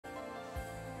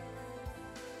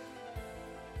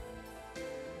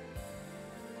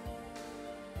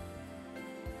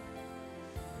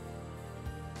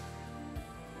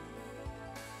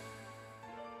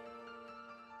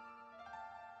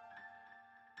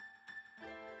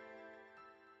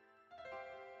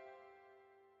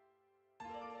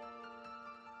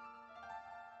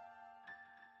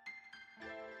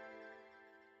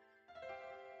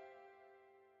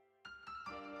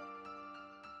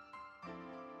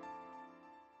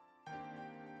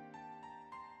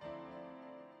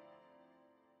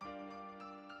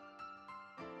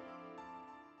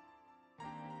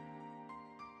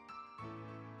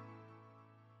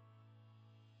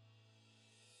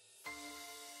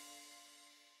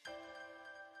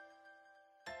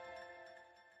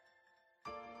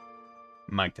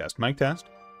Mic test, mic test.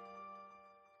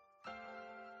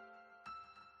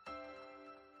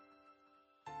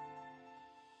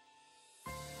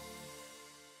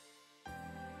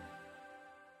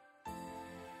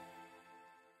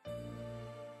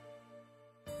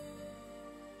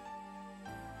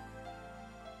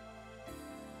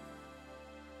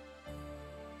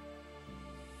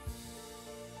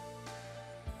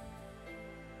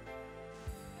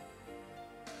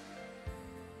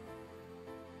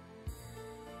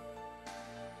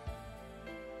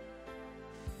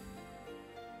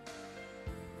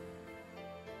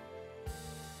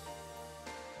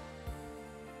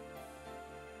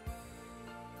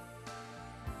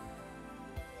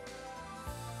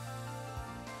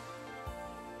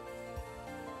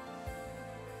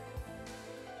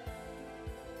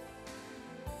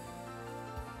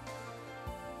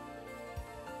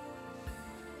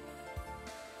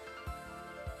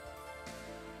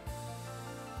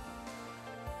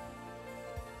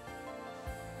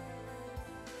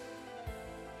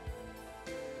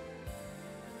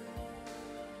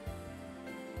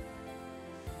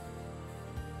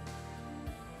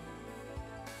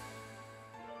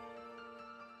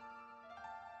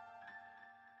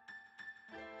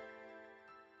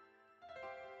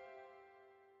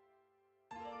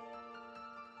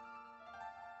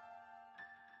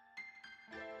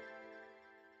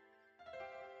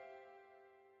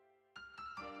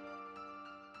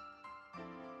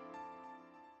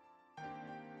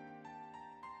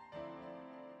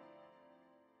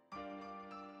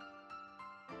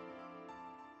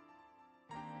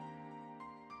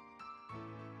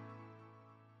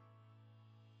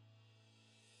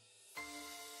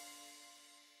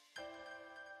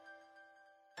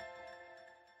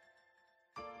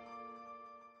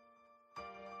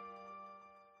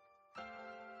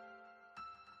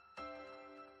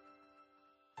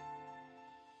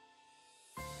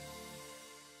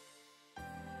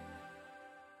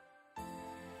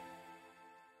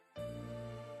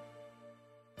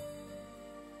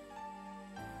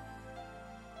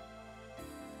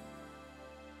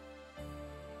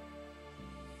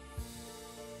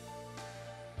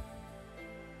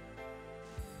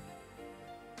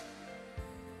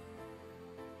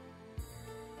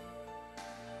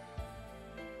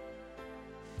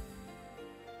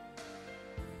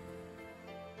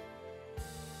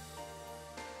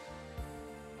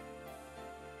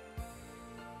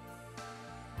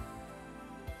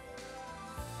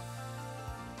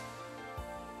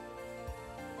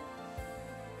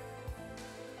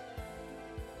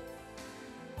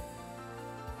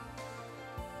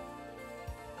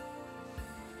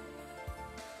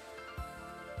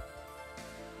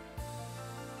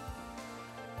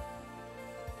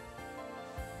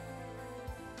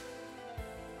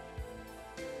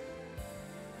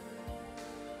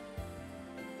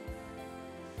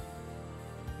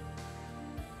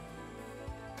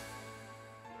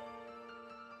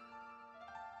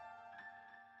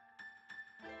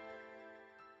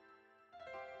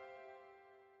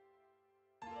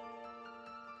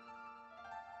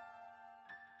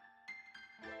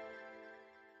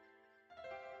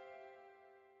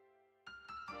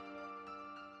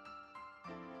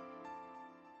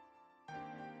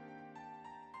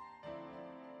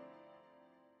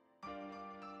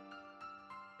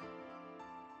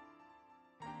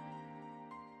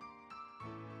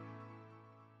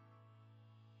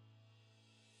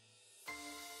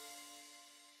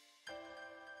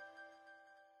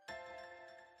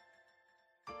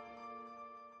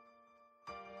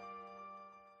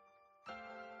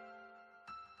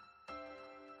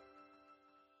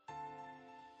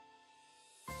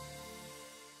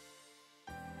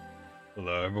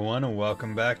 Hello everyone and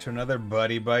welcome back to another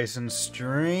Buddy Bison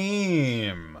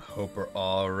stream. Hope we're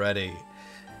all ready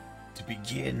to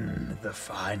begin the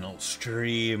final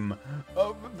stream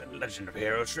of The Legend of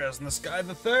Heroes Trails in the Sky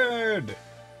the Third.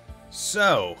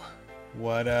 So,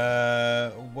 what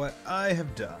I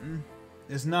have done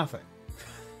is nothing.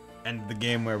 Ended the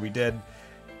game where we did,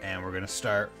 and we're gonna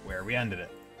start where we ended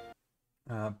it.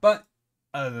 But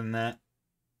other than that,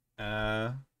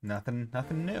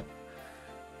 nothing new.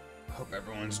 Hope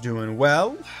everyone's doing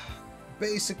well.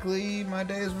 Basically, my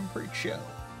day has been pretty chill.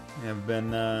 I've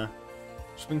been,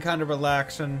 just been kind of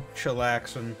relaxing,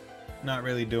 chillaxing, not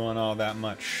really doing all that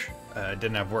much.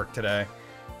 Didn't have work today,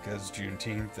 because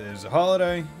Juneteenth is a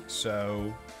holiday,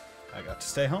 so I got to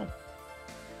stay home,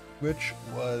 which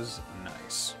was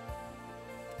nice.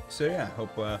 So yeah,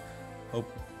 hope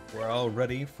we're all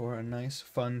ready for a nice,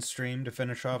 fun stream to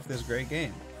finish off this great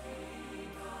game.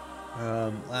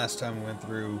 Last time we went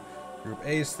through Group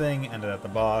A's thing, ended at the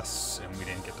boss, and we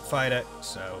didn't get to fight it,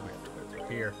 so we have to go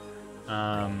through here.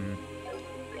 Yeah,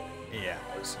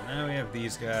 so now we have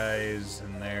these guys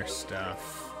and their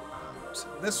stuff. So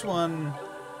this one's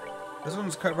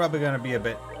probably going to be a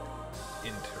bit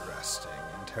interesting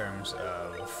in terms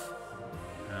of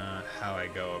how I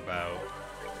go about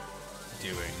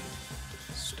doing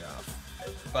stuff.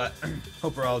 But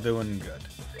hope we're all doing good.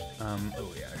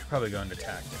 Oh yeah, I should probably go into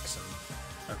tactics and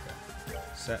okay.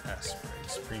 Set Esprit,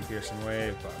 Supreme Piercing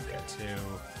Wave, Bobcat 2,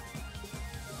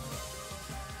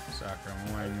 Sakura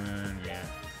Morning Moon, yeah.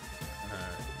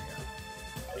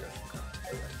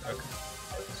 Okay,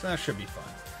 so that should be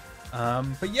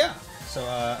fine. But yeah, so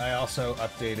I also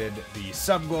updated the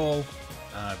sub goal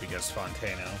because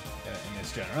Fontano, in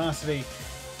his generosity,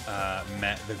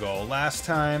 met the goal last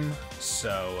time.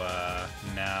 So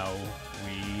now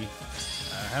we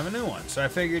have a new one. So I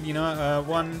figured, you know,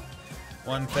 one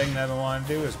thing that I want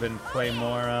to do has been play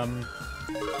more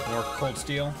Cold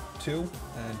Steel 2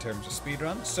 in terms of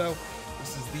speedruns. So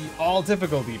this is the all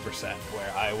difficulty percent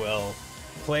where I will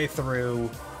play through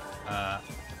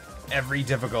every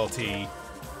difficulty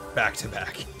back to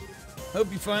back. Hope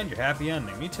you find your happy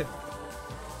ending. Me too.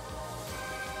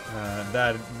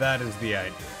 That is the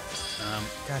idea.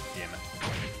 God damn it.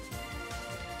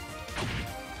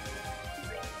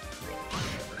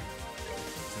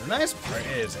 So the nice part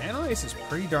is Analyze is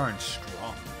pretty darn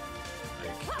strong.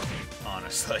 Like,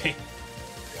 honestly.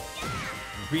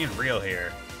 Being real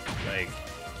here, like,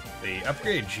 the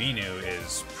upgrade Genu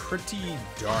is pretty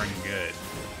darn good.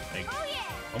 Like,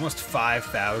 almost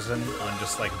 5,000 on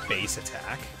just, like, base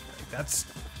attack. Like, that's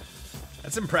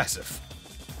impressive.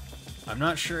 I'm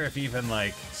not sure if even,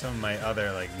 like, some of my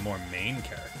other, like, more main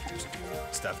characters do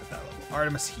stuff at that level.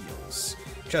 Artemis heals.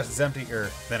 Chest is emptier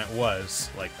than it was,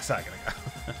 like, a second ago.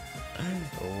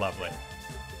 Lovely.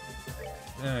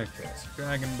 Okay, so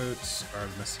Dragon Boots,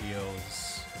 Artemis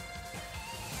heals.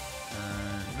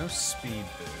 No speed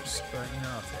boost, but, you know,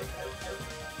 I'll take it.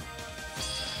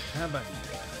 How about you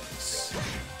guys?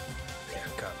 Yeah,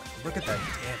 God, look at that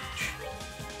damage.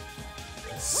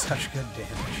 It's such good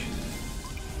damage.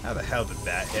 How the hell did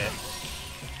that hit?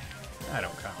 I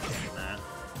don't comment on that.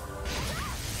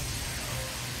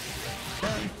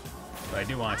 Okay. But I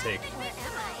do want to take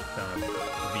some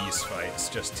of these fights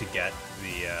just to get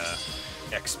the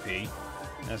XP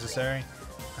necessary.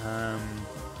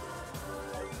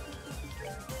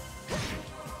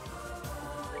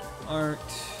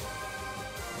 Art.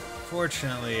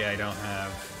 Fortunately, I don't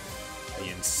have the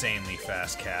insanely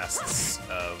fast casts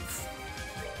of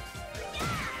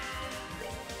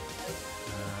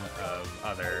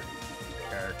other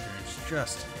characters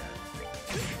just yet.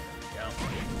 There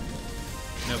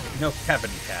we go. No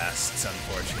Kevin casts,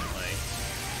 unfortunately.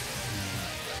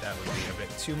 That would be a bit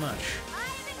too much.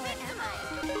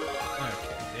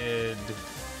 Okay,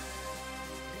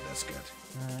 that's good.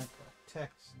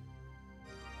 Text.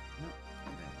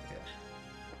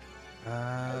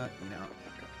 No.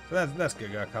 So that's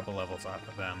good. Got a couple levels off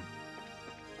of them.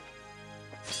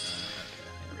 Okay,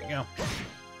 there we go.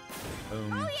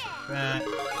 Boom. That.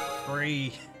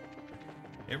 Free.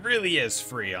 It really is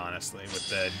free, honestly, with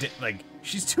the... like,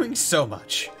 she's doing so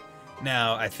much.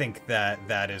 Now, I think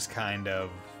that is kind of...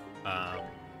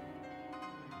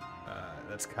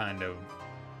 that's kind of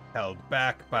held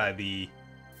back by the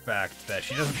fact that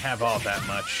she doesn't have all that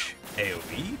much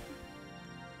AoE.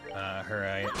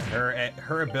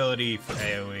 Her ability for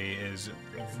AoE is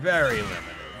very limited.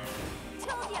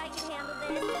 Told you I could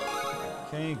handle this.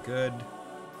 Okay, good.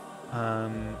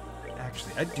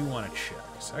 Actually, I do want to check.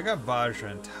 So I got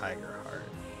Vajra and Tiger Heart.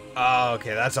 Oh,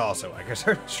 okay, that's also why, because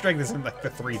her strength is in like the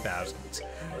 3000s.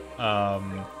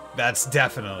 That's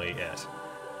definitely it.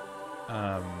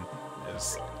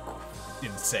 It's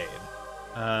insane.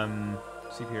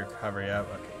 CP recovery up.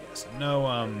 Okay, yes. No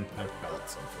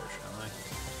belts, unfortunately.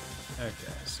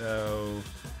 Okay, so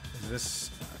is this?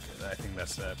 Okay, I think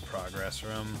that's the progress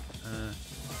room.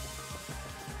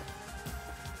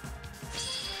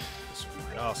 This one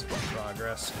might also be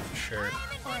progress. I'm sure.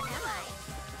 Or am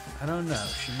I don't know.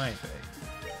 She might be.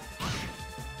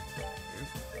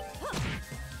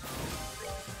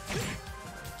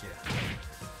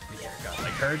 Yeah, God,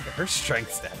 like her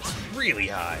strength stat is really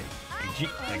high.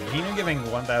 Like Gina giving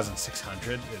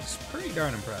 1,600 is pretty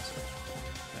darn impressive.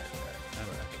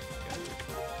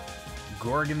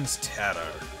 Gorgon's Tatter.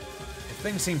 If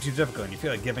things seem too difficult and you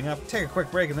feel like giving up, take a quick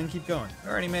break and then keep going.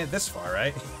 You already made it this far,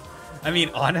 right? I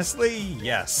mean, honestly,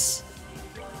 yes.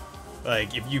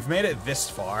 Like, if you've made it this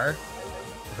far,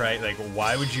 right, like,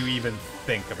 why would you even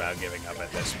think about giving up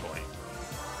at this point?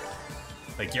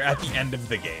 Like, you're at the end of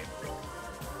the game.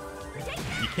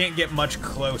 You can't get much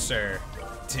closer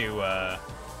to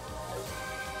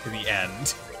the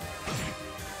end.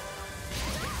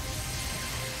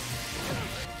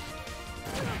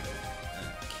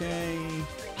 Okay.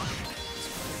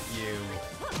 You.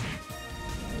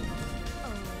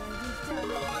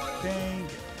 Okay.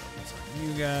 You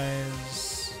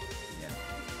guys. Yeah.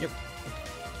 Yep.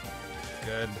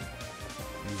 Good.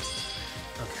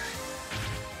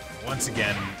 Okay. Once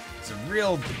again, it's a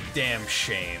real damn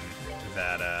shame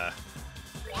that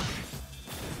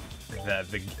that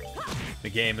the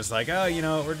game is like, oh, you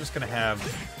know, we're just gonna have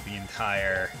the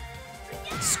entire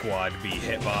squad be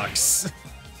hitbox.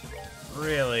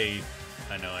 Really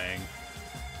annoying.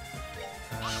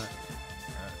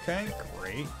 Okay,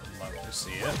 great. Love to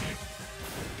see it.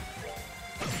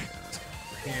 Let's go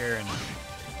over here and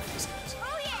these guys.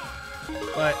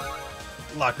 But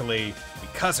luckily,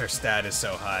 because her stat is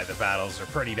so high, the battles are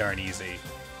pretty darn easy.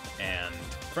 And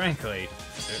frankly,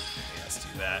 let's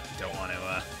do that. Do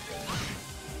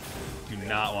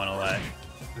not want to let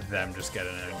them just get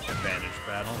an advantage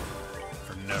battle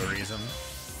for no reason.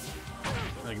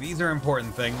 Like, these are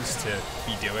important things to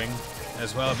be doing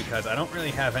as well, because I don't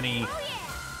really have any,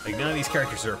 like, none of these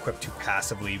characters are equipped to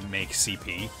passively make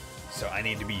CP, so I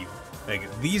need to be, like,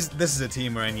 this is a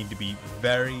team where I need to be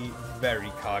very, very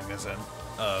cognizant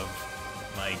of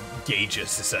my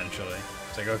gauges, essentially.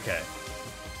 It's like, okay.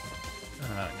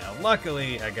 Now,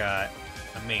 luckily, I got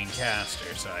a main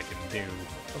caster, so I can do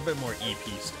a bit more EP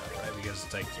stuff, right? Because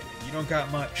it's like, you don't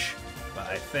got much, but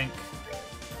I think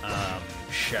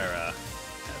Shara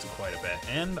has quite a bit.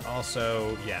 And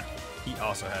also, yeah, he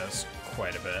also has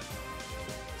quite a bit.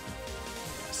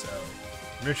 So,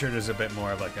 Richard is a bit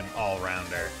more of like an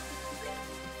all-rounder,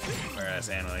 whereas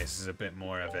Annalise is a bit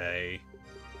more of a...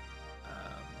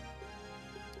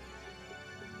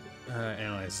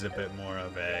 Annalise is a bit more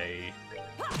of a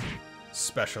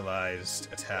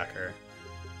specialized attacker.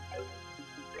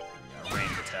 Yeah,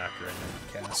 ranged attacker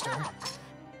and caster.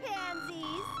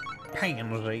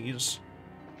 Pansies.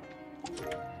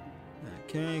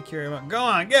 Okay, carry him up. Go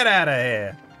on, get out of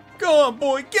here. Go on,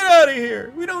 boy, get out of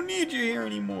here. We don't need you here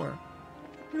anymore.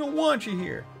 We don't want you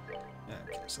here.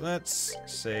 Okay, so let's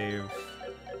save.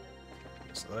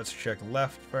 So let's check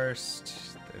left first.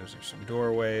 Those are some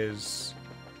doorways.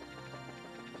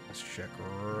 Let's check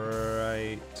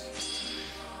right.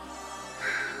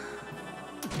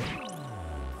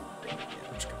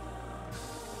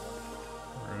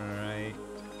 Right.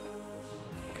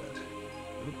 Good.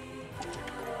 Oop.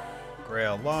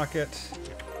 Grail locket.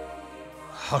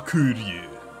 How could you?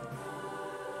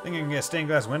 Think I can get a stained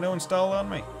glass window installed on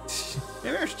me?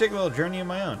 Maybe I should take a little journey of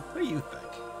my own. What do you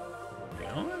think? You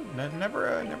know, never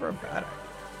a bad idea.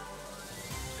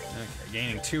 Okay,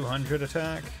 gaining 200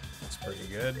 attack. That's pretty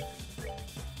good.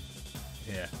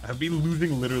 Yeah, I'd be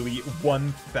losing literally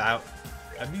 1,000.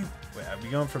 I'd be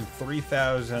going from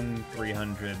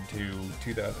 3,300 to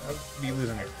 2,000. I'd be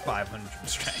losing like 500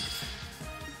 strength.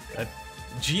 That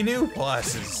Genu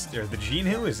plus is, or the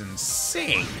Genu is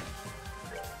insane.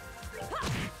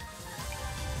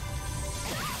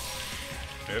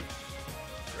 Oop.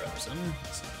 Grabs him.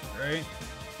 That's not great.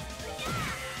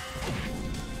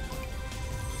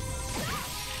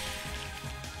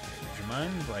 Would you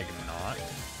mind, like, not?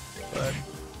 But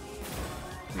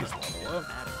please level up.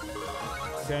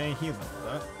 Okay, he leveled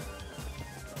up.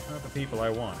 Not the people I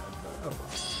wanted, but oh.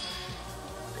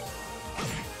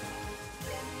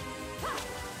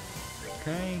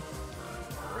 Okay.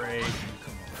 Great.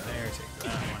 Come over there, take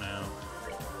that one out.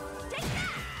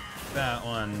 That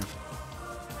one.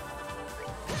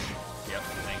 Yep,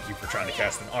 thank you for trying to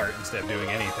cast an art instead of doing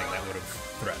anything that would have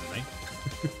threatened me.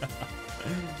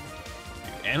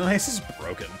 Dude, Annalise is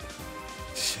broken.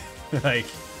 Like,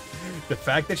 the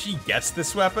fact that she gets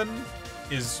this weapon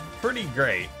is pretty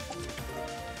great.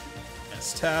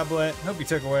 Yes, tablet. Hope you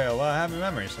took away a lot of happy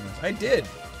memories from this. I did.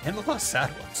 And a lot of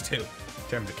sad ones, too, in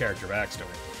terms of character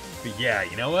backstory. But yeah,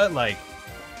 you know what? Like,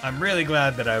 I'm really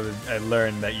glad that I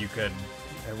learned that you could,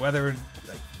 whether,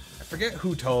 like, I forget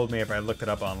who told me, if I looked it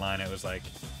up online, it was like,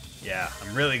 yeah,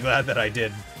 I'm really glad that I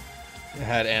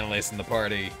had Annalise in the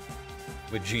party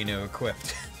with Genu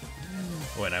equipped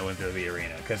when I went through the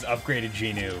arena, because upgraded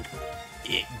Genu,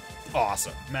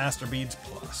 awesome. Master Beads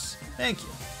plus. Thank you.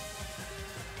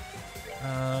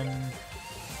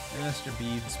 Master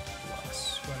Beads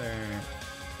plus. What are...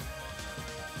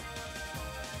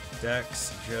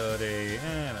 Dex, Agility,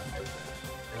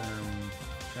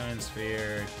 Giant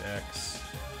Sphere, Dex,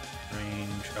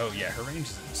 range. Oh yeah, her range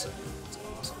is insane. That's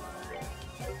awesome.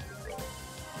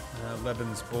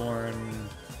 Lebensborn.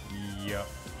 Yup.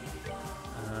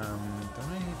 I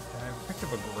picked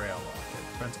up a Grail Locket.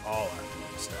 Prevents all enemy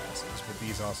statuses, but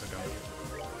these also don't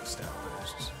get stat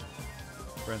boosts.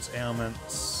 Prevents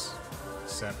ailments.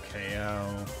 accept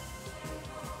KO.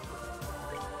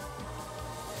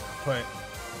 Put.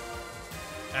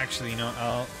 Actually, you know,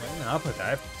 I'll put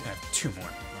that. I have 2 more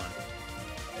on.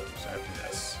 So I think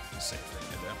that's the safe thing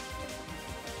to do.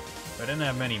 If I didn't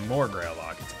have many more Grail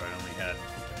Lockets, if I only had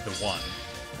the 1,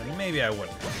 then maybe I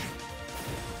wouldn't.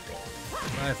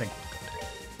 But I think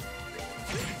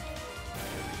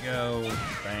there we go.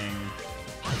 Bang.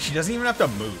 She doesn't even have to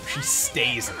move. She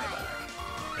stays in the back.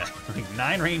 Like,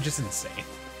 9 range is insane.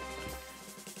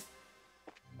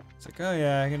 It's like, oh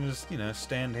yeah, I can just, you know,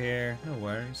 stand here. No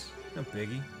worries. No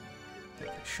biggie. Take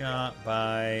a shot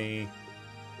by...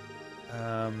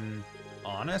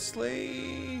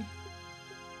 honestly...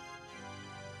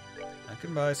 I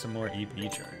can buy some more EP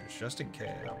charges, just in case.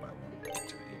 I'll buy 1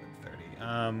 to even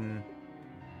 30.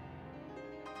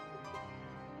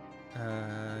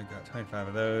 Got 25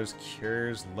 of those.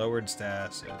 Cures, lowered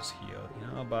stats, is healed. You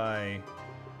know, I'll buy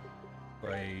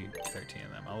 13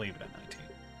 of them. I'll leave it at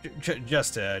 19.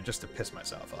 Just to piss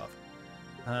myself off.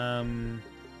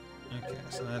 Okay,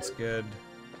 so that's good.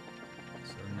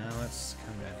 So now let's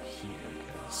come down here,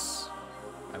 because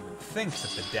I would think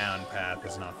that the down path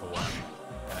is not the one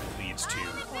that leads to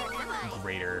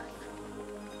greater...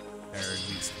 Or at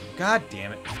least... God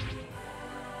damn it!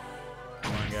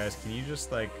 Come on, guys, can you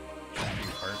just, like, do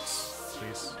hearts,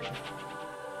 please?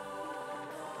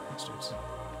 Thanks, dudes.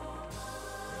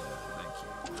 Thank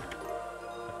you.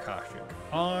 Akashic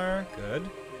R, good.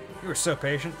 You were so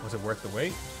patient. Was it worth the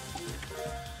wait?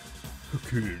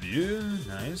 Good, yeah,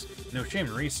 nice. No shame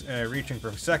reaching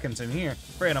for seconds in here.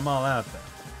 Afraid I'm all out there.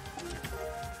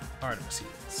 Artemis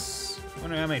heals.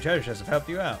 Wonder how many treasure chests have helped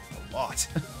you out. A lot.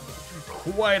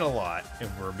 Quite a lot, if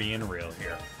we're being real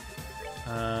here.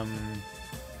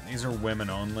 These are women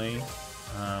only.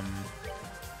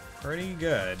 Pretty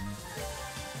good.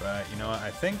 But, you know what,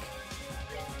 I think...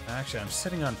 Actually, I'm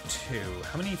sitting on 2.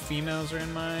 How many females are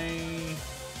in my...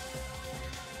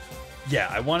 Yeah,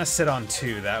 I want to sit on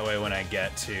 2. That way when I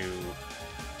get to,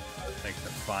 like,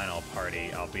 the final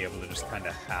party, I'll be able to just kind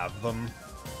of have them.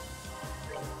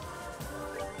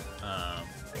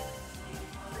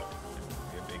 It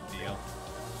would be a big deal.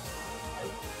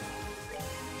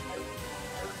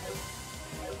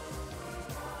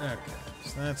 Okay,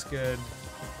 so that's good.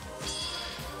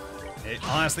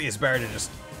 Honestly, it's better to just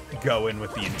go in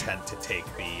with the intent to take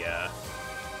the,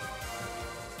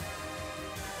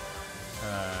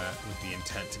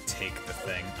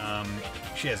 thing.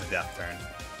 She has a death turn.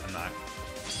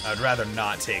 I'd rather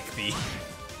not take the...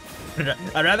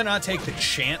 I'd rather not take the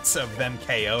chance of them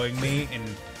KOing me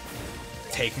and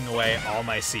taking away all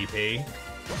my CP.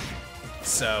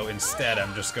 So instead,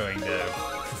 I'm just going to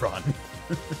run.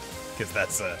 Because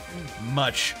that's a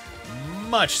much,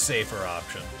 much safer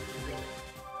option.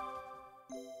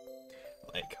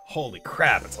 Like, holy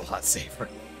crap, it's a lot safer.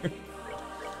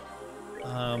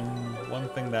 One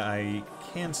thing that I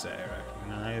can say I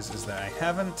recognize is that I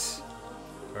haven't,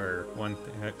 or one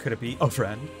thing, could it be a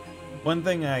friend? One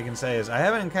thing I can say is I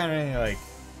haven't encountered any, like,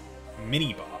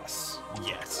 mini-boss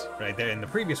yet, right? There, in the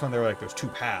previous one, there were, like, those 2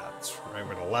 paths, right?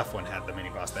 Where the left one had the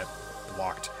mini-boss that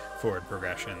blocked forward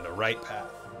progression, and the right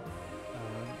path.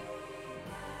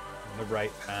 The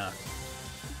right path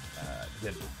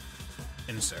did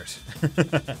insert.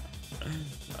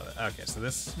 Okay, so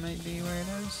this might be where it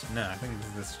is? No, I think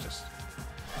this is just...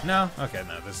 No? Okay,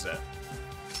 no, this is it.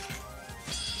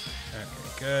 Okay,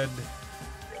 good.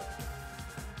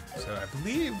 So I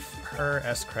believe her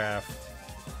S-Craft,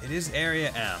 it is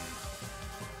Area M.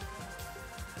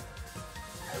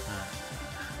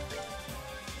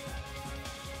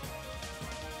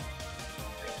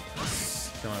 Let's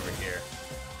come over here.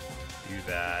 Do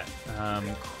that.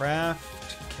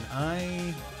 Craft, can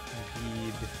I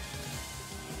impede...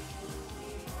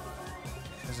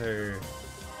 Is there...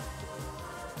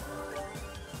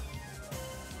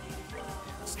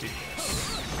 Let's do this.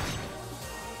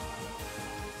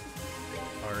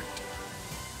 Art.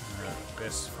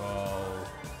 Abyssfall.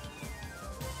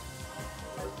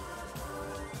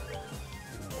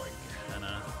 White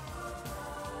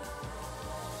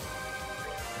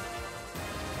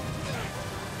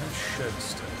That should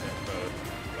still hit both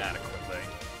adequately.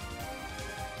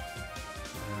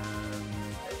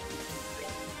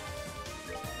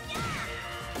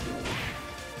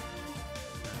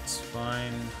 That's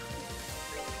fine.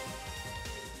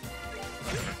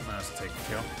 Nice to take a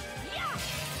kill.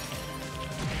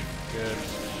 Good.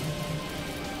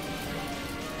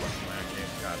 Okay,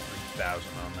 got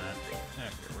 3,000 on that.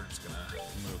 Okay, we're just gonna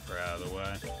move her out of the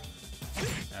way.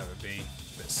 That would be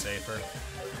a bit safer.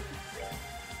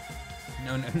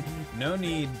 No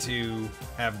need to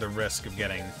have the risk of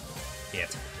getting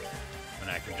hit when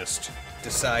and I can just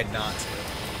decide not to.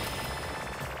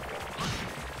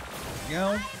 There we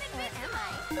go.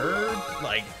 Her,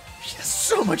 like, she has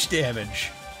so much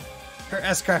damage. Her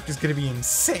S-Craft is gonna be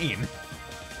insane.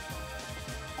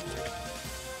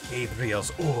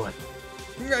 Gabriel's Ore.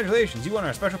 Congratulations, you won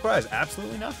our special prize.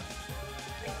 Absolutely nothing.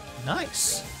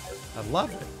 Nice. I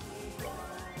love it.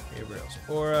 Gabriel's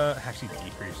Aura actually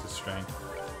decreases strength,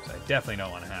 so I definitely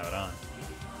don't want to have it on.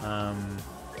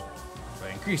 But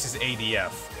it increases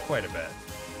ADF quite a bit.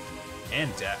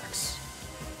 And Dex.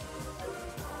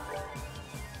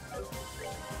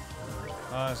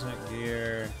 Cosmic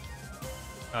Gear.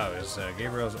 Oh, is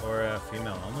Gabriel's Aura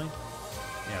female only?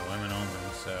 Yeah, women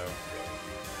only, so...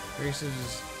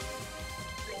 Increases...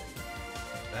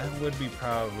 That would be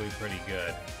probably pretty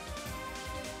good.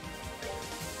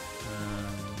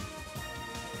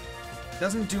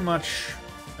 Doesn't do much...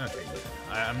 Okay,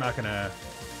 yeah. I'm not gonna...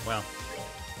 Well...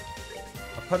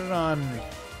 I'll put it on...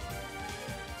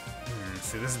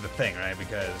 See, this is the thing, right?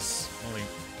 Because only...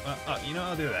 you know,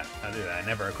 I'll do that. I'll do that. I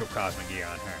never equip Cosmic Gear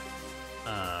on her.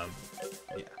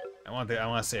 Yeah. I want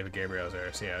to save Gabriel's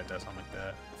Air, see how it does on like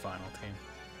the final team.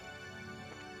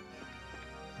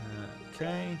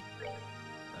 Okay.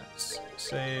 Let's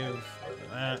save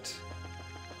that.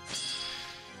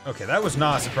 Okay, that was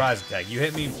not a surprise attack. You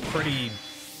hit me pretty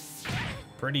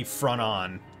front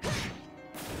on.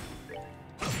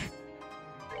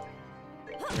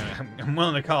 I'm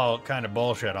willing to call kind of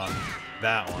bullshit on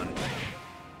that one.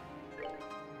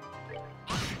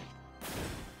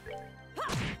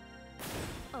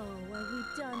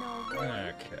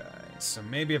 Okay, so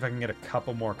maybe if I can get a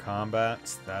couple more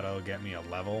combats, that'll get me a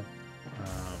level.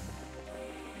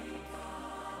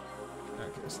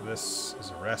 Okay, so this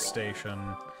is a rest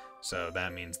station, so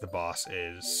that means the boss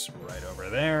is right over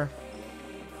there.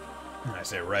 And I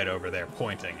say right over there,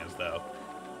 pointing as though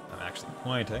I'm actually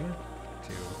pointing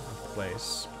to a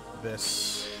place.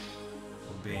 This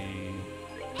will be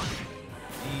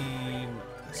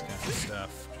this kind of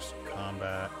stuff, just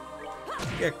combat.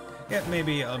 Get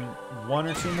maybe 1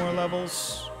 or 2 more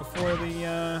levels before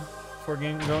the before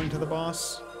going to the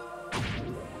boss. I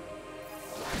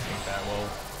think that will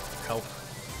help.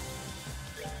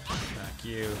 Thank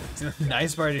you. The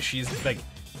nice part is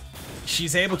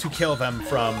she's able to kill them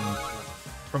from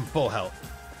full health,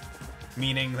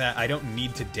 meaning that I don't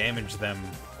need to damage them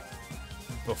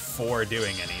before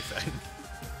doing anything,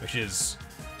 which is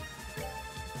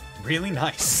really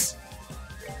nice.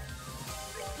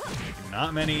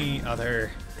 Not many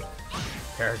other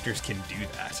characters can do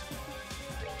that.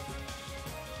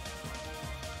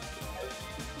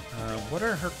 What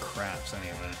are her crafts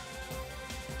anyway?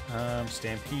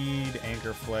 Stampede,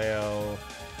 Anchor Flail,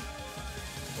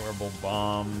 Horrible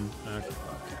Bomb. Okay,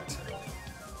 that's it.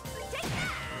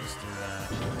 Let's do that.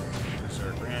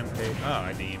 Berserk Rampage. Oh,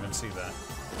 I didn't even see that.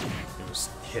 It was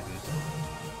hidden.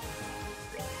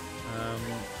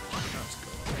 Let's go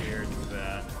over here, do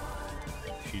that.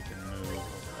 She can move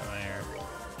over there.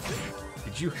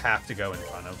 Did you have to go in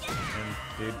front of him,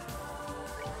 dude?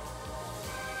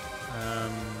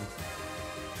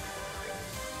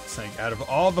 It's like, out of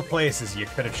all the places you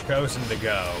could have chosen to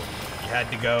go, you had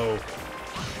to go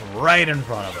right in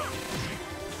front of him.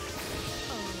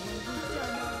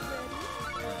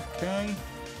 Okay.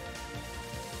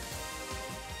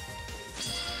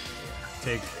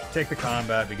 Take the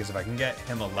combat, because if I can get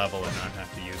him a level and not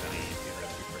have to use any EP,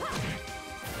 that'd be pretty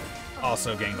good.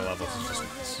 Also, getting the levels is just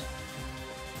nice.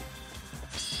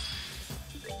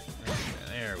 Okay,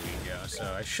 there we go. So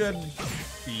I should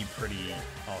be pretty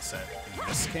all set in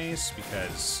this case,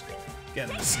 because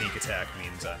getting the sneak attack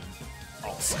means I'm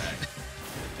all set.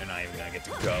 They're not even gonna get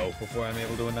to go before I'm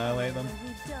able to annihilate them.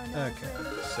 Okay,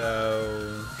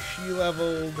 so she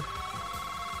leveled.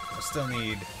 I still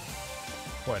need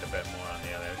quite a bit more on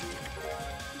the others.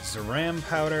 Zaram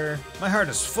Powder. My heart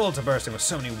is full to bursting with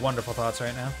so many wonderful thoughts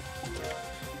right now.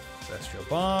 Celestial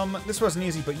Bomb. This wasn't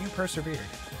easy, but you persevered.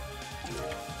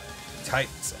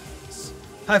 Titan sounds.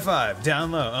 High five,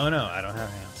 down low. Oh no, I don't have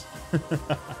hands.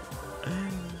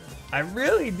 I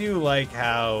really do like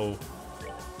how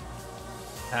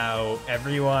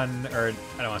everyone, or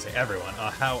I don't want to say everyone,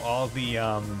 how all the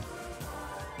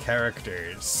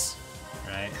characters,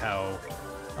 right? How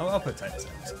I'll put Titan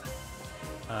sounds.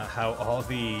 How all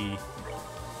the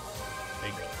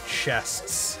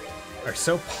chests are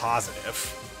so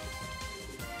positive.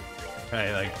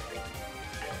 Right, like,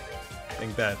 I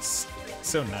think that's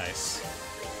so nice.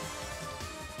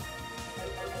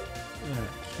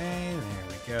 Okay, there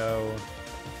we go.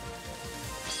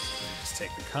 Just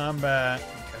take the combat,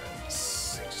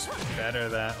 because it's just better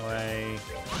that way.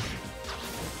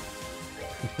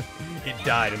 It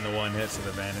died in the one hit, so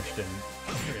the vanish didn't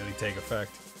really take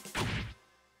effect.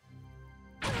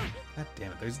 God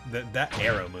damn it, that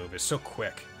arrow move is so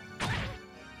quick.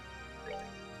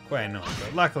 Quite annoying,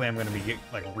 but luckily I'm going to be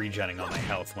like regenning all my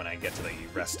health when I get to the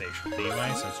rest station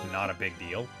anyway, so it's not a big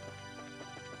deal.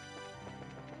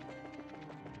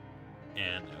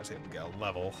 And I was able to get a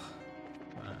level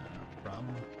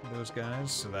from those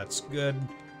guys, so that's good.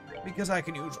 Because I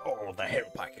can use all the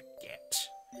help I can get.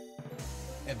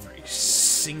 Every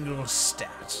single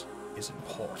stat is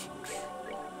important.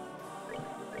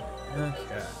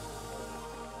 Okay.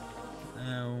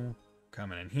 Now,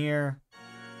 coming in here.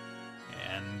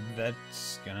 And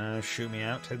that's gonna shoot me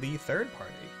out to the third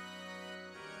party.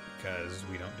 Because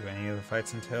we don't do any of the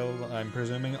fights until, I'm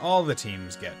presuming, all the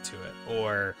teams get to it.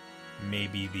 Or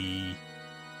maybe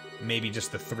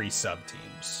just the 3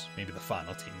 sub-teams. Maybe the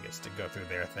final team gets to go through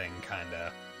their thing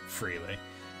kinda freely.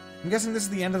 I'm guessing this is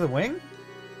the end of the wing?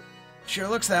 Sure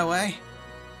looks that way.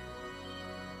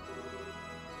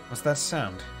 What's that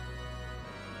sound?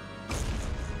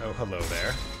 Oh, hello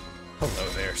there. Hello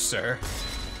there, sir.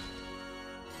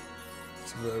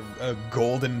 It's a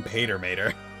golden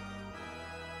patermater.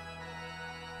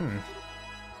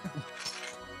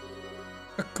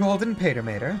 A golden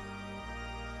patermater?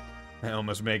 That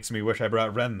almost makes me wish I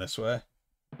brought Ren this way.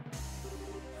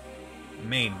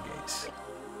 Main gate.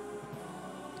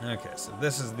 Okay, so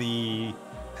this is the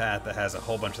path that has a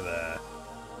whole bunch of the...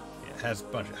 It has a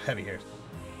bunch of heavy hitters.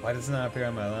 Why does it not appear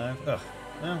on my live? Oh,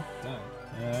 no,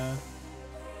 yeah,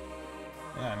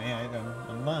 I mean,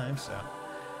 I'm live, so...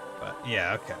 But,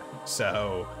 yeah, okay.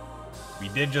 So, we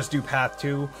did just do path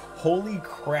 2. Holy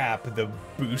crap, the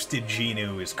boosted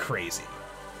Genu is crazy.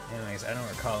 Anyways, I don't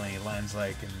recall any lines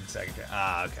like in second.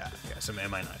 Okay, so it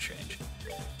might not change.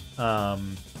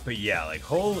 But yeah, like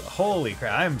holy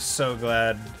crap! I'm so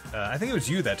glad. I think it was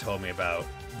you that told me about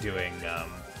doing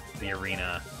the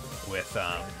arena with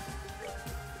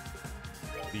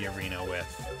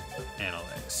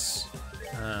Annalise.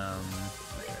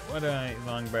 Okay, what do I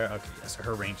long barrel? Okay, yeah, so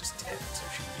her range is 10, so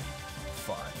she'd be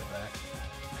fine with that.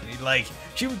 Like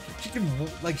she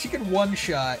can one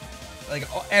shot like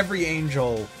every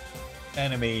angel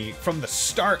enemy from the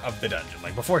start of the dungeon,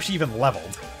 like before she even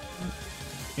leveled.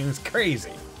 It was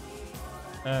crazy.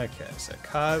 Okay, so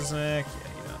Cosmic, yeah,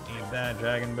 you don't need that.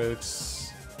 Dragon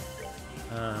Boots.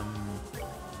 Yeah,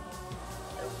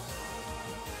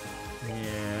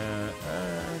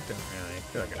 I don't really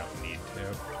feel like I don't need to.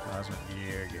 Cosmic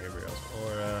Gear, Gabriel's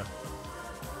Aura.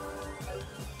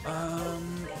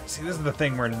 See, this is the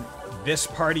thing where this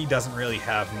party doesn't really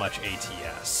have much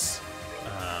ATS.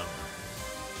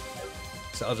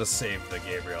 So I'll just save the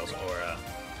Gabriel's Aura.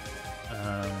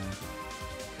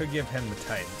 Could give him the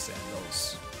Titan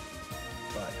Sandals,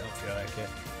 but I don't feel like it.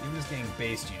 Even just getting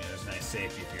base unit is nice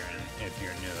safety if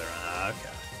you're new to the run.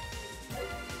 Okay.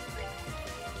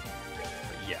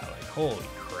 But yeah, like holy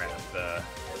crap, the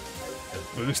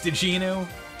boosted Geno,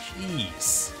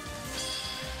 jeez.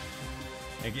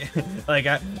 Like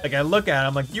I look at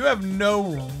him like, you have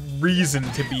no reason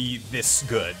to be this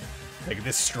good, like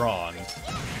this strong.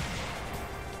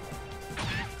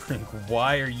 Like,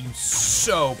 why are you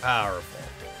so powerful?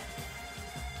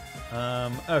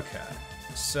 Okay.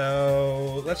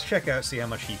 So let's check out, see how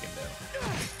much he can do.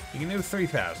 He can do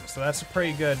 3,000, so that's a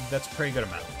pretty good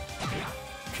amount.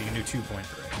 She can do 2.3.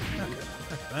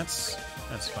 Okay, that's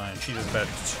fine. She does about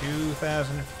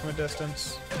 2,000 from a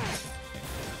distance.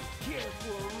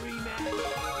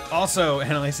 Also,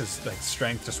 Annalise's like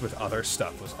strength just with other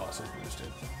stuff was also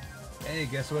boosted. Hey,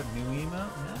 guess what? New emote?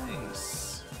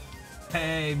 Nice.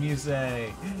 Hey, Muse.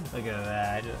 Look at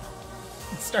that.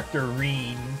 Start to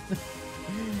ream.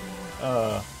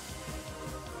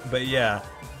 But yeah,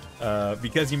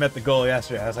 because you met the goal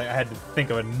yesterday, I had to think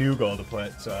of a new goal to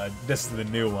put. So this is the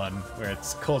new one where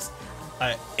it's close.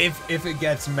 If it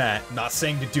gets met, not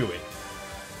saying to do it.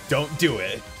 Don't do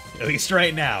it. At least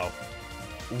right now.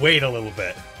 Wait a little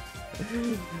bit.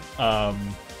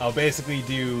 I'll basically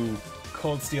do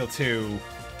Cold Steel 2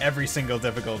 every single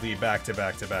difficulty back to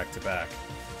back to back to back.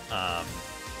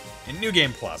 In New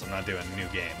Game Plus, I'm not doing New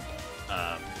Game.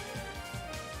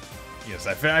 Yes,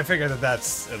 I figure that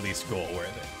that's at least goal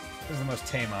worthy. This is the most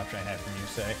tame option I had from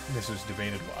Muse. This was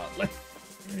debated wildly.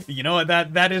 You know what?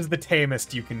 That is the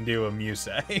tamest you can do a Muse.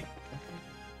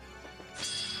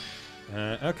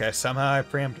 Okay, somehow I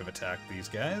preemptive attacked these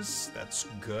guys. That's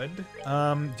good.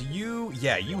 Do you...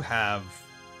 Yeah, you have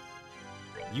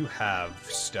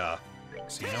stuff.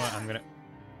 So you know what? I'm gonna...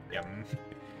 Yeah.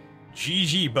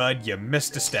 GG, bud. You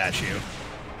missed a statue.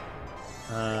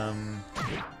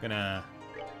 Gonna...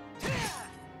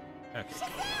 Okay.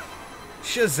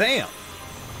 Shazam!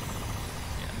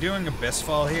 doing Abyss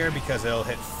Fall here because it'll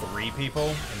hit 3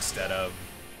 people instead of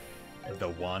the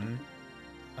 1.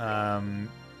 You know,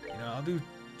 I'll do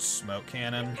Smoke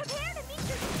Cannon.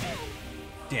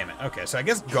 Damn it. Okay, so I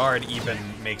guess Guard even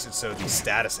makes it so the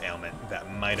status ailment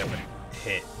that might have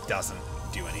hit doesn't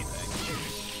do anything.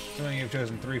 So you've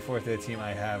chosen 3/4 of the team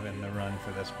I have in the run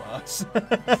for this boss.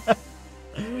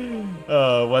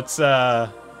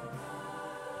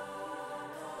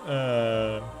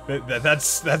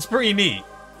 That's pretty neat.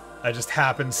 I just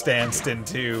happenstanced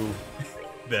into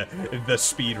the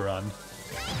speed run.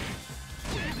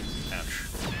 Ouch.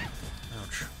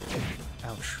 Ouch.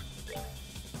 Ouch.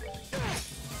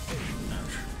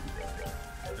 Ouch.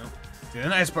 Nope. See, the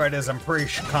nice part is I'm pretty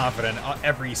confident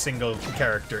every single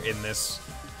character in this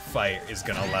fight is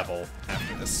gonna level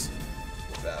after this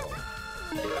battle.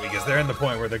 Because they're in the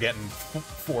point where they're getting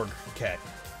 4K.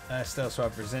 Still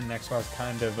swap for Zin. Next boss,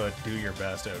 kind of a do your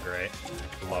best. Oh, great.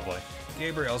 Lovely.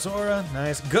 Gabriel Zora.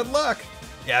 Nice. Good luck.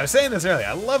 Yeah, I was saying this earlier.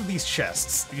 I love these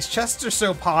chests. These chests are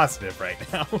so positive right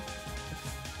now.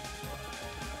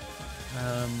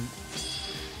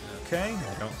 Okay.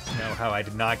 I don't know how I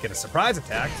did not get a surprise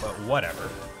attack, but whatever.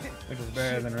 Which is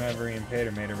better than Reverie and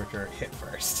Paytomator, which are hit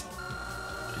first.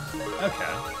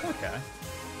 Okay. Okay.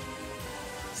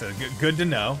 So good to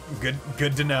know.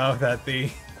 Good to know that the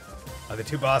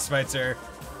two boss fights are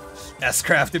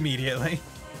S-craft immediately.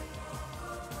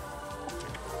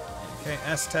 Okay,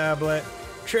 S-tablet.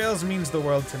 Trails means the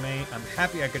world to me. I'm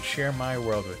happy I could share my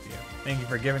world with you. Thank you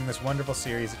for giving this wonderful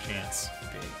series a chance.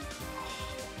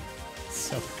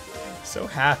 So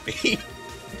happy.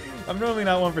 I'm normally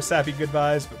not one for sappy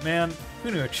goodbyes, but man,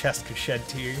 who knew a chest could shed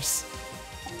tears?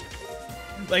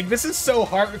 Like, this is so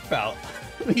heartfelt.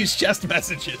 These chest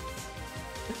messages.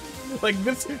 Like,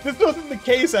 this wasn't the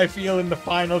case, I feel, in the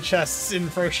final chests in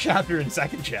first chapter and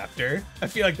second chapter. I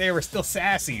feel like they were still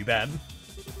sassy then.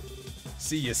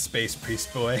 See ya, Space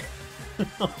Priest Boy.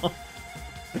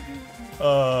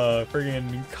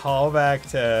 Friggin' callback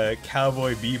to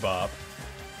Cowboy Bebop.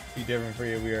 Be different for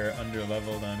you, we are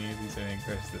under-leveled on easy, so I think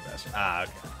Chris is the best. Ah,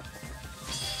 okay.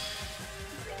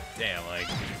 Damn, like,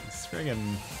 it's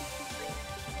friggin'...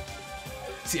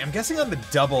 See, I'm guessing on the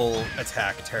double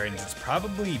attack turns, it's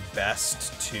probably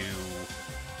best to,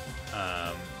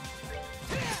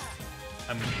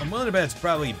 I'm willing to bet it's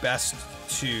probably best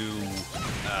to,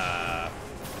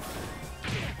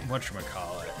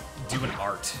 whatchamacallit, do an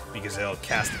art, because it'll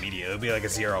cast immediately. It'll be like a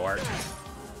 0 art.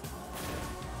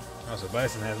 Also,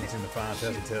 Bison hasn't seen the final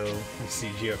test until we see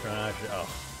Geochronology. Oh,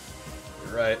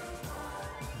 you're right.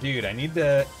 Dude, I need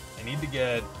to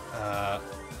get,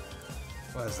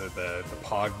 what is it, the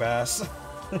Pog Bass?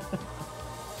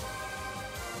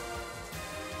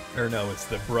 Or no, it's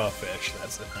the Bruh Fish.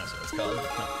 That's what it's called. Not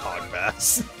Pog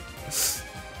Bass.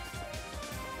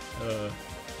 That'd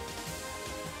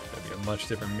be a much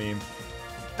different meme.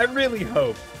 I really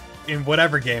hope, in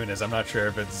whatever game it is, I'm not sure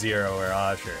if it's Zero or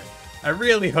Azure, I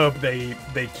really hope they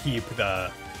keep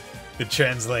the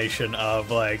translation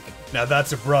of, like, now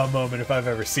that's a Bruh moment if I've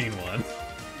ever seen one.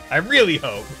 I really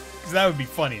hope. Because that would be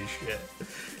funny as shit.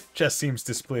 Chess seems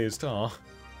displeased, aw.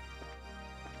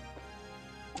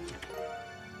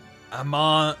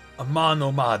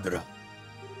 Amano madre.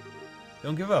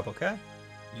 Don't give up, okay?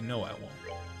 You know I won't.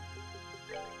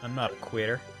 I'm not a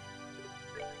quitter.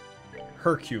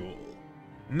 Hercule.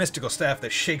 Mystical staff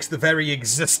that shakes the very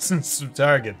existence of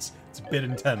targets. It's a bit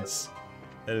intense.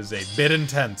 That is a bit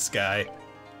intense, guy.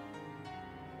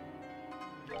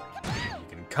 You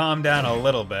can calm down a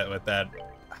little bit with that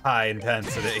high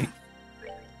intensity.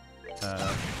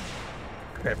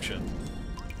 Encryption.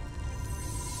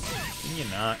 Can you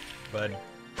not, bud?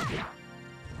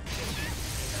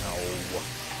 Ow.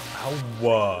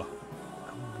 Ow.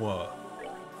 Ow.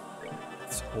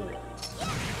 It's old.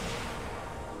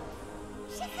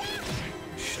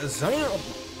 Shazam!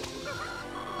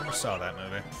 Never saw that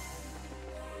movie.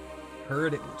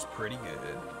 Heard it was pretty good.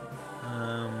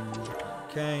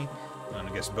 Okay. I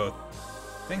guess both.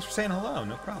 Thanks for saying hello,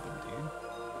 no problem, dude.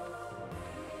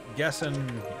 Guessing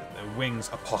the Wings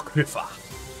Apocrypha.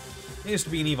 There used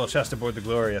to be an evil chest aboard the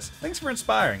Glorious. Thanks for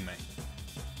inspiring me.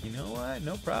 You know what?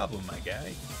 No problem, my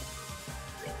guy.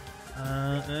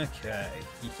 Okay.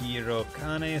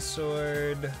 Hirokane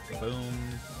sword.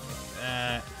 Boom.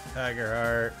 That. Tiger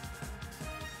heart.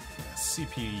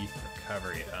 CP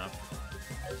recovery up.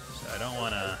 So I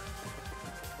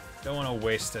don't wanna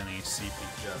waste any CP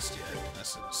just yet.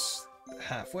 This is the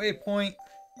halfway point.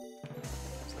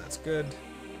 So that's good.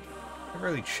 I've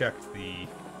really checked the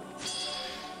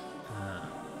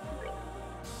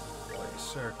play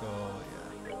circle.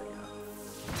 Yeah, here we go.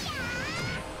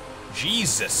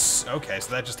 Jesus. Okay,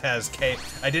 so that just has K.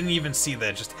 I didn't even see that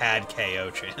it just had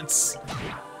KO chance.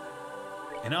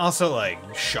 And also, like,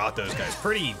 shot those guys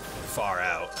pretty far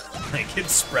out. Like, it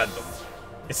spread them.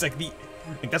 It's like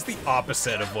that's the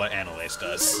opposite of what Annalise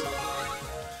does.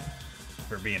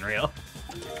 For being real.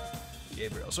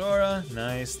 Gabriel's aura,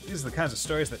 nice. These are the kinds of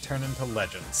stories that turn into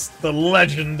legends. The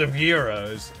legend of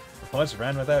heroes. What's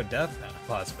ran without death? Not a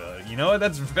possibility. You know what?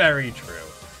 That's very true.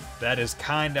 That is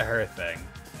kinda her thing.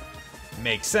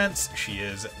 Makes sense. She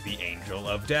is the angel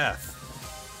of death.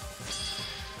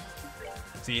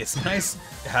 See, it's nice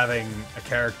having a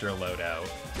character loadout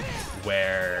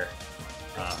where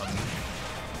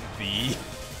the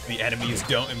enemies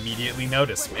don't immediately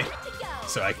notice me,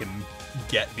 so I can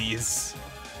get these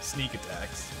sneak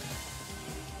attacks.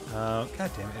 God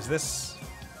damn it! Is this?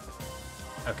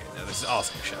 Okay, no, this is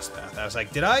also a chest path. I was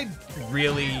like, did I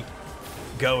really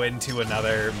go into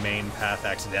another main path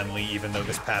accidentally, even though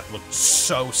this path looked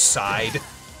so side?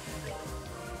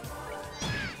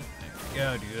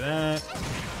 There we go, do that.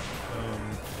 Boom.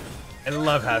 I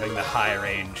love having the high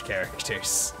range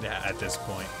characters at this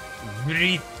point.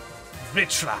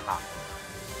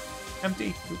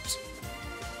 Empty. Oops.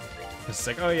 It's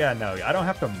like, oh yeah, no, I don't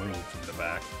have to move from the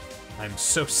back. I'm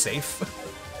so safe.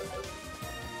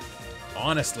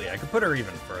 Honestly, I could put her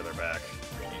even further back.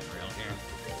 Being real here.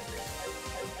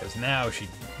 Because now she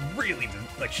really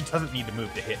doesn't, like, she doesn't need to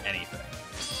move to hit anything.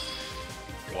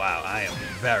 Wow, I am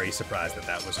very surprised that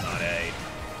that was not a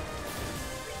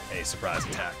surprise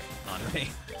attack on me.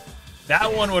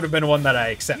 That one would have been one that I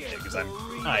accepted because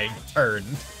I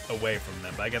turned away from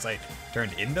them, but I guess I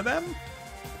turned into them.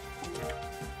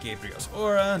 Gabriel's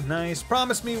aura, nice.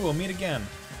 Promise me we'll meet again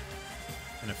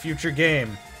in a future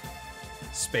game.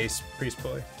 Space priest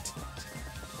boy.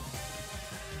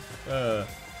 You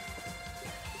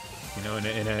know,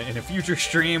 in a future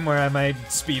stream where I might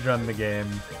speedrun the game,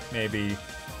 maybe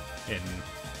in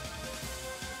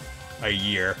a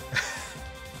year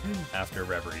after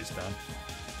Reverie's done.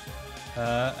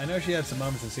 I know she had some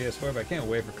moments in CS4, but I can't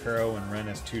wait for Kuro when Ren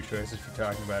has two choices for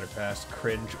talking about her past: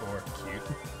 cringe or cute.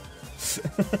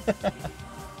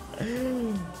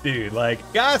 Dude, like,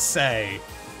 gotta say,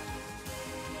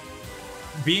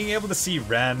 being able to see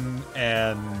Ren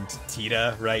and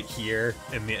Tita right here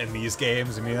in these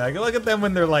games, I mean, like, look at them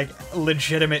when they're like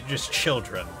legitimate just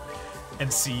children,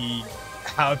 and see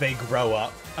how they grow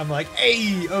up. I'm like,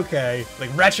 hey, okay. Like,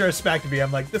 retrospectively,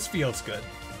 I'm like, this feels good.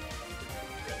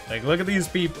 Like, look at these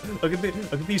people, look at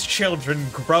these children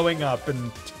growing up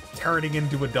and turning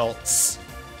into adults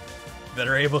that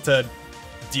are able to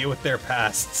deal with their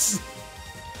pasts.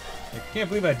 I can't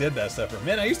believe I did that stuff for a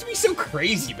minute. I used to be so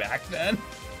crazy back then.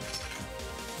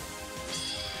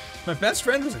 My best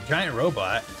friend was a giant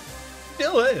robot.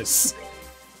 Still is.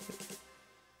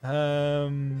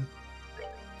 Could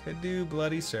do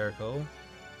Bloody Circle.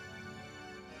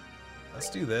 Let's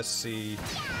do this, see. Okay,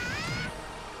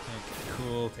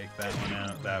 cool, take that one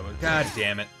out. That was, god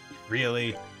damn it.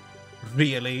 Really?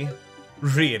 Really?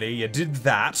 Really? You did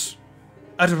that?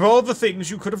 Out of all the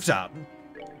things you could have done,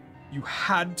 you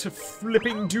had to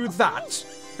flipping do that?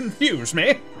 Confuse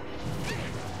me?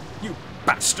 You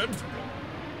bastard!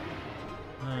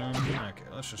 Okay,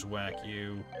 let's just whack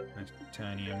you. Nice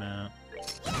tiny amount.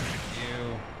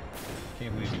 You.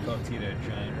 Can't believe you called Tita a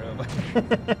giant robot.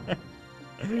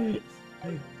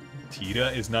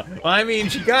 Tita is not. Well, I mean,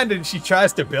 she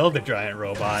tries to build a giant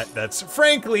robot that's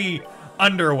frankly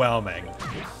underwhelming.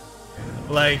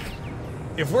 Like,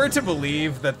 if we're to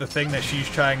believe that the thing that she's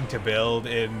trying to build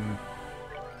in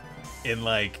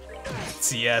like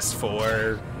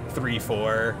CS4,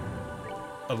 3.4,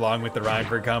 along with the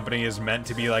Reinberg Company, is meant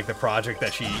to be like the project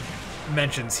that she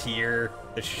mentions here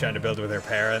that she's trying to build with her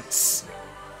parents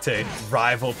to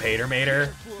rival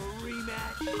Patermater.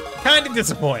 Kind of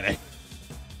disappointing.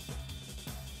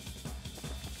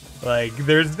 Like,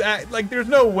 there's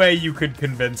no way you could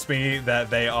convince me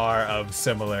that they are of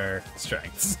similar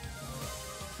strengths.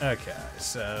 Okay,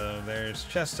 so there's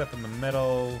chest up in the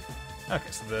middle. Okay,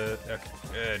 so okay,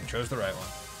 good, chose the right one.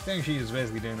 I think she is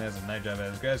basically doing this as a night job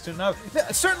as guys do. No,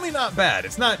 certainly not bad.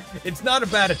 It's not a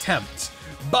bad attempt,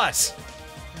 but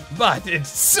it's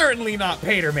certainly not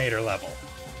Patermater level.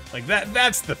 Like,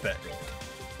 that's the thing.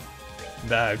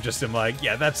 That I just am like,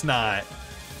 yeah, that's not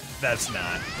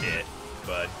it,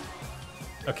 bud.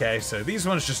 Okay, so these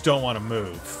ones just don't want to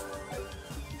move.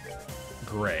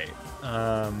 Great.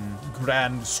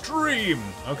 Grand Stream.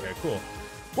 Okay, cool.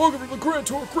 Welcome to the Grand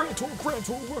Tour, Grand Tour, Grand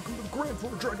Tour. Welcome to the Grand Tour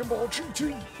Dragon Ball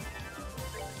GT.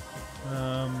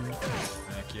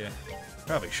 Whack you.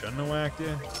 Probably shouldn't have whacked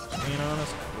you, being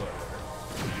honest. Whatever.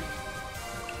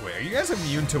 Wait, are you guys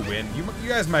immune to wind? You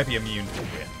guys might be immune to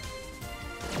wind.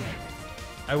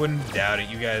 I wouldn't doubt it.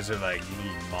 You guys are like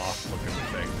little moth-looking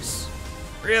things.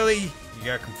 Really? You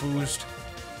got confused?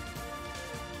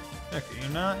 Okay, you're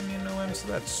not immune to wind, so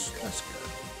that's good.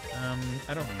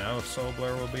 I don't know if Soul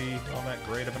Blur will be all that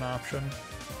great of an option.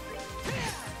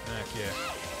 Heck yeah.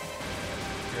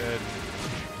 Good.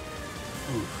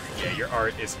 Ooh, yeah, your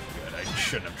art isn't good. I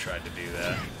shouldn't have tried to do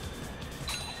that.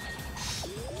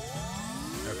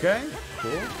 Okay,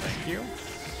 cool, thank you.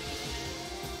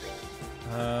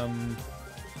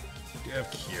 Do have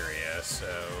Curia, so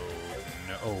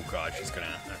no. Oh god, she's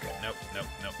gonna. Okay, nope.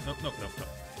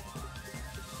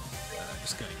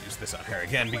 Just gonna use this on her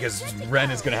again because Ren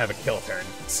is gonna have a kill turn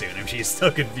soon. If she's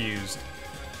still confused,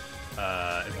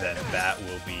 then that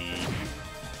will be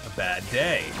a bad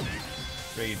day.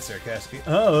 Read sarcastically.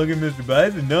 Oh, look at Mr.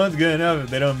 Bison. No one's good enough if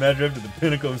they don't measure up to the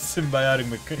pinnacle of symbiotic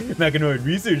mechanoid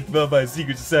research developed by a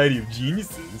secret society of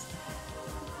geniuses.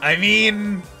 I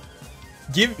mean,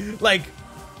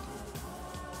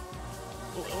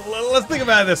 let's think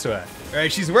about it this way.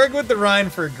 Right? She's working with the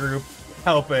Rhineford group,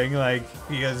 helping, like,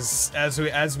 because as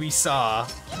we saw,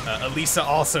 Elisa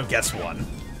also gets one.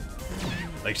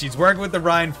 Like, she's working with the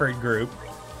Rhineford group,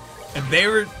 and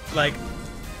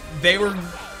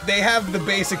they have the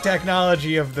basic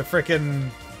technology of the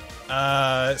frickin'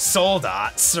 soul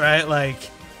dots, right? Like,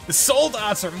 the soul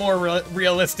dots are more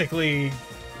realistically,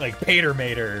 like,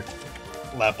 Patermater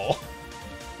level.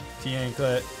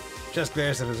 T-Anklet. Just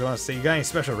there said I want to say, you got any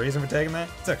special reason for taking that?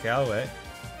 It's okay, I'll wait.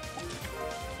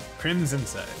 Crimson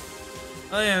Sight.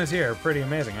 Oh yeah, those here are pretty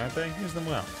amazing, aren't they? Use them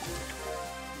well.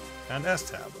 Found S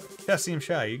tablet. Just seems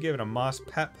shy. You give it a moss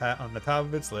pat on the top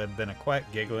of its lid, then a quiet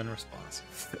giggle in response.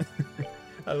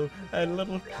 A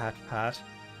little pat.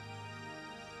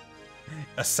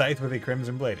 A scythe with a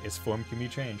crimson blade. Its form can be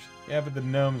changed. Yeah, but the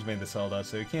gnomes made the soldat,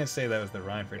 so you can't say that was the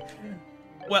Rhineford.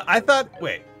 Well, I thought.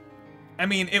 Wait. I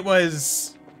mean, it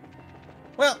was.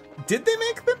 Well, did they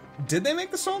make them? Did they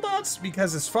make the soldats?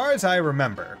 Because as far as I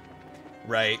remember,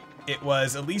 right, it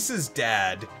was Elisa's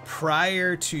dad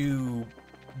prior to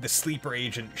the sleeper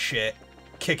agent shit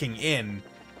kicking in.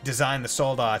 Designed the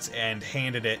soldats and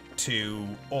handed it to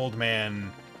old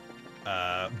man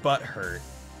Butthurt,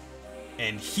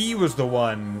 and he was the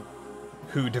one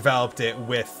who developed it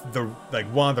with the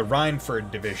one of the Rhineford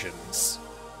divisions,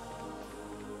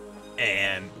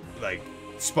 and like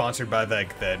sponsored by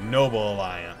like the Noble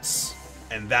Alliance,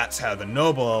 and that's how the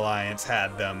Noble Alliance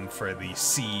had them for the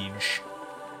siege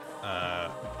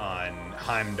on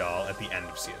Heimdall at the end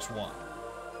of CS1.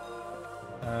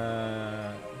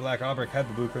 Black Albrecht had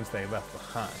the blueprints they left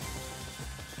behind.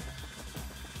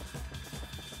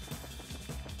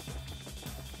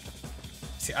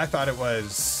 See, I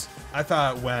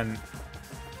thought when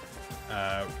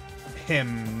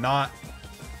him not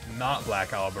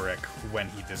Black Albrecht when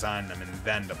he designed them and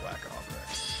then to Black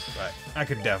Albrecht. But I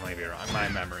could definitely be wrong. My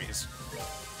memories.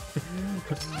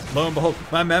 Lo and behold,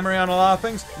 my memory on a lot of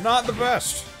things, not the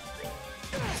best.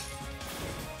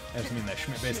 That doesn't mean that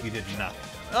Schmidt basically did nothing.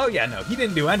 Oh yeah, no, he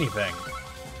didn't do anything.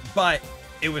 But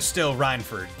it was still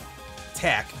Rhineford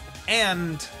tech,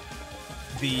 and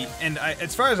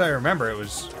as far as I remember, it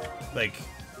was like.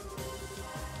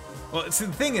 Well, see,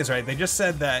 the thing is, right? They just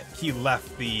said that he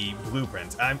left the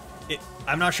blueprints. I'm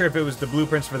not sure if it was the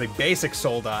blueprints for the basic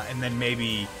Soldat, and then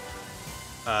maybe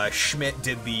Schmidt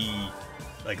did the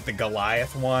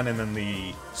Goliath one, and then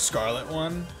the Scarlet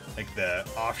one, like the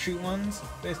offshoot ones.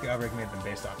 Basically, Albrecht made them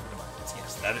based off of the devices.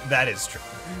 Yes, that is true.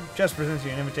 Just presents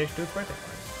you an invitation to his birthday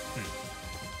party.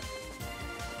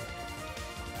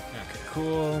 Okay,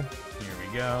 cool. Here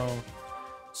we go.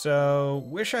 So,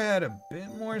 wish I had a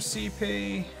bit more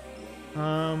CP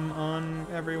on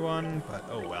everyone, but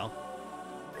oh well.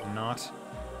 Not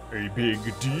a big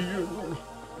deal.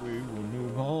 We will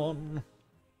move on.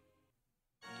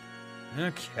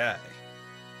 Okay.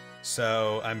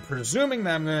 So, I'm presuming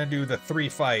that I'm going to do the 3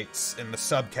 fights in the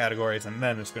subcategories, and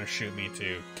then it's going to shoot me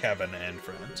to Kevin and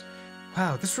friends.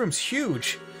 Wow, this room's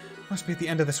huge. Must be at the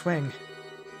end of the swing.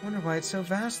 Wonder why it's so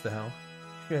vast, though.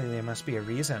 Surely there must be a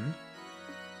reason.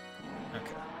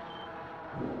 Okay.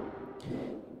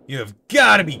 You have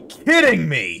got to be kidding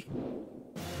me!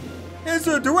 It's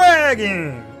a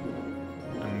dragon!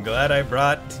 I'm glad I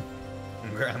brought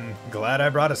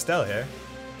Estelle here.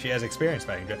 She has experience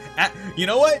fighting dragon. You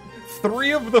know what?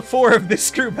 3 of the 4 of this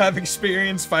group have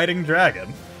experience fighting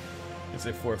dragon. It's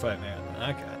a 4-5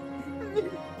 man. Okay.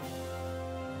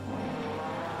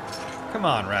 Come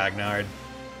on, Ragnard.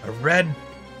 A red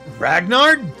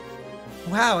Ragnard?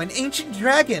 Wow, an ancient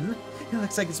dragon. It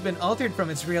looks like it's been altered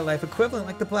from its real-life equivalent,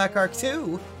 like the Black Ark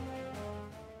 2.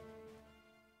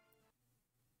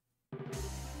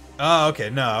 Oh, okay,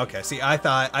 no, okay. See, I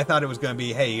thought it was gonna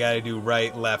be, hey, you gotta do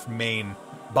right, left, main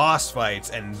boss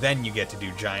fights, and then you get to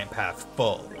do giant path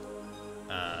full.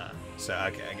 So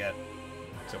okay, I get.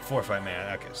 So 4-5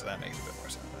 man. Okay, so that makes a bit more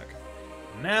sense. Okay.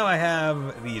 Now I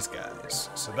have these guys,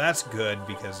 so that's good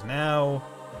because now,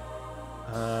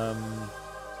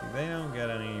 see, they don't get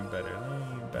any better.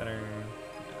 Any better.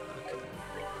 Okay.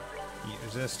 Heat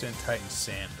resistant Titan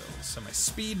sandals. So my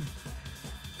speed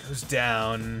goes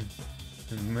down.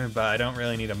 But I don't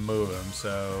really need to move him,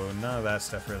 so none of that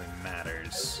stuff really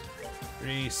matters.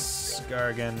 Reese,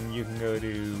 Gargan, you can go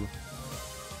to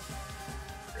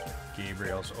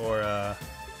Gabriel's Aura,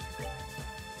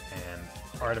 and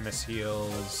Artemis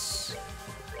heals.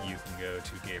 You can go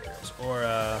to Gabriel's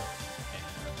Aura,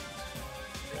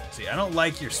 and see, I don't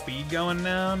like your speed going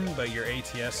down, but your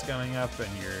ATS going up,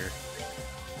 and your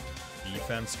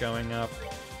defense going up,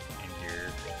 and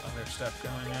your other stuff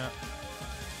going up.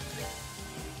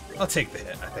 I'll take the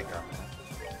hit. I think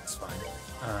it's fine.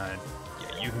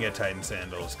 Yeah, you can get Titan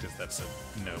Sandals because that's a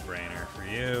no-brainer for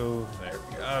you. There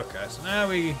we go. Okay, so now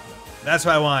we... That's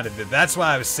what I wanted. That's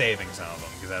why I was saving some of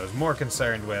them, because I was more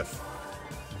concerned with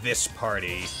this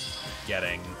party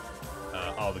getting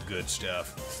all the good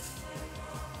stuff.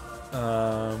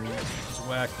 Let's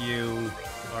whack you,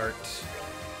 Art,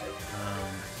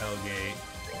 Hellgate.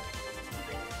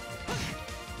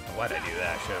 Why'd I do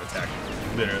that? I should have attacked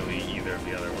literally either of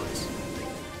the other ones.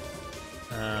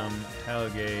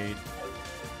 Hellgate.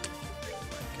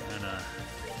 Kinda.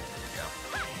 There we go.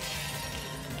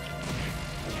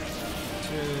 2.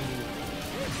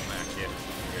 Smack it.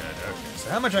 Good. Okay.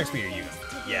 So how much XP are you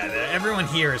getting? Yeah, everyone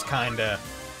here is kinda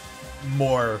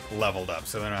more leveled up,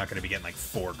 so they're not gonna be getting like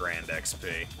 4 grand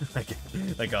XP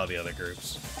like all the other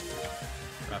groups.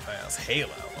 Raphael's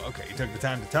Halo. Okay, you took the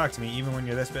time to talk to me even when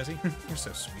you're this busy. You're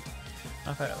so sweet.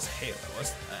 Raphael's Halo.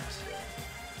 What's that?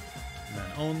 And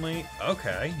then only.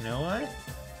 Okay, you know what?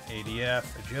 ADF,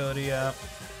 agility up.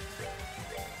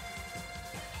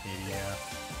 ADF.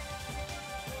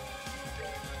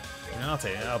 You know, I'll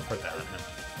take it. I'll put that on him.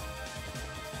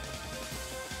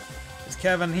 Because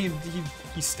Kevin, he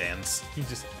stands. He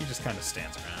just kind of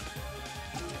stands around.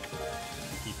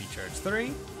 EP charge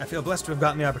 3. I feel blessed to have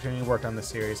gotten the opportunity to work on this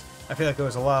series. I feel like it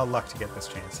was a lot of luck to get this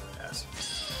chance. Yes.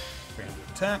 300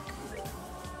 attack.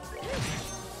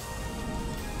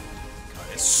 God,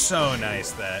 it's so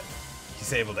nice that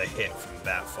he's able to hit from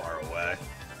that far away.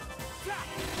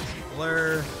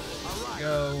 Blur.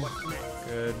 Go.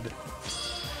 Good.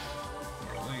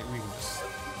 We can just...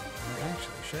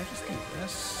 Actually, should I just do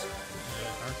this?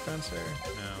 Arc Fencer?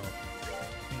 No.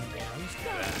 Yeah, let's do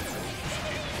that.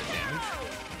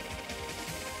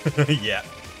 Yeah.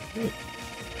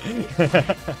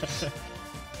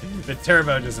 The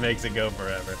turbo just makes it go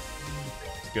forever.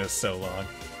 It goes so long.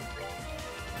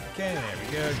 Okay, there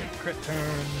we go. Get a crit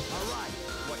turn.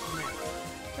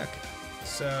 Okay,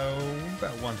 so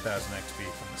about 1,000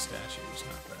 XP from the statues.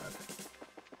 Not bad.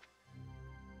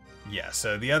 Yeah.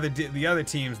 So the other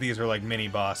teams, these are like mini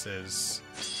bosses,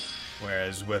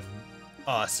 whereas with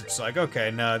us, it's like, okay,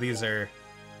 no, these are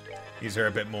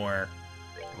a bit more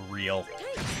real.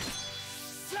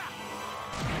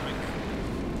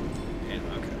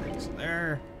 Okay, so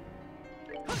they're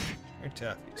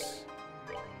toughies.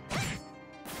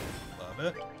 Love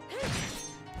it.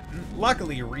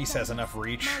 Luckily, Reese has enough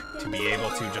reach to be able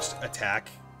to just attack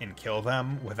and kill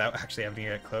them without actually having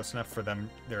to get close enough for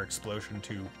their explosion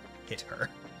to hit her,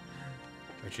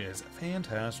 which is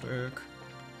fantastic.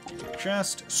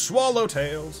 Chest,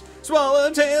 Swallowtails,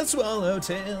 Swallowtails,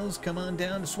 Swallowtails, come on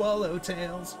down to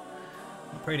Swallowtails.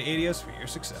 I pray to Adios for your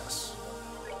success.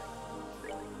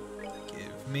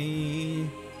 Give me...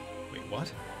 Wait,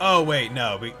 what? Oh, wait,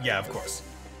 no, but yeah, of course.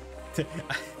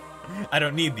 I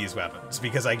don't need these weapons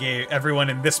because I gave everyone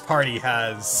in this party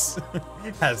has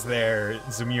their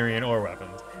Zemurian ore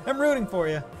weapons. I'm rooting for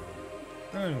you.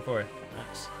 Rooting for you.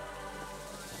 Nice.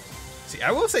 See,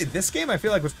 I will say this game I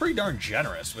feel like was pretty darn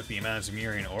generous with the amount of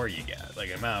Zemurian ore you get,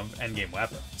 like amount of endgame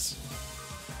weapons.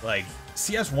 Like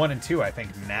CS 1 and 2, I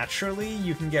think naturally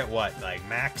you can get what, like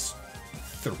max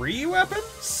 3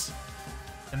 weapons,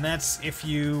 and that's if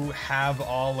you have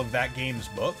all of that game's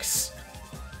books.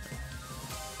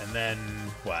 And then,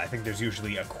 well, I think there's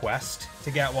usually a quest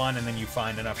to get one, and then you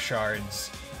find enough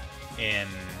shards in,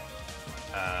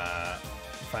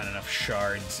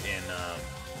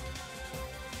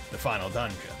 the final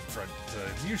dungeon. So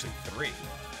it's usually 3.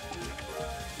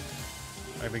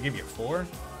 Like, they give you 4?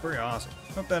 Pretty awesome.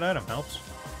 Hope that item helps.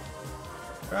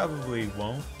 Probably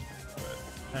won't, but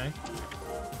hey.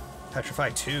 Petrify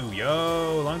 2,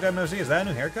 yo! Long time no see. Is that a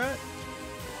new haircut?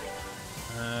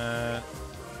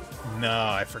 No,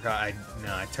 I forgot. I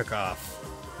took off.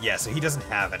 Yeah, so he doesn't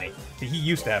have any. He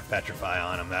used to have Petrify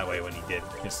on him. That way, when he did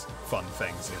his fun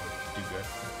things, he would do good.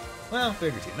 Well,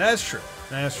 bigger team. That's true.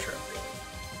 That's true.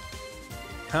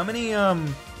 How many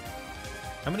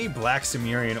Black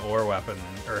Sumerian ore weapon,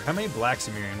 or how many Black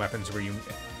Sumerian weapons were you,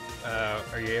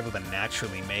 are you able to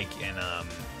naturally make in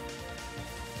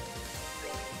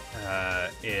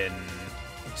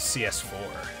CS4?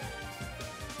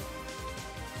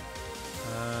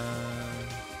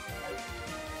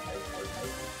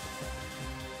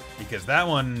 Because that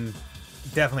one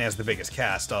definitely has the biggest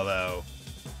cast, although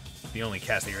the only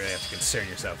cast that you really have to concern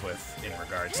yourself with in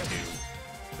regards to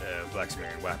the Black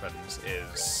Sumerian weapons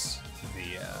is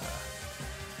the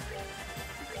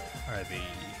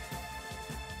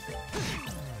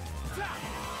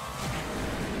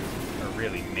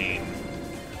really main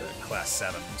the class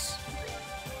 7s.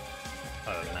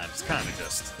 Other than that, it's kind of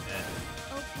just.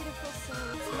 Oh, pitiful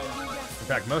souls, may you rest In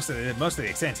fact, most of the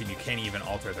Extant team, you can't even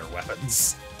alter their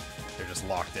weapons. They're just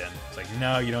locked in. It's like,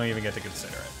 no, you don't even get to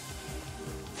consider it.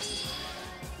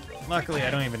 Luckily,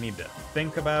 I don't even need to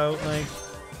think about like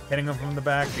hitting them from the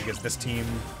back because this team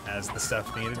has the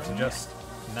stuff needed to just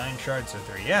 9 shards or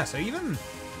 3. Yeah, so even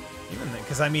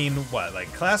because I mean, what,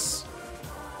 like class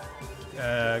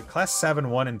 7,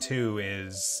 1, and 2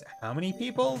 is how many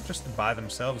people just by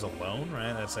themselves alone,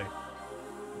 right? That's like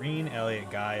Green,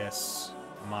 Elliot, Gaius,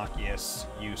 Machias,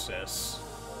 Eustace,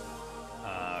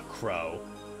 Crow,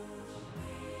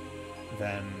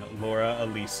 then Laura,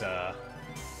 Elisa,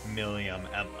 Milliam,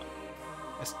 Emma.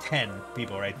 That's 10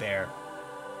 people right there.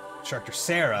 Instructor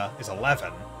Sarah is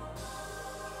 11.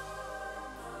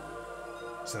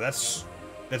 So that's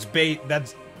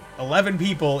 11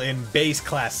 people in base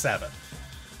class 7.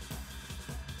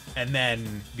 And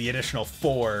then the additional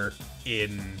 4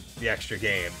 in the extra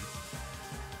game.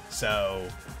 So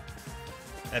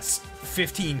that's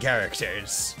 15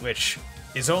 characters, which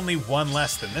is only 1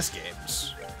 less than this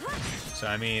game's. So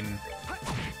I mean,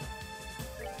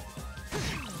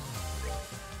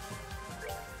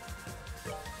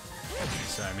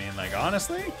 like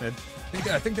honestly, I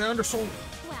think they're undersold.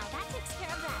 Wow, that takes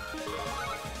care of that.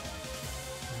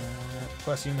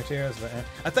 Plus U materials.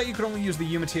 I thought you could only use the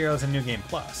U materials in New Game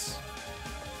Plus.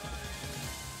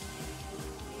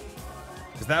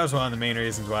 Because that was one of the main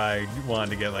reasons why I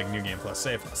wanted to get like New Game Plus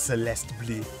safe. Celeste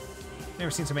Bleu. Never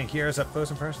seen so many heroes up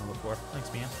close and personal before.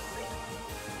 Thanks, man.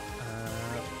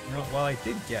 You know, while I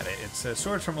did get it, it's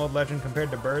swords from Old Legend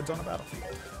compared to birds on a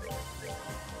battlefield.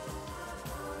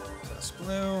 Celeste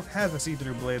Bleu has a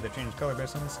see-through blade that changes color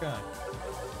based on the sky.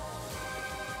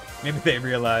 Maybe they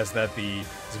realized that the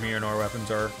Zmir Nor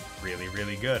weapons are really,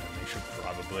 really good, and they should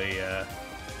probably,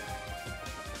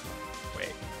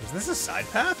 Wait, was this a side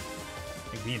path?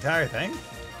 Like the entire thing?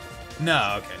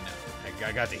 No, okay, no.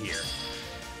 I got to here.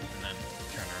 And then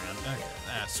turn around. Okay,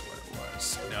 that's what it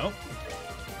was. Nope.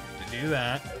 To do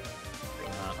that.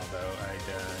 Although I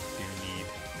do need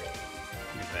to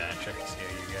do that. Check to see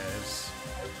how you guys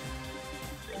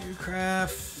do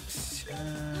craft.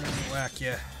 Whack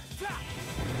ya. 10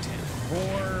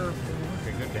 more.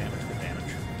 Okay, good damage, good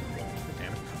damage. Good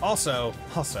damage. Also,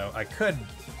 I could.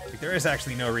 Like, there is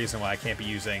actually no reason why I can't be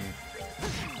using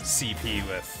CP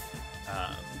with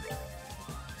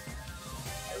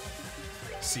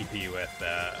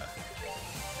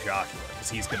Joshua, because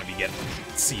he's going to be getting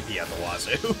CP at the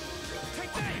wazoo.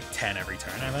 10 every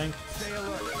turn, I think.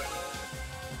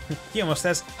 He almost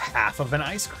has half of an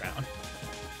ice crown.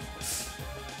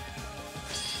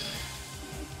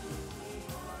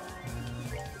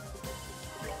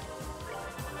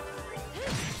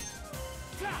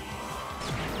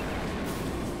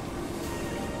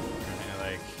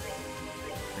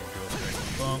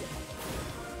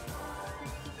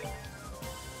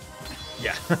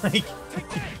 Yeah, like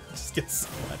just gets so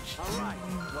much.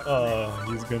 Oh,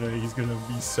 he's gonna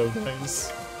be so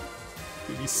nice.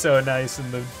 He'd be so nice in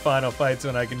the final fights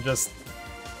when I can just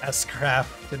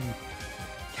S-craft and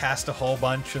cast a whole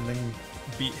bunch and then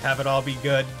have it all be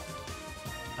good.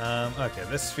 Okay,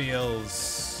 this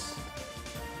feels.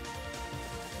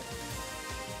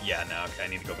 Yeah, no, okay, I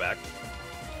need to go back.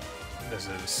 This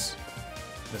is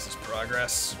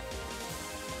progress.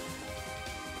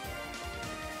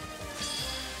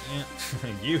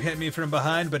 You hit me from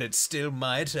behind, but it's still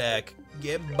my attack.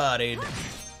 Get bodied.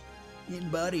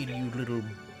 Get bodied, you little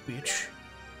bitch.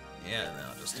 Yeah,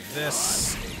 now I'll just do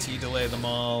this. AT delay them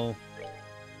all.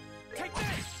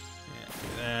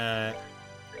 Yeah,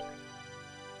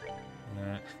 do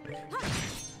that.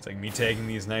 It's like me taking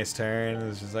these nice turns.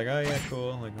 It's just like, oh yeah,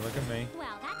 cool. Like, look at me.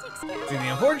 Well, that takes care of See, the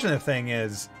unfortunate thing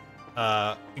is,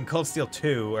 in Cold Steel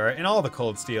 2, or in all the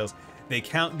Cold Steels, they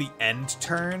count the end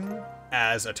turn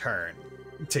as a turn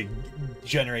to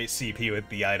generate CP with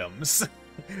the items.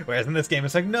 Whereas in this game,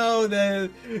 it's like, no, the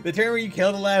turn where you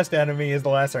kill the last enemy is the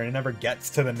last turn. It never gets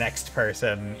to the next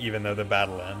person, even though the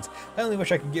battle ends. I only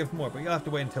wish I could give more, but you'll have to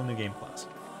wait until New Game Plus.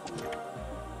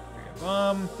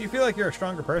 Do you feel like you're a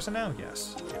stronger person now?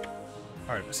 Yes.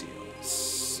 Artemis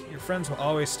heals. Your friends will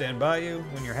always stand by you.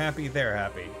 When you're happy, they're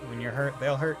happy. When you're hurt,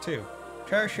 they'll hurt too.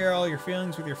 Try to share all your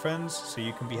feelings with your friends so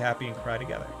you can be happy and cry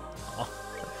together.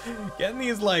 Getting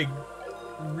these, like,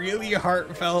 really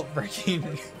heartfelt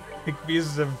freaking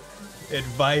pieces of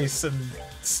advice and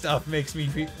stuff makes me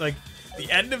feel like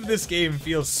the end of this game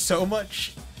feels so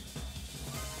much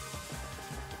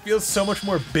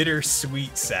more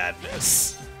bittersweet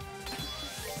sadness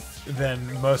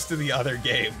than most of the other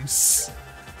games.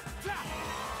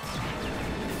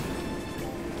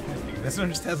 This one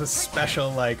just has a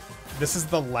special, like, this is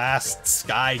the last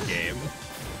Sky game.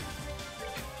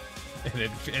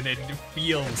 And it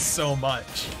feels so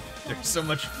much. There's so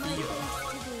much feel.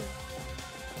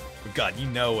 But God, you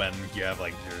know when you have,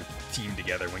 like, your team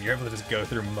together, when you're able to just go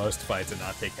through most fights and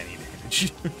not take any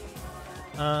damage.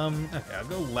 Okay, I'll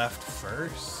go left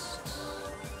first.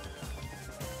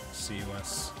 See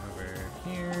what's over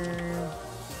here.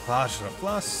 Bison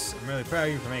Plus. I'm really proud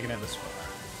of you for making it this far.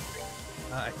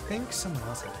 I think someone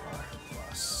else had Bison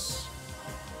Plus.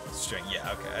 String,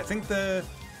 yeah, okay. I think I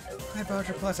had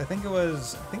Boucher Plus. I think I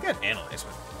had Analyze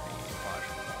with the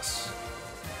Boucher Plus.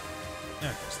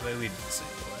 Okay, so they lead to the same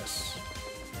place.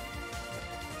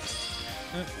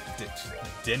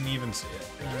 Didn't even see it.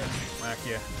 Whack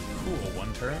ya. Cool,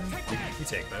 one turn. We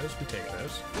take those, we take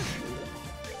those.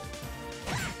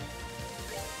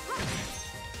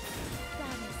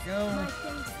 Go.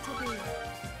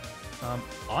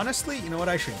 Honestly, you know what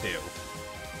I should do?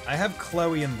 I have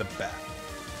Chloe in the back.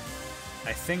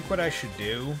 I think what I should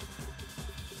do,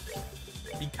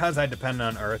 because I depend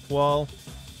on Earthwall,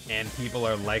 and people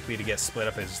are likely to get split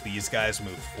up as these guys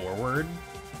move forward,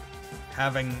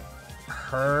 having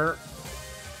her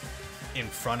in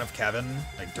front of Kevin,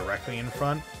 like directly in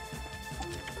front,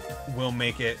 will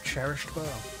make it cherished bow. I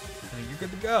think you're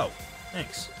good to go.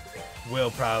 Thanks.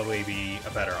 Will probably be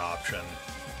a better option.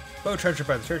 Bow treasured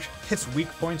by the church hits weak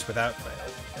points without fail.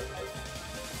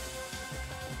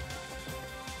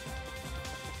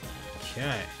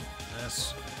 Okay,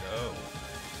 let's go.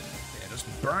 Yeah,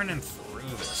 just burning through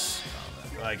this.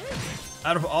 Like,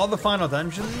 out of all the final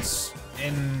dungeons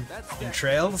in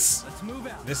Trails,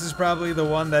 this is probably the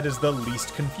one that is the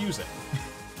least confusing.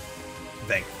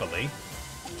 Thankfully.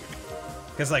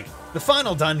 Because, like, the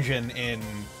final dungeon in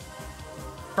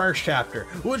first chapter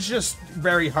was just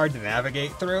very hard to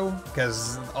navigate through,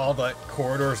 because all the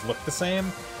corridors look the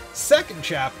same. Second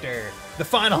chapter, the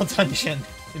final dungeon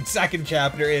in second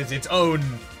chapter is its own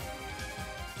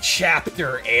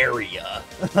chapter area.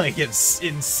 Like, it's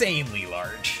insanely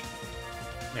large.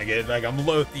 Like, I'm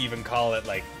loath to even call it,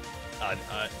 like,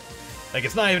 like,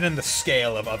 it's not even in the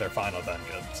scale of other final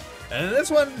dungeons. And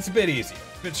this one, it's a bit easier.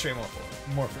 A bit straightforward.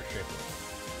 More straightforward.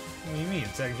 What do you mean?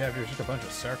 Second chapter is just a bunch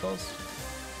of circles?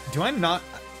 Do I not...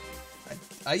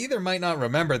 I either might not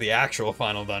remember the actual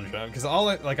final dungeon, because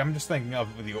I'm just thinking of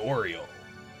the Oriole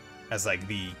as, like,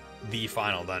 the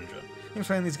final dungeon. I'm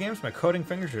playing these games, my coding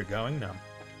fingers are going numb.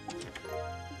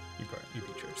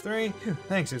 EP Church 3. Whew,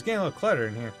 thanks, it's getting a little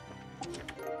cluttered in here.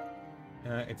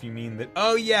 If you mean that...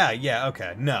 Oh, yeah,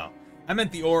 okay, no. I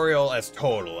meant the Oriole as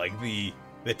total, like, the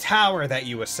tower that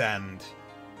you ascend,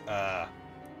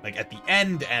 like, at the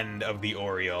end of the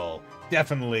Oriole,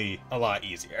 definitely a lot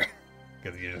easier.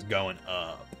 Because you're just going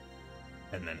up,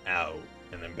 and then out,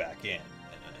 and then back in,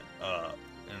 and then up,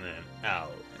 and then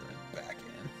out, and then back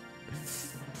in.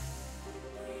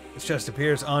 This chest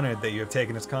appears honored that you have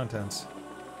taken its contents.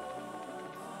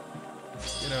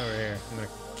 Get over here. I'm gonna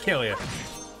kill you.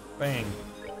 Bang.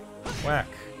 Whack.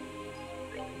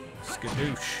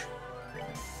 Skadoosh.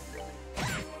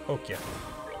 Poke ya.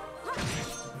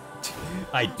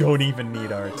 I don't even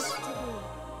need arts.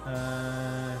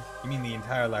 You mean the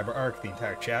entire library arc, the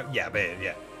entire chapter? Yeah, but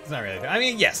yeah. It's not really fair. I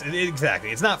mean, yes, exactly.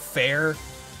 It's not fair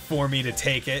for me to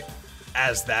take it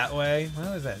as that way.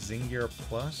 What is that, Zingier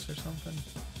Plus or something?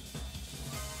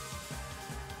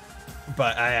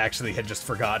 But I actually had just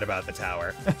forgotten about the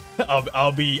tower.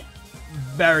 I'll be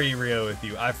very real with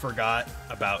you. I forgot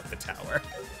about the tower.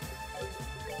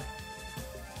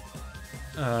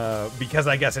 Because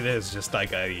I guess it is just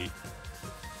like it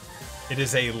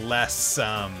is a less,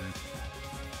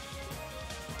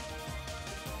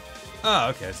 Oh,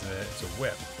 okay, so it's a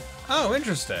whip. Oh,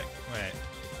 interesting. Wait.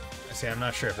 See, I'm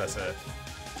not sure if that's a...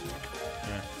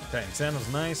 Yeah. Titan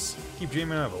Sandal's nice. Keep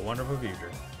dreaming of a wonderful future.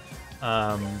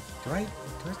 Yeah,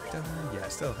 I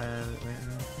still have...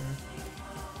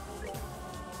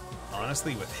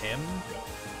 Honestly, with him,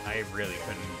 I really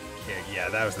couldn't care. Yeah,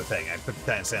 that was the thing. I put the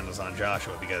Titan Sandals on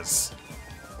Joshua because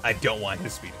I don't want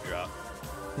his speed to drop.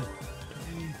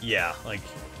 Yeah, like...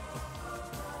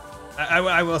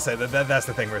 I will say that's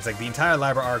the thing where it's like the entire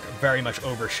Labra arc very much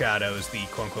overshadows the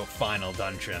quote-unquote final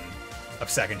dungeon of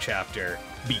second chapter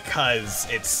because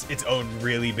it's its own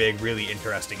really big, really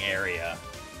interesting area.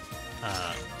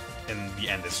 In the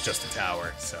end, it's just a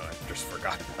tower, so I just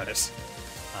forgot about it.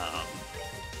 I'll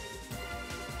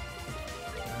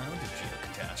do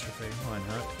Geocatastrophe. Why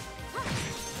not?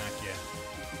 Heck yeah.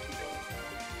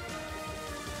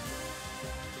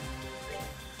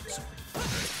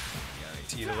 Got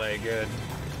AT delay, good.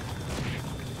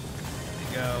 There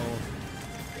you go.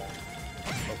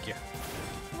 Poke ya.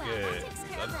 Good.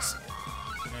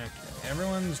 Okay,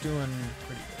 everyone's doing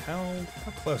pretty good.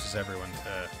 How close is everyone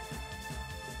to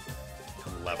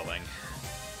leveling?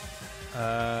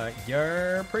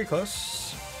 You're pretty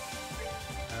close.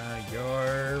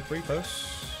 You're pretty close.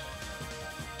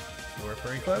 We're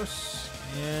pretty close.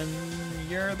 And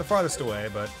you're the farthest away,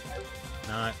 but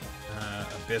not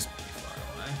abysmally far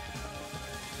away.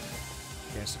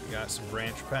 Okay, so we got some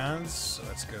branch paths. So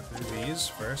let's go through these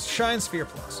first. Shine Sphere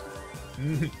Plus.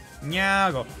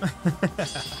 Nyago.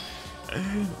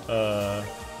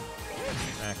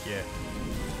 Back yeah.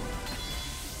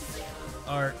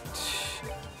 Art.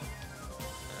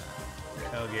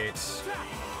 Hellgate.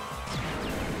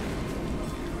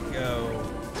 Go.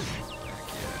 Back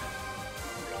yeah.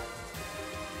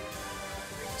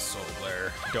 Soul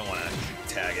Blare. Don't want to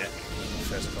tag it.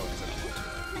 Physical because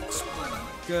I don't want to.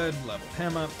 Good. Level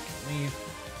him up. Leave.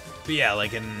 But yeah,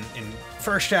 like in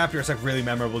first chapter, it's like really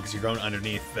memorable because you're going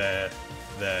underneath the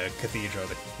cathedral.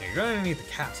 You're going underneath the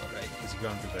castle, right? Because you're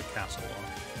going through the castle wall,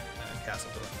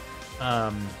 castle door.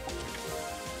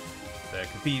 The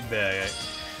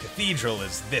cathedral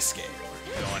is this gate.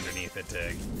 You go underneath it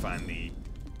to find the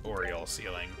Oriole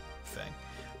ceiling thing.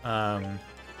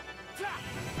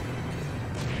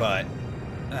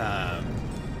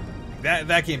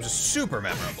 That game's super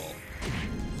memorable.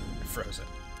 Frozen.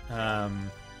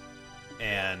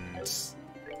 And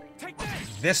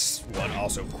this one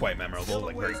also quite memorable,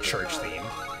 like very church themed.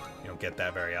 You don't get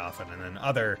that very often. And then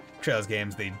other Trails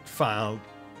games, the final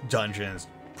dungeons,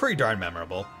 pretty darn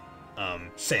memorable.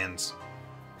 Sans.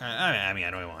 I mean, I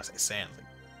don't even want to say Sans.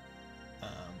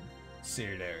 Like,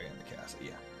 seared area in the castle,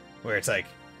 yeah. Where it's like,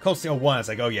 Cold Steel 1, it's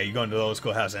like, oh yeah, you go into the old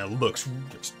schoolhouse and it looks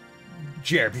just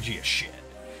JRPG as shit.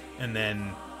 And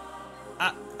then,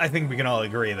 I think we can all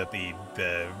agree that the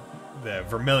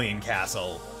Vermilion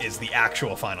Castle is the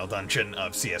actual final dungeon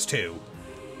of CS2.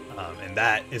 And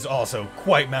that is also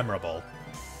quite memorable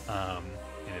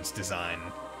in its design.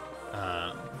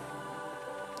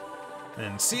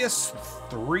 And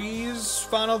CS3's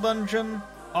final dungeon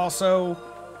also,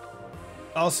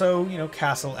 you know,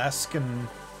 castle-esque and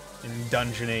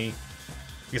dungeon-y.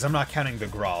 Because I'm not counting the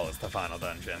Grawl as the final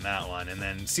dungeon, that one. And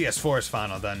then CS4's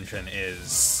final dungeon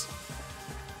is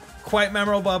quite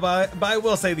memorable, but I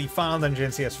will say the final dungeon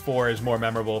in CS4 is more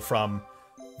memorable from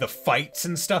the fights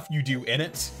and stuff you do in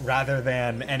it, rather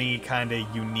than any kind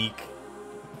of unique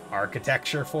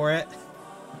architecture for it.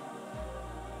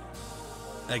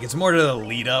 Like, it's more to the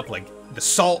lead up, like, the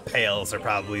salt pails are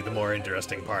probably the more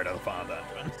interesting part of the final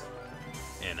dungeon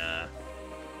in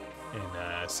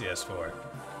CS4.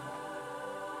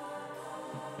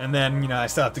 And then, you know, I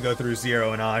still have to go through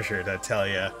Zero and Azure to tell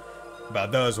you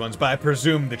about those ones, but I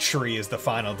presume the tree is the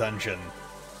final dungeon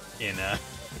in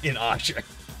Azure.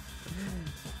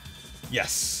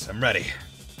 Yes, I'm ready.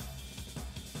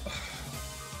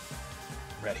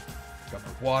 Ready. Got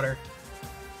my water.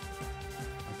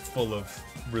 I'm full of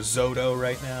risotto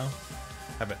right now.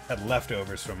 I've had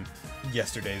leftovers from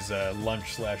yesterday's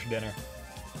lunch/dinner.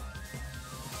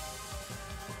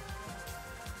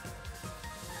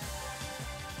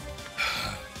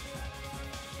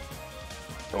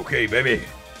 Okay, baby.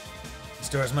 This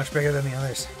door is much bigger than the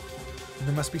others. And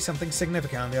there must be something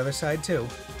significant on the other side, too.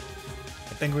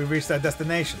 I think we've reached our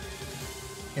destination.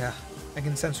 Yeah, I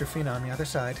can sense Rufina on the other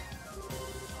side.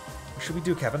 What should we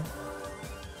do, Kevin?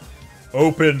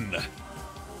 Open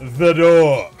the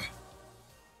door!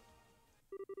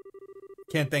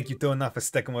 Can't thank you two enough for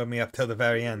sticking with me up till the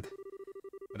very end.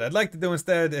 What I'd like to do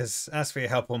instead is ask for your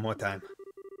help one more time.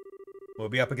 We'll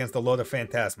be up against the Lord of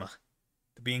Phantasma.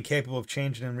 To be incapable of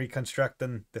changing and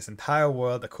reconstructing this entire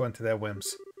world according to their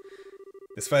whims.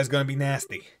 This fight's gonna be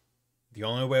nasty. The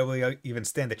only way we'll even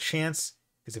stand a chance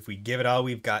is if we give it all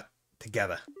we've got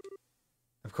together.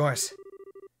 Of course.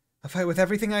 I'll fight with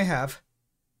everything I have.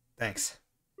 Thanks.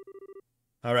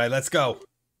 Alright, let's go.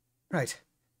 Right.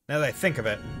 Now that I think of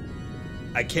it,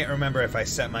 I can't remember if I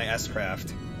set my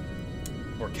S-Craft,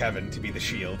 or Kevin, to be the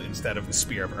shield instead of the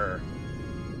Spear of Ur.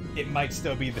 It might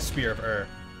still be the Spear of Ur.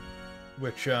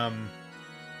 Which,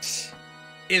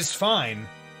 is fine.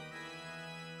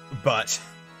 But...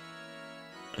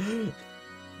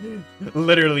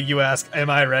 literally, you ask,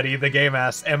 am I ready? The game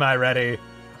asks, am I ready?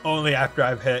 Only after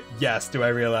I've hit yes do I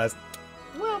realize,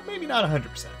 well, maybe not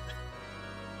 100%.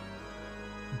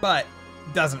 But,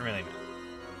 doesn't really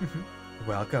matter.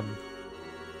 Welcome.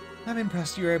 I'm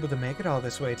impressed you were able to make it all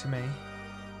this way to me.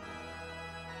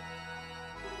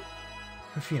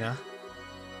 Rufina.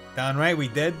 Darn right we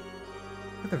did.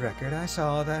 For the record, I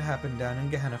saw all that happen down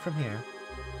in Gehenna from here.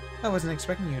 I wasn't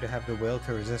expecting you to have the will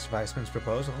to resist Weissman's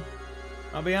proposal.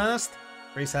 I'll be honest,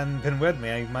 if Reese hadn't been with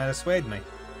me, he might have swayed me.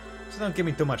 So don't give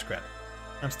me too much credit.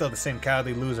 I'm still the same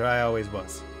cowardly loser I always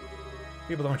was.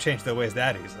 People don't change their ways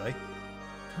that easily.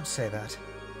 Don't say that.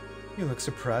 You look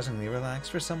surprisingly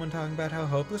relaxed for someone talking about how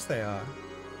hopeless they are.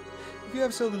 If you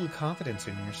have so little confidence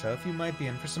in yourself, you might be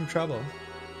in for some trouble.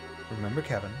 Remember,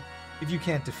 Kevin, if you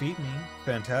can't defeat me,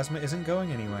 Phantasma isn't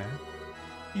going anywhere.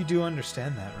 You do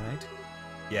understand that, right?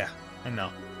 Yeah, I know.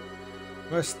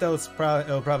 But still,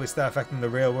 it'll probably start affecting the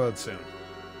real world soon.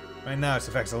 Right now, its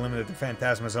effects are limited to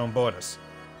Phantasma's own borders.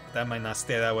 But that might not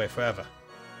stay that way forever.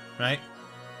 Right?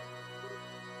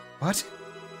 What?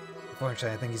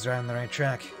 Unfortunately, I think he's right on the right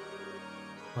track.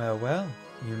 Well,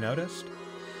 you noticed.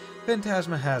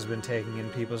 Phantasma has been taking in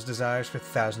people's desires for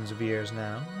thousands of years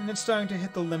now, and it's starting to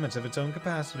hit the limits of its own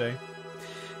capacity.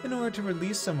 In order to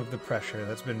release some of the pressure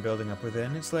that's been building up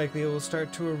within, it's likely it will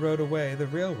start to erode away the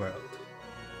real world.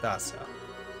 That's so.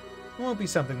 It won't be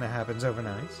something that happens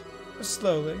overnight, but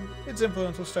slowly, its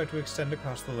influence will start to extend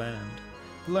across the land,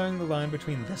 blurring the line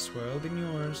between this world and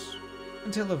yours,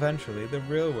 until eventually the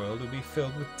real world will be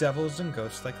filled with devils and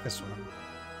ghosts like this one.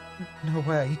 No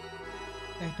way.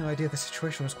 I had no idea the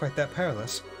situation was quite that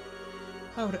perilous.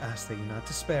 I would ask that you not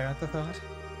despair at the thought.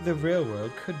 The real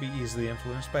world could be easily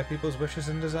influenced by people's wishes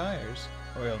and desires.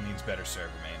 Oriole needs better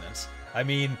server maintenance. I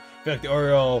mean, I feel like the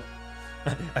Oriole...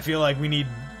 I feel like we need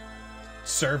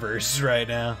servers right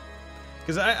now.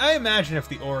 Because I imagine if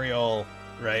the Oriole,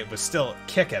 right, was still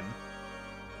kicking,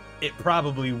 it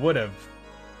probably would have,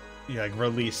 you know, like,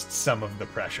 released some of the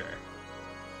pressure.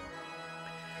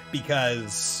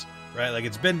 Because, right, like,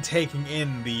 it's been taking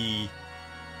in the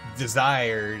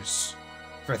desires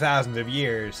for thousands of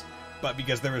years, but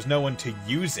because there was no one to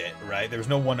use it, right, there was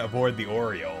no one aboard the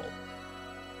Oriole,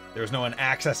 there was no one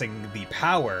accessing the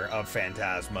power of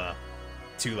Phantasma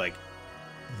to, like,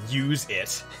 use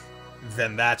it,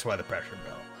 then that's why the pressure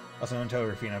built. Also, don't tell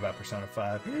Rufina about Persona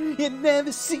 5. You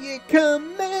never see it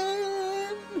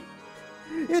coming!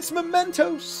 It's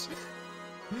mementos!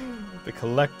 The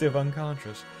collective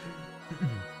unconscious.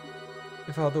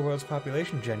 If all the world's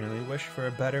population genuinely wished for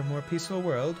a better, more peaceful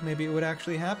world, maybe it would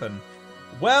actually happen.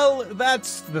 Well,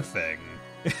 that's the thing.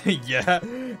 Yeah,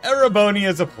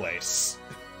 Erebonia's a place.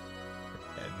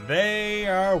 And they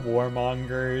are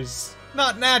warmongers.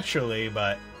 Not naturally,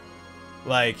 but,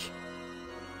 like,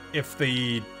 if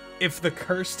the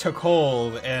curse took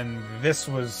hold and this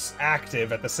was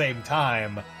active at the same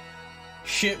time,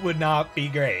 shit would not be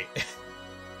great.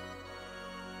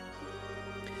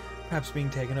 Perhaps being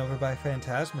taken over by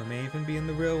Phantasma may even be in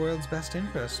the real world's best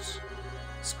interests.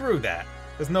 Screw that.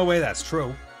 There's no way that's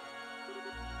true.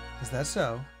 Is that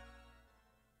so?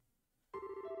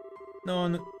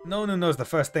 No one who knows the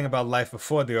first thing about life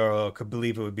before the Oriole could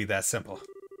believe it would be that simple.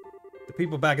 The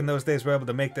people back in those days were able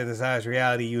to make their desires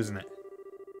reality using it.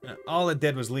 All it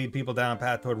did was lead people down a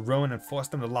path toward ruin and force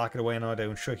them to lock it away in order to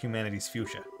ensure humanity's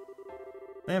future.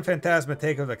 Then Phantasma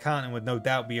take over the continent would no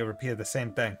doubt be a repeat of the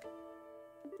same thing.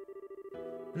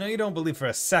 No, you don't believe for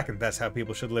a second that's how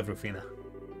people should live, Rufina.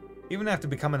 Even after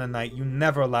becoming a knight, you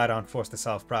never relied on force to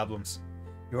solve problems.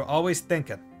 You were always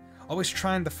thinking, always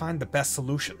trying to find the best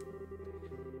solution.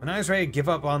 When I was ready to give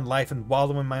up on life and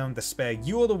wallow in my own despair,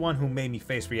 you were the one who made me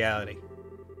face reality.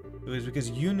 It was because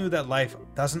you knew that life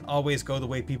doesn't always go the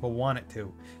way people want it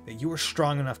to, that you were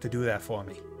strong enough to do that for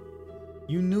me.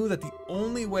 You knew that the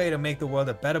only way to make the world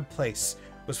a better place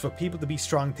was for people to be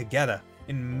strong together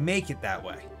and make it that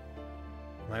way.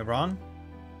 Am I wrong?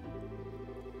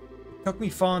 It took me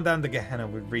falling down the Gehenna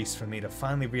with Reese for me to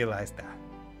finally realize that.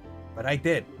 But I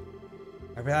did.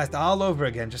 I realized all over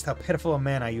again just how pitiful a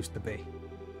man I used to be.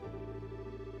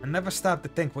 I never stopped to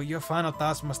think what your final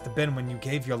thoughts must have been when you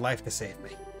gave your life to save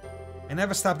me. I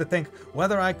never stopped to think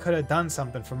whether I could have done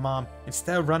something for Mom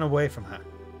instead of run away from her.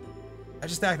 I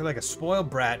just acted like a spoiled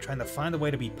brat trying to find a way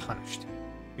to be punished.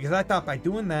 Because I thought by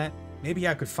doing that, maybe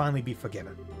I could finally be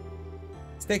forgiven.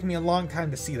 It's taken me a long time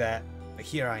to see that, but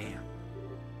here I am.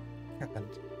 Kevin.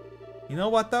 You know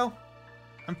what, though?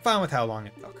 I'm fine with how long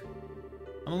it took.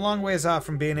 I'm a long ways off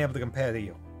from being able to compare to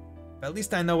you. But at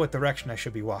least I know what direction I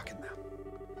should be walking now.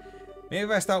 Maybe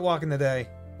if I start walking today,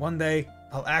 one day,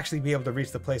 I'll actually be able to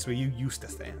reach the place where you used to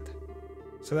stand.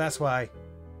 So that's why I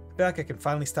feel like I can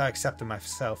finally start accepting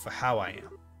myself for how I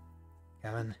am.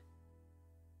 Kevin.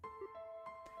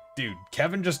 Dude,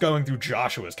 Kevin just going through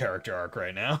Joshua's character arc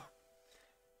right now.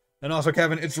 And also,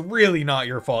 Kevin, it's really not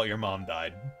your fault your mom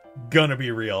died. Gonna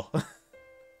be real.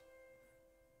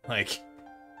 Like,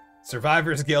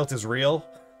 survivor's guilt is real,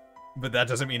 but that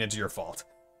doesn't mean it's your fault.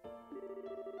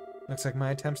 Looks like my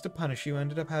attempts to punish you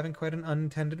ended up having quite an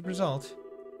unintended result.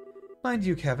 Mind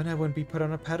you, Kevin, I wouldn't be put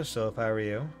on a pedestal if I were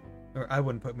you. Or I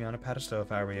wouldn't put me on a pedestal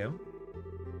if I were you.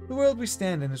 The world we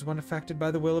stand in is one affected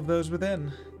by the will of those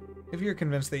within. If you're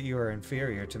convinced that you are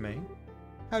inferior to me,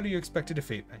 how do you expect to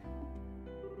defeat me?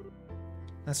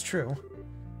 That's true.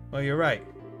 Well, you're right.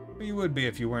 But you would be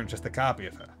if you weren't just a copy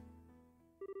of her.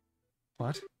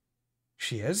 What?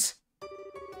 She is?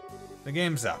 The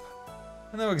game's up.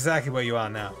 I know exactly what you are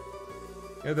now.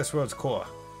 You're this world's core.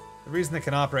 The reason it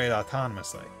can operate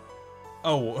autonomously.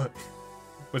 Oh,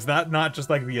 was that not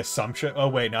just like the assumption? Oh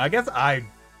wait, no, I guess I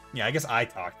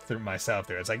talked through myself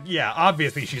there. It's like, yeah,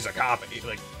 obviously she's a copy.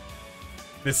 Like,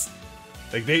 this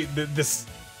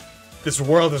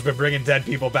world has been bringing dead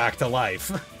people back to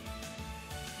life.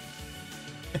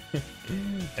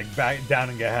 Like, back down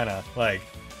in Gehenna, like,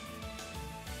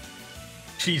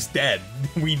 she's dead.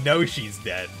 We know she's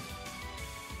dead.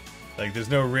 Like, there's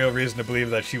no real reason to believe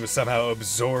that she was somehow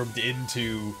absorbed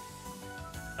into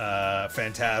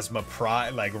Phantasma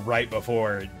like right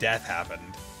before death happened.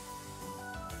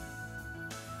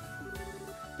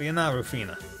 But you're not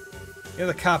Rufina. You're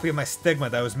the copy of my stigma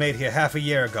that was made here half a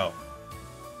year ago.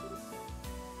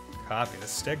 Copy the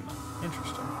stigma.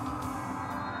 Interesting.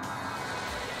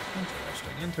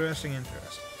 Interesting.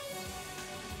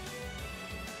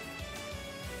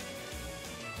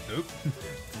 Oop.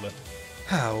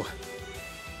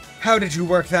 How did you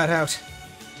work that out?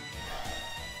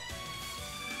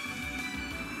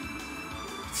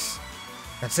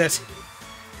 That's it.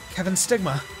 Kevin's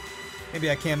stigma.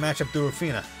 Maybe I can't match up to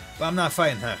Rufina, but I'm not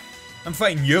fighting her. I'm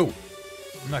fighting you.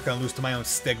 I'm not gonna lose to my own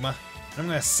stigma. I'm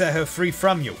gonna set her free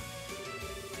from you.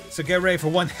 So get ready for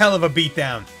one hell of a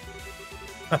beatdown.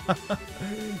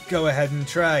 Go ahead and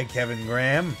try, Kevin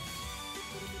Graham.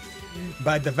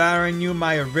 By devouring you,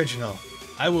 my original,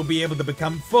 I will be able to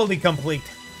become fully complete.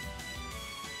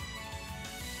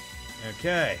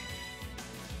 Okay.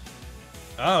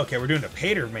 Oh, okay, we're doing the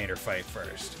Patermater fight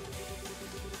first.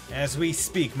 As we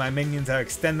speak, my minions are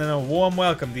extending a warm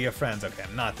welcome to your friends. Okay,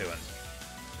 I'm not doing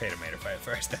Patermater fight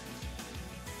first.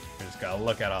 We just gotta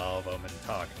look at all of them and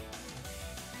talk.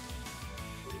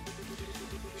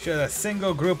 Should a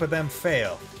single group of them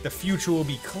fail, the future will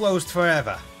be closed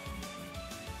forever.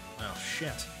 Oh,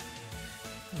 shit.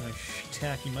 Oh,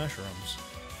 shiitake mushrooms.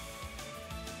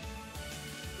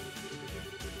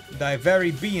 Thy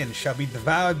very being shall be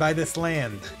devoured by this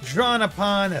land, drawn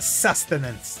upon as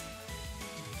sustenance.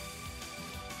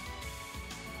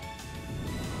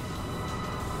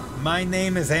 My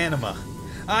name is Anima.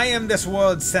 I am this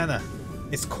world's center,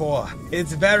 its core,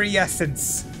 its very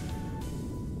essence.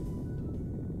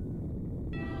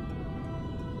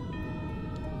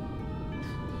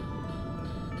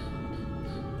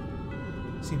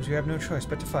 Seems we have no choice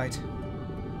but to fight.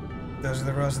 Those are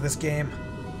the rules of this game.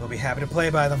 We'll be happy to play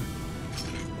by them.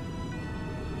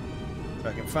 So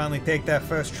I can finally take that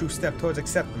first true step towards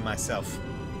accepting myself.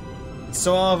 And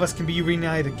so all of us can be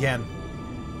reunited again.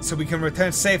 So we can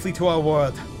return safely to our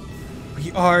world.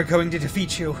 We are going to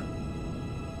defeat you.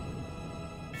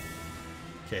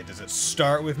 Okay, does it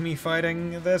start with me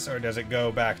fighting this, or does it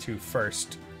go back to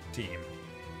first team?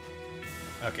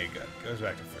 Okay, good. Goes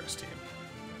back to first team.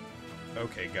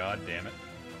 Okay, god damn it.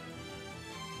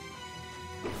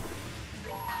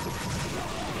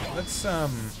 Let's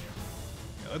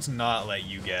not let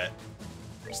you get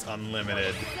just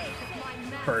unlimited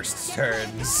first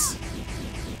turns.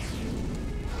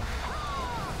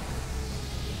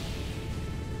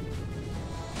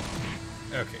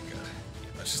 Okay, good.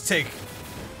 Let's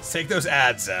take those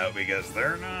ads out because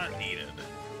they're not needed.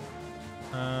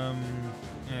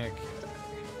 Okay.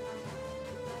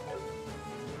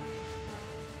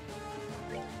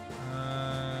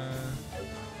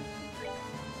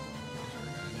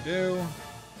 Do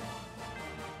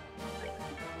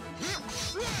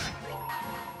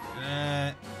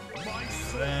that,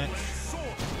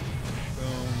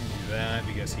 boom, do that,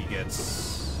 because he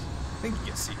gets, I think he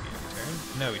gets CP in return.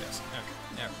 No, he doesn't. Okay,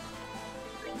 never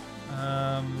mind.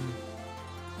 Okay,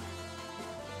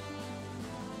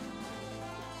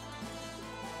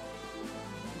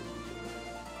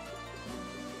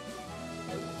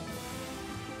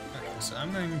 so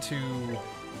I'm going to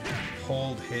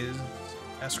hold his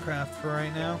S-Craft for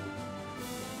right now.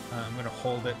 I'm going to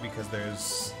hold it because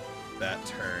there's that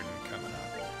turn coming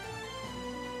up.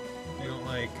 I don't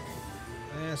like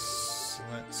this.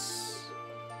 Let's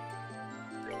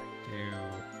do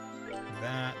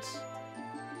that.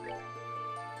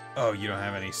 Oh, you don't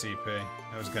have any CP.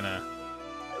 I was gonna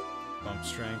bump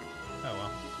strength. Oh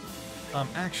well.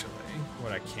 Actually,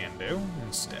 what I can do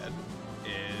instead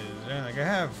is, like I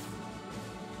have.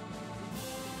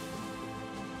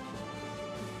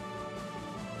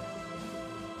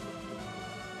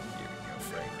 Here we go,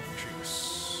 fragrant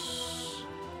juice.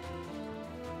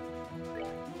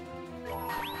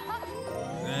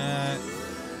 That.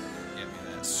 Give me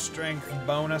that strength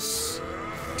bonus.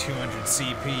 200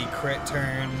 CP crit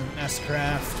turn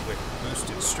S-Craft with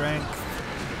boosted strength.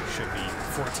 Should be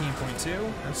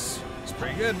 14.2. That's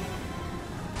pretty good.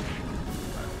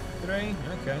 3,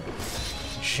 okay.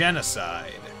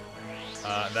 Genocide.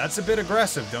 That's a bit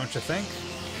aggressive, don't you think?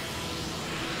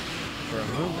 For a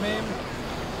move name?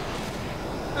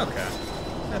 Okay.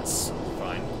 That's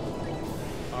fine.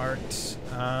 Art,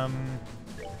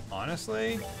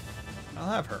 honestly,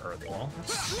 I'll have her Earth Wall.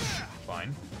 That's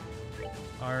fine.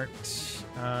 Art,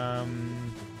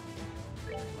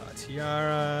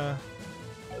 Tiara.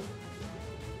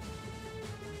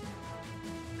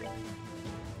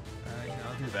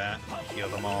 I'll do that. Heal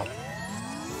them all.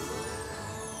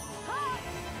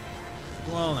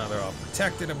 Well, now they're all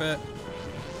protected a bit.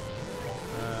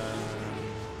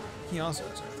 He also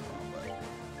has Earth Wall,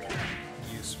 but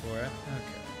use for it.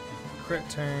 Okay. Crit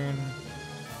turn.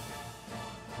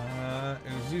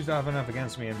 It was used often enough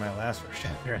against me in my last first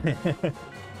chapter.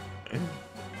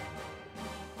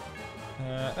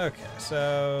 Okay,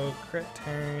 so crit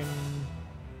turn.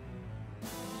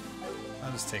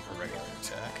 I'll just take a regular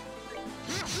attack.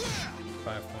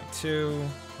 5.2,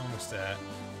 almost at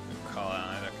call out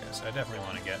on it. Okay, so I definitely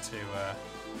want to get to.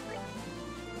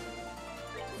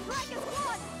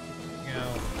 You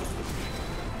know,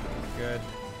 good.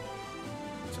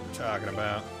 That's what we're talking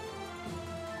about.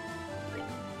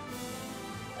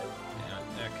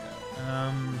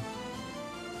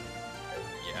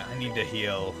 Yeah, I need to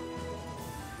heal.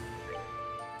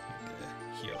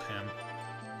 Heal him.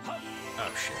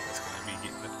 Oh shit, that's gonna be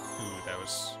the. Ooh, that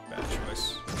was a bad choice.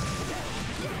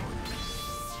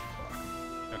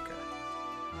 Okay.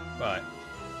 But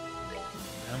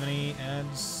how many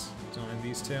ads? It's only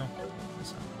these two?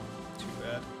 That's not too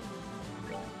bad.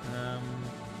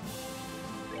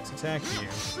 Let's attack you.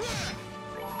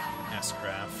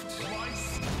 S-Craft.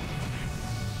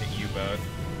 Hit you both.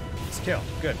 Let's kill.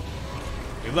 Good.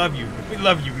 We love you. We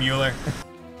love you, Mueller.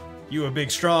 You a big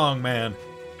strong man.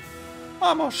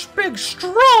 I'm a big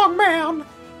strong man.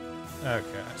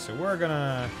 Okay, so we're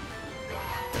gonna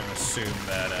assume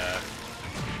that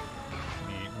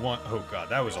oh god,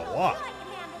 that was a lot.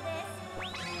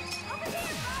 Okay,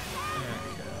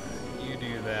 you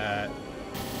do that.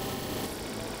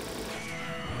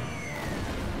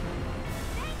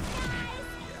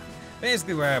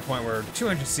 Basically, we're at a point where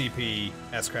 200 CP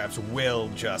S-Crafts will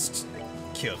just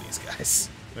kill these guys,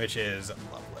 which is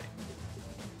lovely.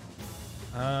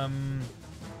 If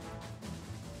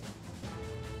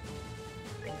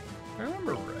I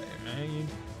remember right, you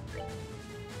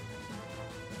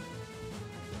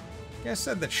guys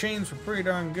said the chains were pretty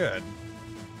darn good.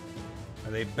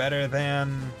 Are they better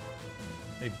than?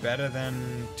 Are they better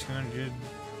than 200? You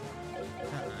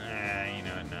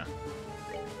know what? No.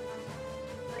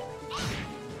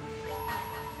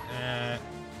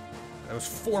 That was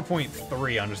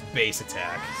 4.3 on just base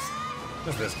attack.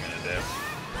 What's this gonna do?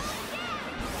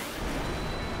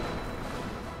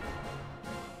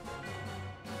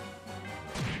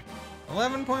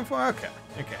 $11.4? Okay.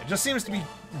 Okay. It just seems to be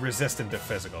resistant to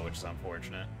physical, which is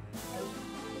unfortunate.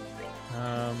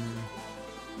 I'll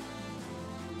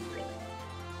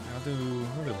do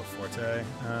a Forte.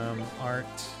 Art.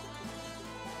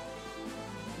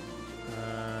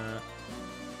 I'll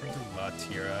do La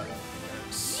Tira.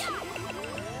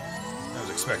 I was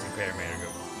expecting Paterman to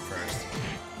go first.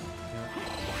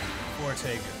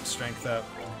 Forte, good. Strength up.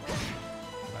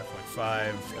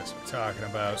 5.5. That's what we're talking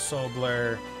about. Soul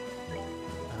Blur.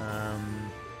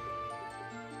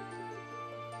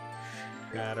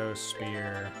 Shadow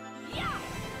Spear. Okay,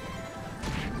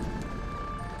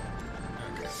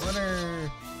 what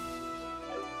are...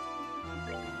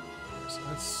 So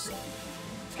let's do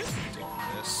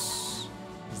this.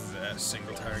 This is a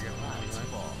single target.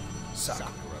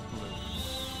 Sakura Blue.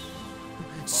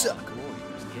 Suck.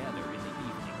 Warriors gather in the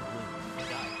evening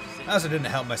gloom. I also didn't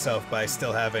help myself by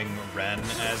still having Ren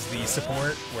as the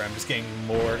support, where I'm just getting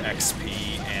more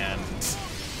XP and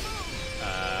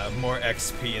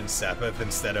Sepith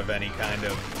instead of any kind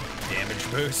of damage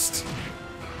boost.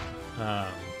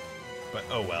 But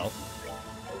oh well.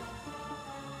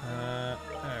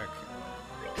 Okay.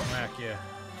 Whack ya.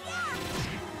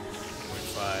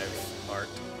 0.5 heart.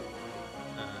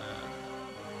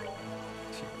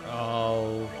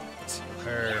 Oh, to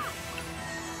her.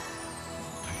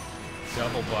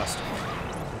 Double buster.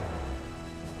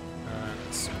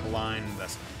 It's blind,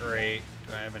 that's not great.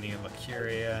 Do I have any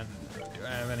Lacuria? Do I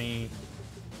have any?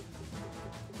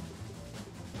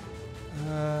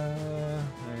 I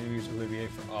use Olivier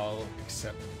for all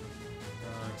except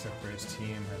for his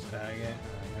team has Agate.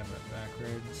 I have that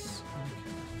backwards.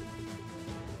 Okay.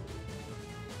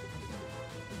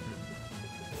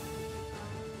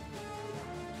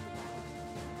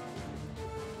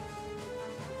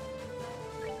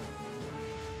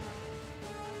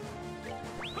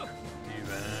 Do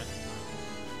that.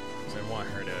 Because I want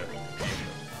her to be able to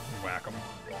whack him.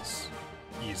 It's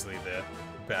easily the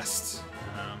best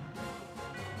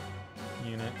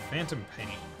unit. Phantom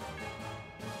Pain.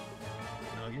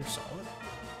 No, you're solid.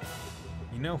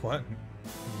 You know what?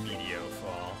 Meteo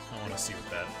Fall. I want to see what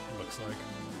that looks like.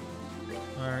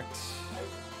 Alright.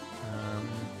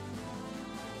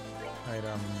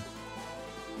 Item.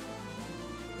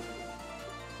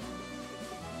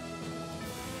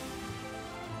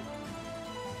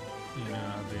 You know,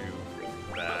 I'll do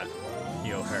that.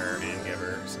 Heal her and give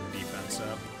her some defense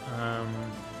up.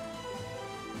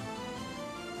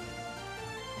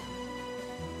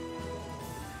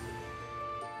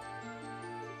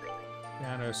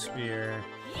 Shadow Spear.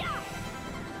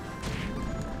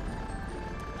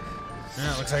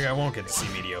 Well, it looks like I won't get to see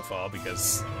Meteo Fall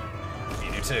because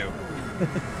you do too.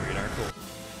 Pretty darn cool.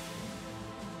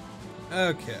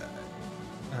 Okay.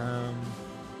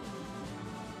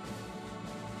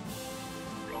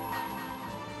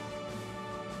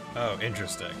 Oh,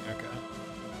 interesting. Okay.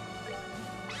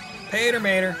 Pater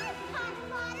Mater.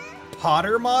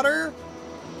 Potter Mater?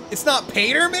 It's not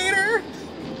Pater Mater?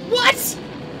 What?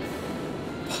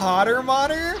 Potter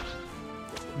Mater?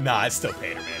 Nah, it's still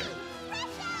Pater Mater.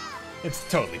 It's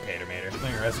totally Pater Mater. I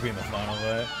think recipe in the funnel,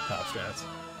 but top strats.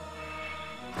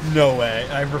 No way.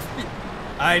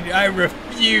 I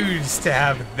refuse to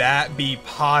have that be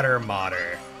Potter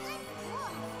Mater.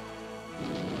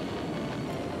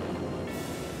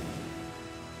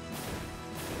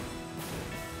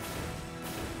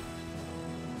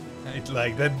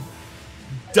 Like that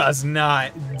does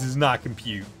not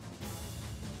compute.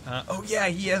 Oh yeah,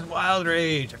 he has Wild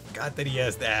Rage. I forgot that he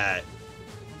has that.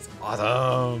 It's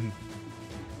awesome.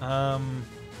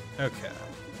 Okay.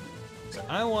 So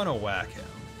I want to whack him.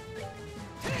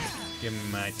 Give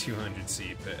him my 200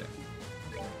 CP.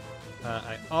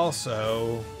 I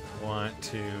also want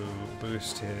to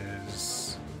boost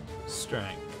his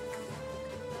strength.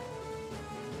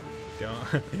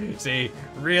 Don't see.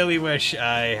 Really wish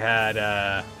I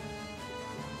had.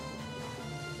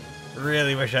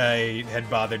 Really wish I had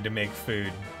bothered to make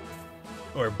food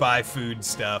or buy food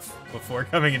stuff before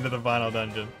coming into the final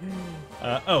dungeon.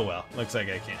 Oh well, looks like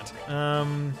I can't.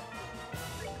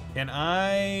 Can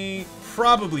I?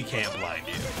 Probably can't blind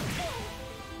you.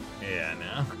 Yeah,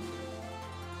 no.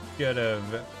 Could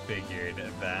have figured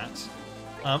that.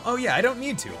 Oh yeah, I don't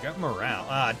need to. Got morale.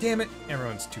 Ah, damn it.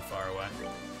 Everyone's too far away.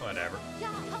 Whatever.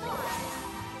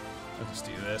 Let's just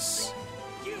do this.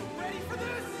 You ready for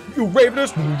this? You ready for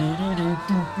this?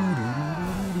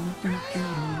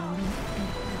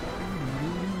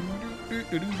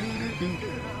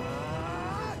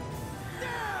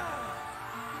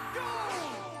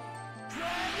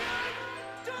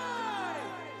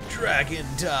 Dragon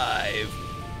dive.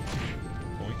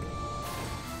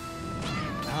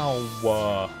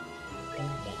 Ow.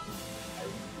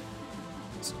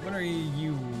 So what are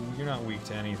you? You're not weak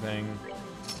to anything.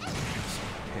 Just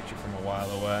hit you from a while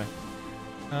away.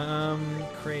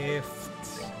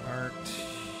 Craft, Art.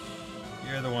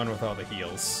 You're the one with all the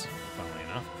heals, funnily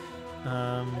enough.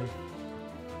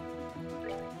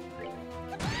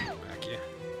 Back you.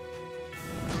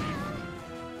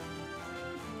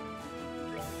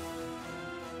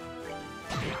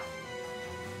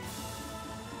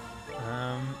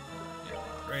 Yeah,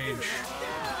 Rage.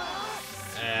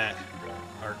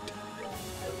 Art.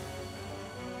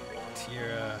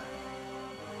 Tira.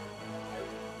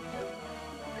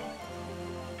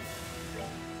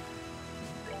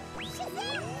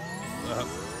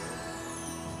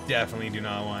 Definitely do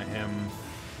not want him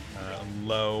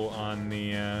low on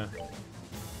the.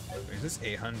 He's is this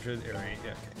 800? Or 8,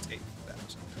 yeah, okay, it's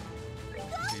 8,000.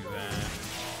 Do that.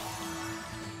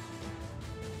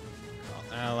 Call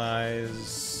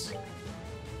allies.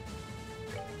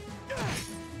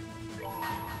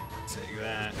 Take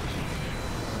that.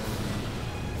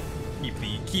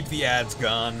 Keep the ads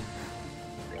gone.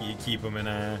 You keep them in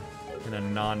a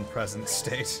non-present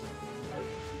state.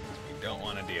 You don't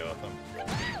want to deal with them.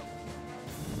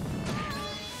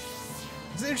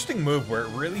 It's an interesting move where it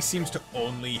really seems to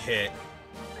only hit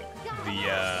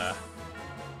the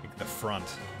like the front.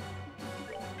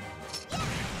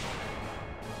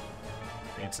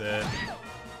 It's it.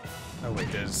 Oh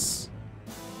wait, there's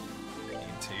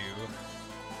need to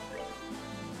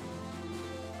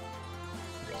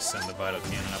send the vital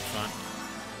cannon up front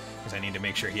because I need to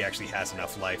make sure he actually has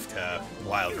enough life to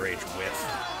wild rage with.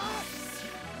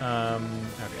 Okay.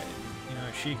 You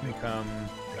know, she can come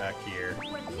back here.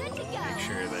 Make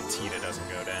sure that Tita doesn't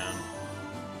go down.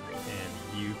 And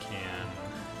you can...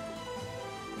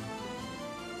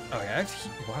 Oh, yeah, I have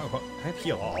wow, I have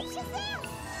heal all.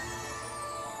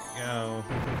 Go.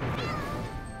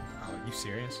 Oh, are you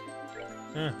serious?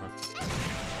 Well.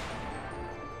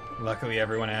 Luckily,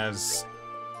 everyone has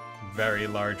very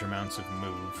large amounts of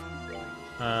move.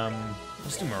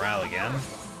 Let's do morale again.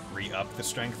 Re-up the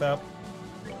strength up.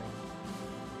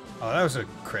 Oh, that was a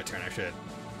crit turn. I should.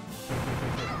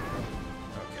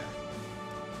 Okay.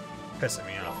 Pissing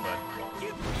me off, but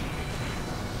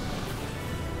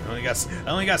I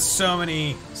only got so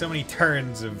many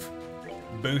turns of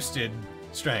boosted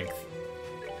strength.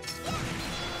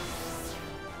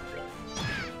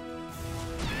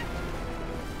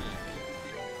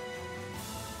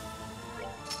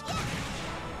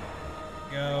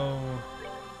 Go.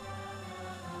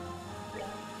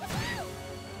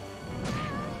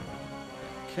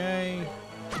 Okay.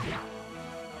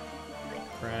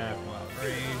 Crap, wild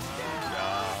rage.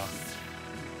 Yeah.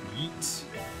 Yeet.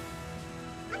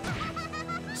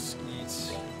 Skeet.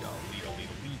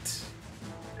 Leet.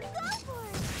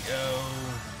 Go.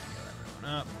 Get everyone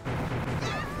up.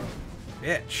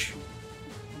 Bitch.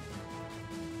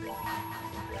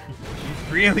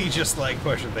 You really just like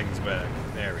pushing things back.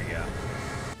 There we go.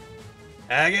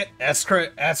 Agate,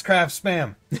 S-Craft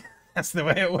spam. That's the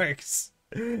way it works.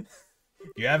 If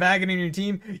you have Agate in your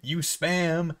team, you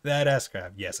spam that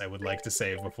S-Craft. Yes, I would like to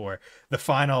save before the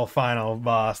final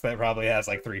boss that probably has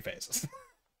like 3 phases.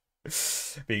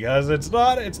 Because it's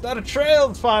not a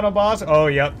trailed final boss. Oh,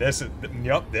 yep, this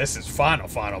is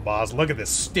final boss. Look at this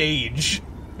stage.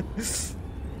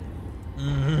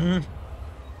 No,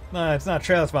 it's not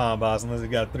trailed final boss unless it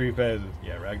got 3 phases.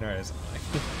 Yeah, Ragnar isn't like.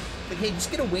 But hey, just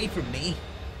get away from me.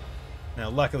 Now,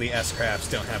 luckily, S-Crafts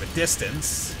don't have a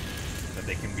distance that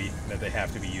they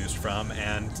have to be used from,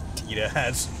 and Tita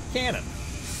has cannon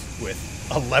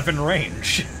with 11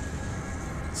 range.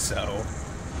 So,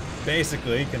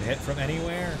 basically, can hit from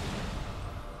anywhere.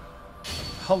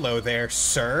 Hello there,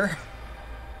 sir.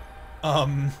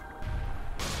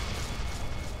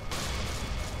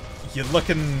 You're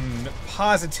looking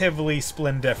positively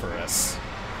splendiferous.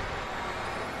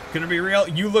 Gonna be real,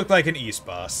 you look like an East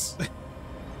boss.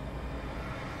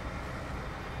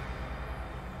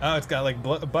 Oh, it's got like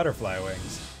butterfly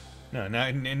wings. No,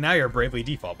 now you're a Bravely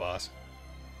Default boss.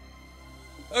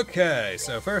 Okay,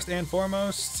 so first and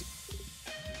foremost,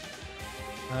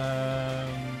 I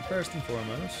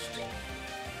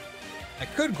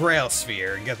could Grail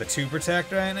Sphere and get the 2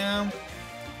 Protect right now,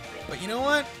 but you know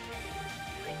what?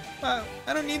 Well,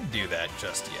 I don't need to do that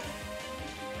just yet.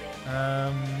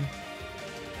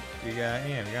 We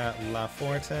got La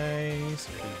Forte,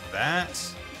 so do that.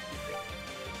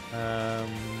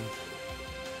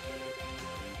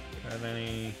 Have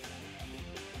any?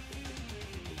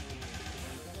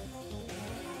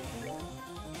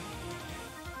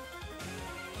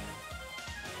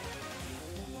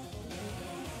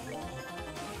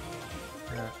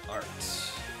 Art.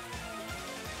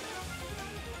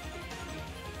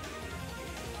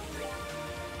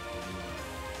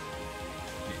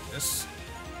 This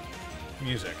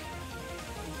music.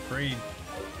 Wait,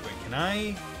 can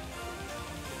I?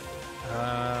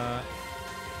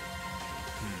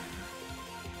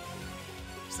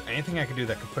 Is there anything I could do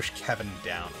that could push Kevin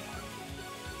down?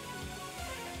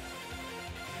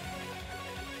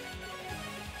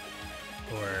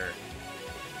 Or...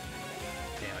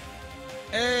 Damn it.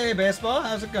 Hey, Baseball,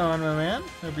 how's it going, my man?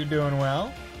 Hope you're doing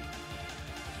well.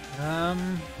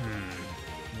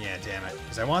 Yeah, damn it.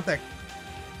 Because I want that...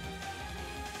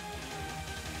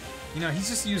 You know, he's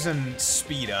just using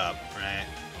speed up, right?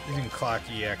 He's using Clock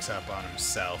EX up on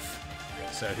himself.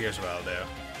 So here's what I'll do.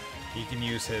 He can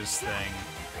use his thing,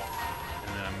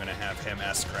 and then I'm gonna gonna have him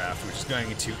S-Craft, which is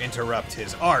going to interrupt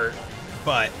his art,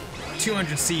 but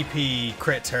 200 CP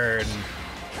crit turn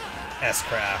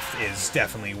S-Craft is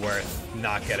definitely worth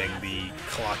not getting the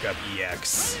clock up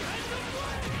EX.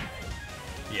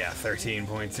 Yeah,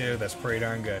 13.2, that's pretty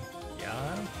darn good.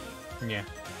 Yeah.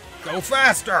 Go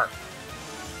faster!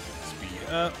 Speed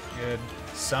up, good.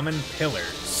 Summon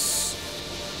pillars.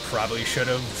 Probably should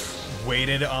have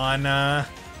waited on,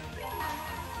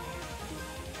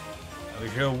 we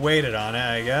should have waited on it,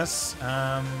 I guess.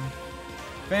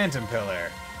 Phantom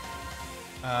Pillar.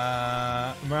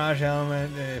 Mirage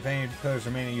Element, if any pillars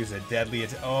remaining, use a deadly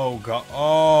oh, god.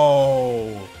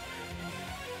 Oh!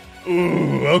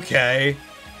 Ooh, okay.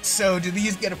 So, do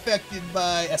these get affected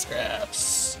by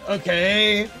S-Crafts?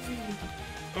 Okay.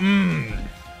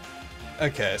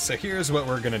 Okay, so here's what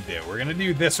we're gonna do. We're gonna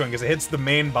do this one because it hits the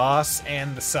main boss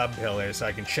and the sub-pillar, so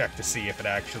I can check to see if it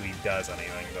actually does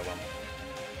anything to them.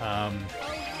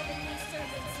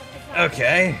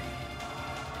 Okay.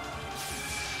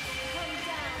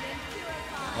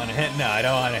 Want to hit? No, I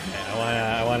don't want to hit.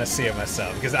 I want to see it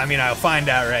myself because I mean I'll find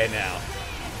out right now.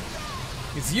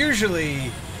 It's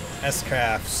usually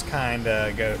S-Crafts kind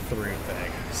of go through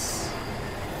things.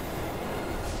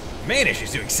 Main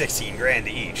issue's doing 16 grand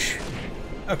each.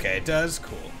 Okay, it does.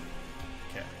 Cool.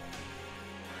 Okay.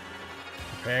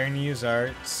 Preparing to use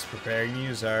arts. Preparing to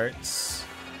use arts.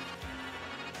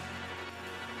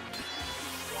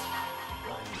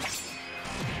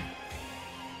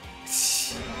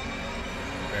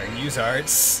 Preparing to use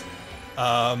arts.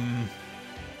 I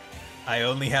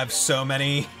only have so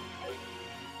many.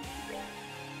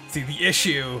 See, the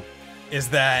issue is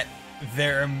that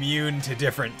they're immune to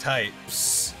different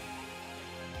types.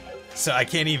 So I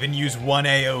can't even use one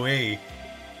AoE.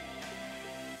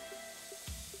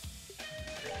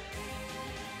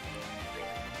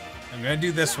 I'm gonna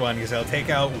do this one because I'll take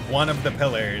out one of the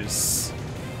pillars.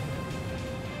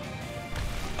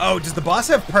 Oh, does the boss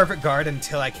have perfect guard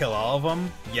until I kill all of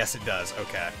them? Yes, it does.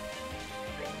 Okay.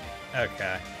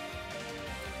 Okay.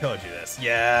 Told you this.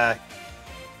 Yeah.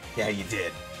 Yeah, you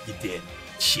did. You did.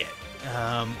 Shit.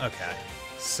 Okay.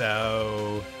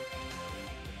 So...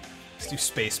 let's do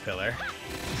Space Pillar.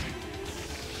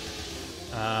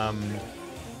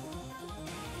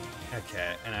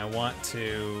 Okay, and I want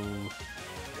to...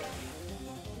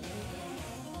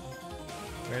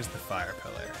 where's the Fire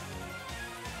Pillar?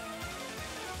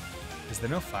 Is there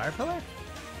no Fire Pillar?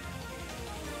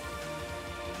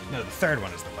 No, the third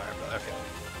one is the Fire Pillar. Okay.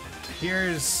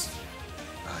 Here's...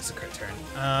 oh, it's a crit turn.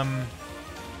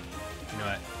 You know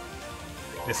what?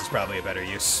 This is probably a better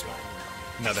use.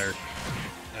 Another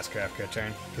S-Craft crit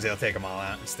turn, because it'll take them all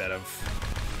out instead of...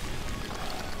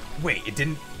 wait, it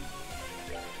didn't...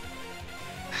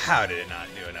 how did it not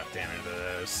do enough damage to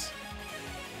those?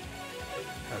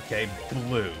 Okay,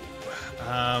 blue.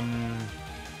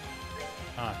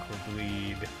 Aqua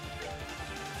Bleed.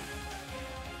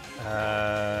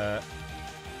 How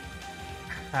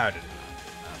did it?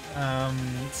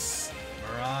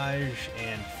 Mirage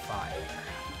and Fire.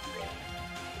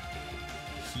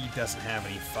 He doesn't have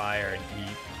any fire, and he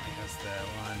has that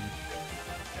one.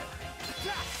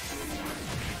 Okay,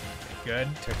 good.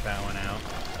 Took that one out.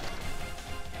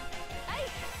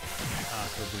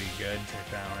 Aqua Bleed, good. Took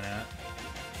that one out.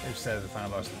 They've said the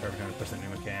final boss is the perfect time to push the new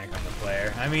mechanic on the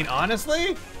player. I mean,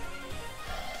 honestly,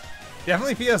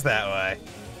 definitely feels that way.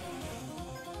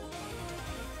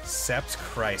 Sept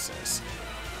Crisis.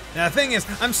 Now the thing is,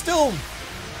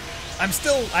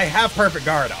 I have perfect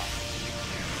guard on.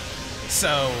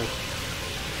 So,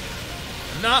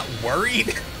 I'm not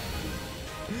worried.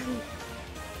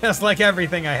 Just like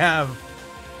everything I have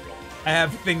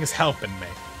things helping me.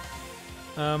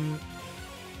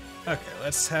 Okay,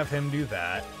 let's have him do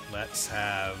that. Let's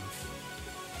have...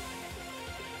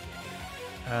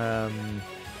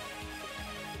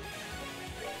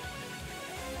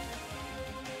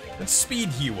 let's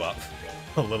speed you up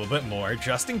a little bit more,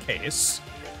 just in case.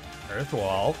 Earth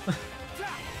Wall.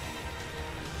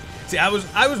 See, I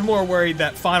was more worried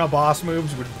that final boss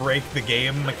moves would break the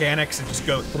game mechanics and just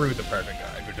go through the perfect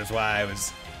guard, which is why I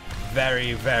was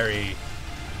very, very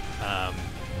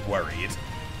worried,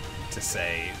 to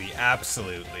say the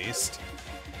absolute least.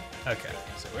 Okay,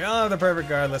 so we all have the perfect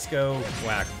guard. Let's go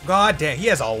whack. God damn, he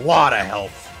has a lot of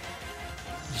health.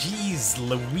 Jeez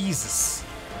Louises.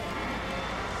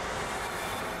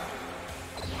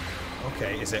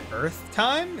 Okay, is it Earth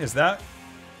time? Is that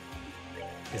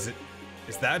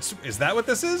what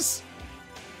this is?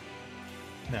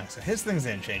 No, so his things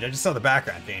didn't change. I just saw the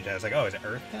background change. I was like, oh, is it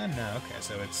Earth time? No, okay,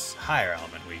 so it's higher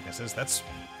element weaknesses. That's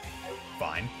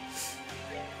fine.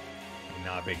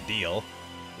 Not a big deal.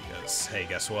 Because, hey,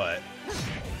 guess what?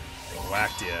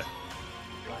 Whacked you.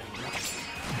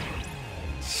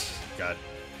 Got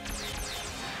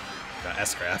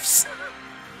S-crafts.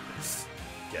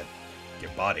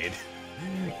 Get bodied.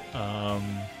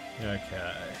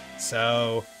 Okay.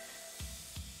 So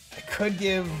I could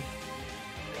give.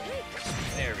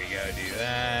 There we go. Do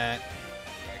that.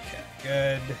 Okay,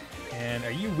 good. And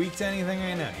are you weak to anything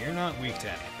right now? You're not weak to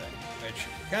anything, which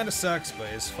kind of sucks,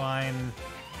 but is fine.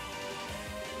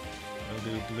 We'll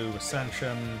do Blue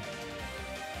Ascension.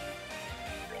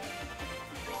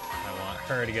 I want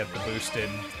her to get the boosted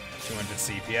 200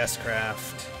 CPS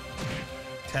craft.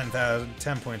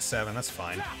 10.7, that's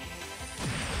fine.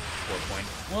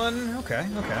 4.1, okay.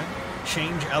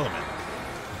 Change element.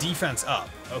 Defense up,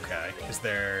 okay. Is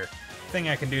there a thing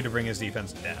I can do to bring his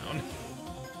defense down?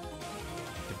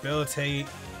 Debilitate.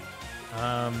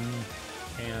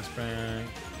 Chaos Break.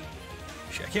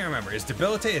 I can't remember. Is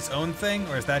debilitate its own thing,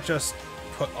 or is that just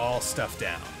put all stuff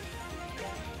down?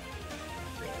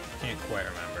 Can't quite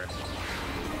remember.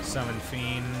 Summon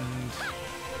Fiend.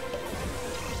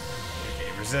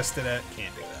 Okay, resisted it.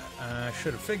 Can't do that.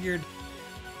 Should have figured.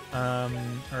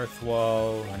 Earth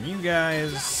Wall on you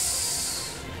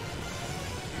guys.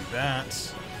 Do that.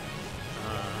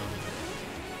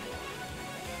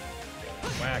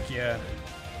 Whack ya.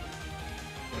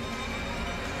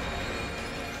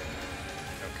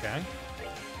 Okay.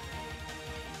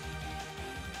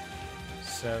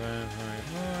 7.4.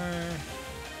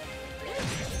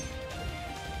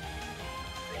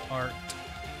 Art.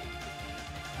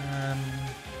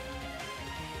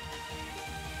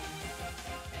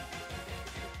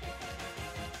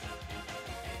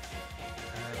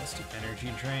 Let's do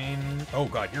energy drain. Oh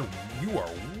god, you are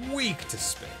weak to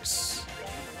space.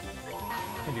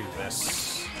 I do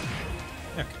this.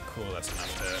 Okay, cool. That's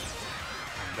enough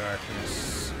to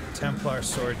darkness. Templar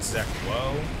sword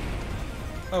Zekwo.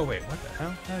 Oh wait, what the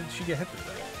hell? How did she get hit through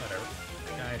that? Whatever.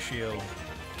 Gaia shield.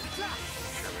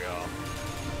 Sure we all.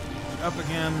 Up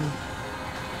again.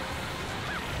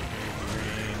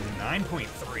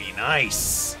 9.3.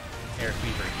 Nice. Air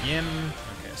Fever Yin.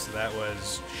 Okay, so that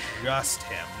was just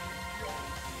him.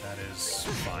 That is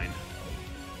fine.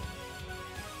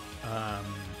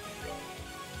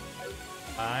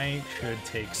 I should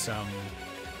take some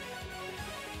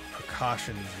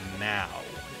precautions now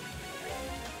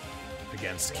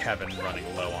against Kevin running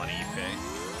low on EP.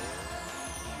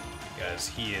 Because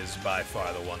he is by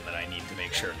far the one that I need to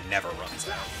make sure never runs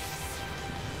out.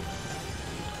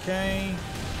 Okay.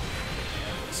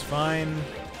 It's fine.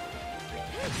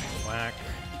 Whack.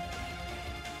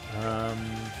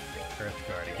 Earth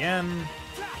Guard again.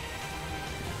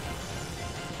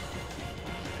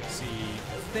 I see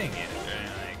a thing in it,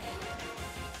 right?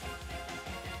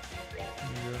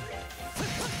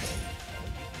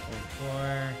 Like,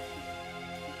 4.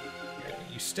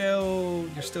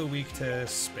 You're still weak to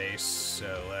space,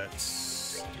 so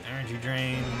let's do energy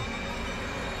drain.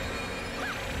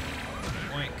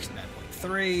 Oink,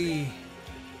 9.3.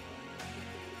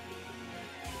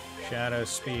 Shadow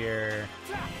Spear.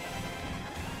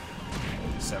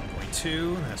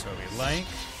 7.2, that's what we like.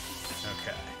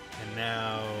 Okay, and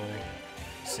now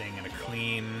seeing in a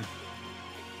clean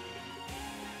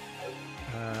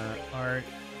art.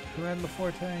 Who had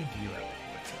Laforte? You had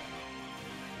Laforte.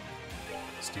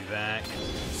 Let's do that. Get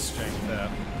strength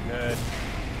up. Good.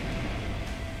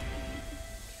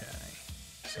 Okay.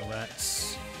 So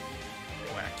let's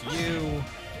whack you.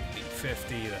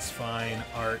 850, that's fine.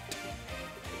 Art.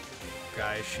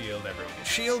 Gaia shield, everyone is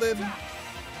shielded.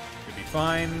 Could be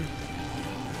fine.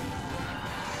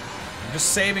 I'm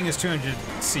just saving his 200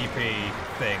 CP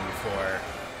thing for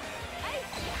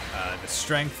the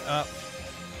strength up.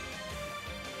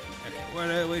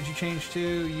 Okay, what did you change to?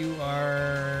 You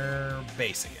are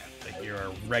base again. Like you're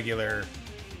a regular,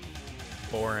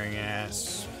 boring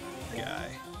ass guy.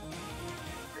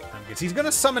 Because he's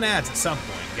gonna summon ads at some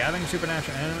point. Gathering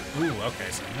supernatural animate. Ooh, okay,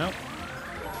 so nope.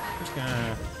 Just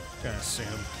gonna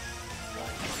assume.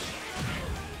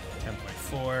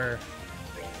 10.4.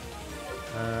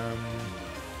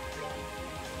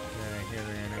 Here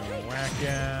they're gonna whack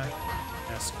ya.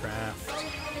 S-craft.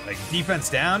 Like defense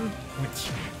down.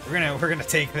 We're gonna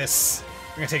take this.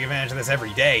 We're gonna take advantage of this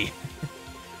every day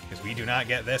because we do not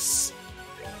get this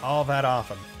all that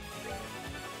often.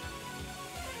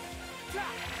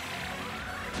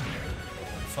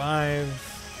 Five,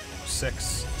 6,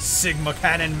 Sigma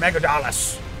Cannon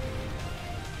Megadolus.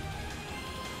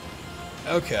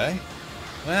 Okay.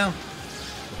 Well,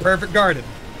 perfect guarded,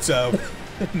 so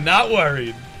not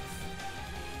worried.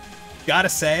 Gotta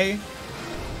say,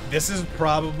 this is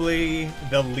probably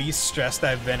the least stressed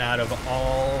I've been out of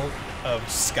all of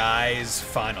Sky's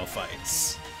final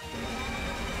fights.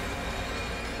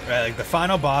 Right, like the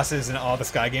final bosses in all the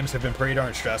Sky games have been pretty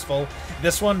darn stressful.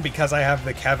 This one, because I have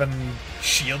the Kevin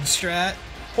shield strat,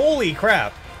 holy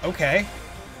crap, okay.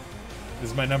 This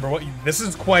is my number one. This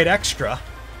is quite extra.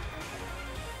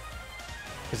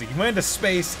 Because he can go into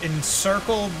space,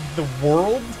 encircle the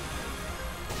world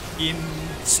in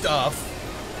stuff.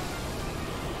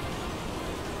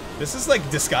 This is like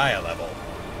Disgaea level.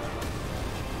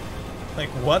 Like,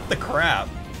 what the crap?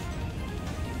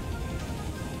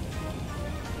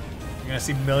 You're gonna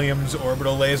see Milliam's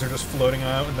orbital laser just floating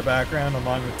out in the background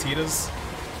along with Tita's.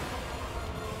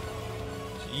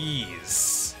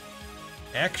 Jeez.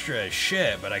 Extra as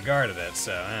shit, but I guarded it,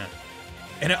 so,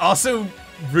 And it also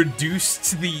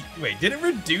reduced the... Wait, did it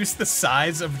reduce the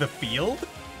size of the field?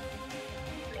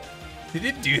 Did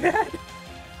it do that?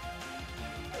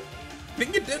 I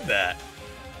think it did that.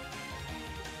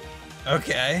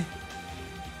 Okay.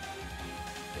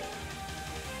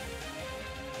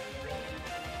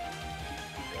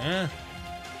 Yeah.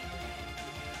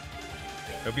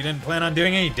 Hope you didn't plan on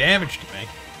doing any damage to me.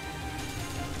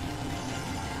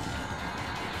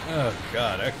 Oh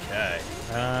god, okay.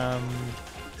 So I'm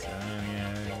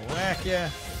gonna whack ya.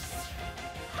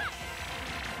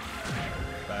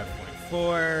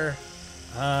 5.4.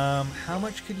 How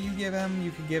much could you give him?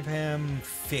 You could give him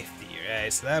 50,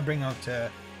 right? So that'd bring him up to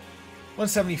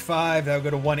 175. That'll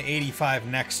go to 185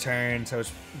 next turn, so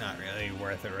it's not really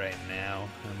worth it right now.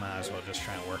 I might as well just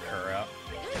try and work her up.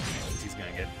 He's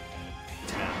gonna get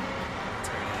 10.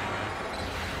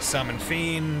 Summon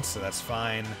Fiend, so that's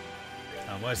fine.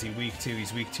 What is he weak to?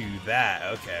 He's weak to that.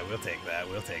 Okay, we'll take that.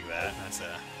 We'll take that. That's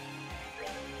a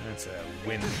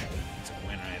win. That's a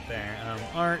win right there.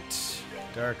 Art,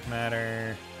 Dark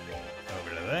Matter,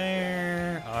 over to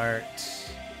there. Art,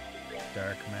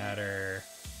 Dark Matter,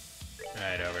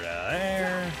 right over to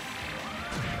there.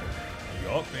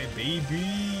 Yup, baby.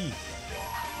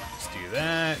 Let's do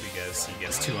that because he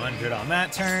gets 200 on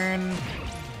that turn.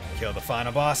 Kill the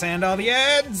final boss and all the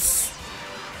ads.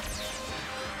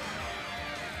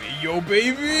 Yo,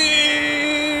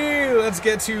 baby! Let's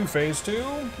get to phase 2,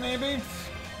 maybe?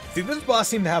 See, this boss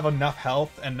seemed to have enough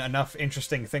health and enough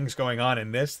interesting things going on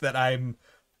in this that I'm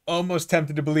almost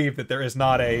tempted to believe that there is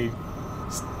not a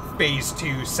phase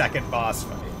 2 second boss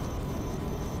fight.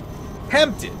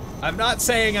 Tempted. I'm not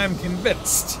saying I'm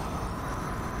convinced.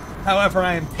 However,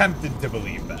 I am tempted to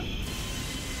believe that.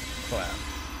 Clap.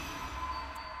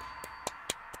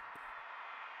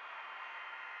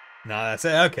 No, that's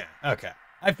it. Okay, okay.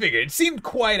 I figured it seemed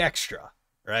quite extra,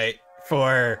 right?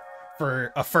 For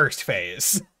a first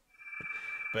phase.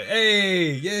 But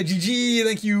hey, yeah, GG,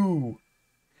 thank you.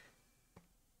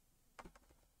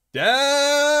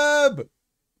 Dab!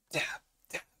 Dab,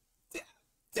 dab, dab,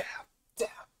 dab,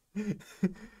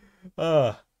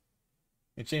 dab.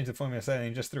 They changed the formula setting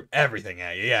and just threw everything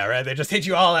at you. Yeah, right? They just hit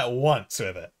you all at once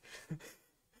with it.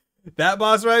 That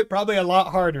boss fight, probably a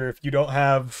lot harder if you don't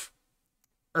have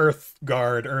Earth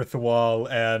Guard, Earth Wall,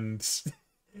 and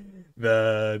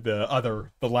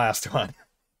the last one.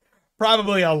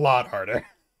 Probably a lot harder.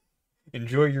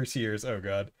 Enjoy your tears. Oh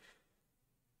god.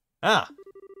 Ah,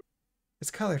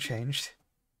 its color changed.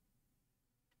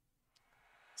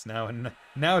 It's now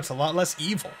it's a lot less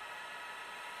evil.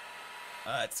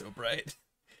 Ah, it's so bright.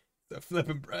 So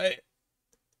flippin' bright.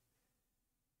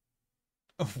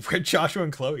 Oh, where'd Joshua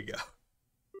and Chloe go?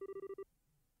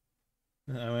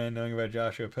 I went knowing about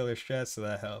Joshua Pillar strats, so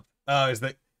that helped. Oh, is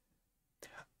that...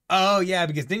 Oh, yeah,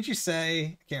 because didn't you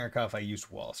say... I can't recall if I used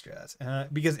wall strats.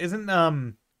 Because isn't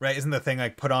the thing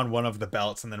like put on one of the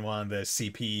belts and then one of the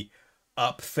CP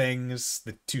up things,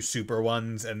 the 2 super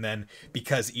ones, and then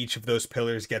because each of those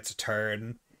pillars gets a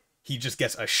turn, he just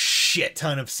gets a shit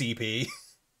ton of CP.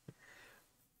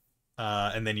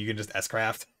 And then you can just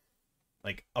S-craft.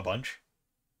 Like, a bunch.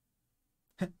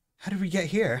 How did we get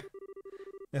here?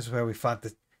 This is where we fought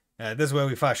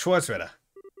Schwarzritter.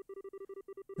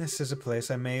 This is a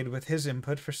place I made with his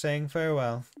input for saying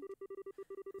farewell.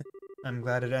 I'm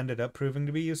glad it ended up proving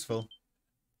to be useful.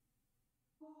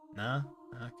 No?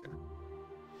 Okay.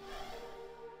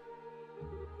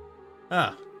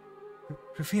 Ah.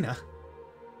 Rufina.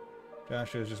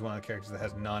 Joshua is just one of the characters that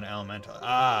has non-elemental.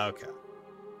 Ah, okay.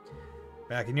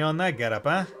 Backing you on that getup,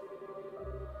 huh?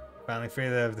 Finally free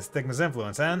of the stigma's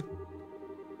influence, huh?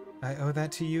 I owe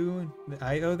that to you.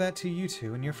 I owe that to you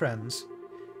two and your friends.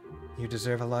 You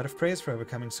deserve a lot of praise for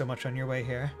overcoming so much on your way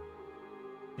here.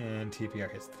 And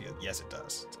TPR hits the field. Yes, it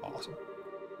does. It's awesome.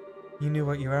 You knew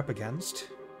what you were up against.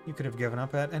 You could have given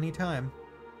up at any time.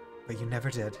 But you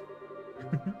never did.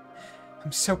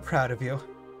 I'm so proud of you.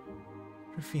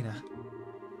 Rufina.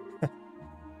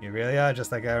 You really are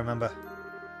just like I remember.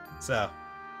 So,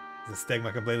 is the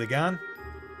stigma completely gone?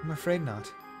 I'm afraid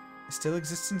not. It still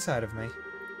exists inside of me.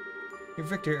 Your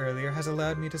victor earlier has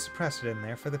allowed me to suppress it in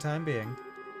there for the time being,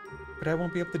 but I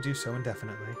won't be able to do so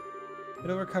indefinitely.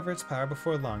 It'll recover its power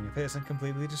before long if it isn't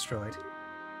completely destroyed.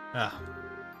 Ah.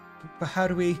 But how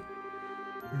do we...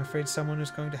 I'm afraid someone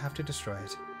is going to have to destroy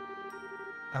it.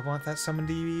 I want that someone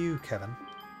to be you, Kevin.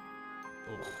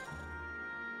 Ugh.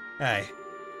 Hey.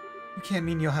 You can't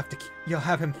mean you'll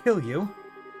have him kill you.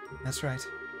 That's right.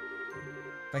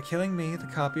 By killing me, the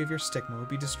copy of your stigma will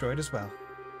be destroyed as well.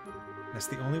 That's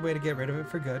the only way to get rid of it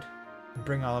for good, and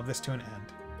bring all of this to an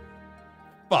end.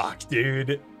 Fuck,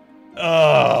 dude.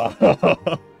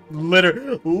 Oh.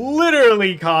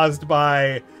 Literally caused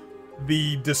by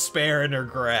the despair and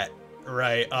regret,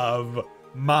 right, of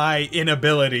my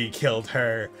inability killed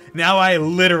her. Now I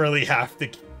literally have to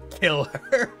kill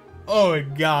her. Oh my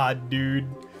god, dude.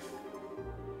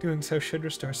 Doing so should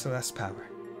restore Celeste's power.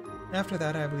 After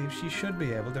that, I believe she should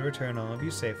be able to return all of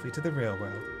you safely to the real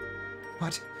world.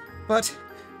 But...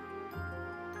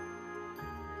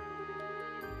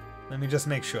 Let me just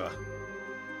make sure.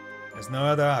 There's no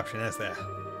other option, is there?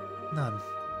 None.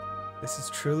 This is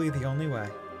truly the only way.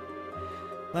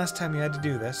 Last time you had to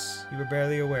do this, you were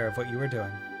barely aware of what you were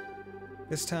doing.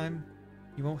 This time,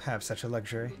 you won't have such a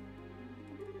luxury.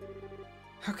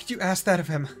 How could you ask that of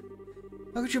him?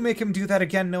 How could you make him do that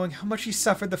again, knowing how much he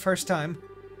suffered the first time?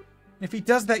 And if he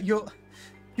does that, you'll...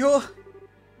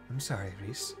 I'm sorry,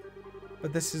 Reese.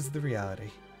 But this is the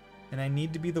reality, and I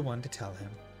need to be the one to tell him.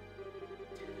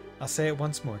 I'll say it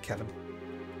once more, Kevin.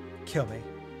 Kill me,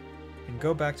 and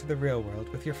go back to the real world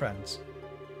with your friends.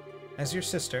 As your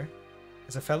sister,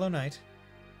 as a fellow knight,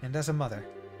 and as a mother,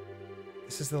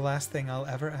 this is the last thing I'll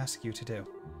ever ask you to do.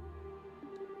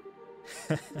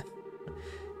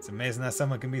 It's amazing how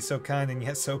someone can be so kind and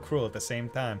yet so cruel at the same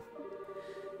time.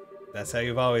 That's how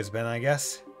you've always been, I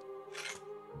guess.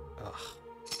 Ugh.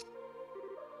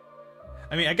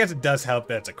 I mean, I guess it does help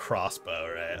that it's a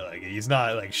crossbow, right? Like, he's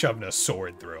not, like, shoving a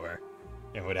sword through her.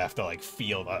 And would have to, like,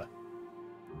 feel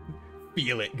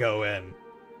it go in.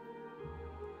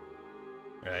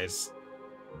 Right? It's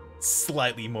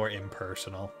slightly more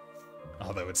impersonal.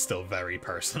 Although it's still very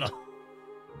personal.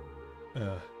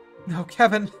 No,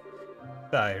 Kevin!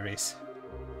 Sorry, Reese.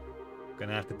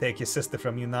 Gonna have to take your sister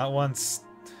from you not once,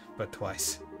 but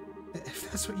twice.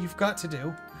 If that's what you've got to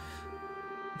do,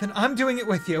 then I'm doing it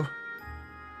with you.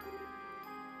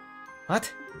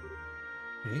 What?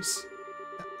 Reese?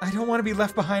 I don't want to be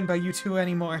left behind by you two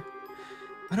anymore.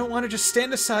 I don't want to just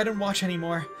stand aside and watch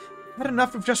anymore. I've had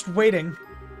enough of just waiting.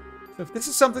 So if this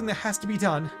is something that has to be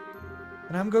done,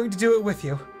 then I'm going to do it with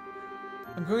you.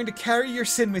 I'm going to carry your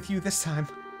sin with you this time.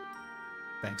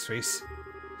 Thanks, Reese.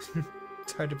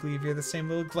 It's hard to believe you're the same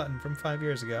little glutton from 5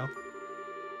 years ago.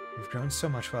 You've grown so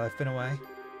much while I've been away.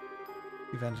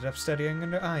 You've ended up studying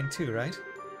under Ein too, right?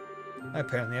 I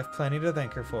apparently have plenty to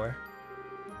thank her for.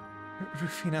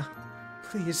 Rufina,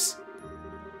 please.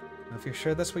 If you're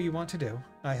sure that's what you want to do,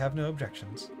 I have no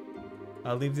objections.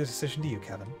 I'll leave the decision to you,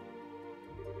 Kevin.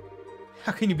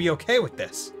 How can you be okay with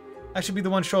this? I should be the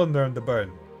one shouldering the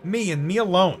burden. Me and me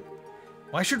alone.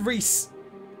 Why should Reese...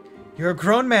 You're a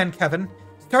grown man, Kevin.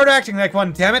 Start acting like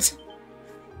one, damn it!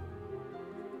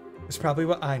 It's probably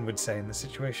what Ein would say in the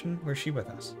situation were she with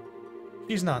us.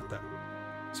 She's not, though.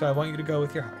 So I want you to go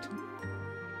with your heart.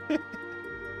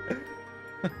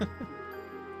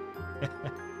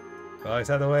 Always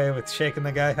had the way with shaking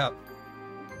the guy up.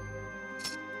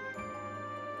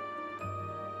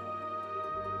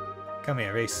 Come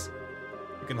here, Reese.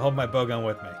 You can hold my bowgun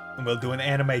with me, and we'll do an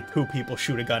anime 2 people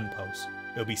shoot a gun pose.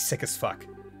 It'll be sick as fuck.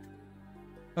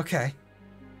 Okay.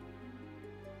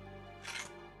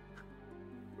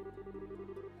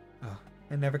 Oh,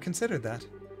 I never considered that.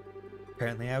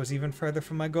 Apparently I was even further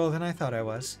from my goal than I thought I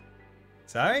was.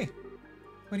 Sorry?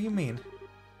 What do you mean?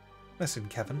 Listen,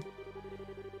 Kevin.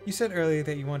 You said earlier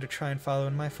that you wanted to try and follow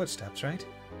in my footsteps, right?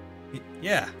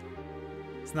 Yeah.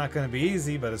 It's not going to be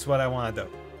easy, but it's what I want to do.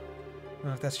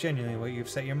 Well, if that's genuinely what you've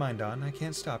set your mind on, I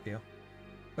can't stop you.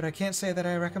 But I can't say that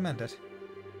I recommend it.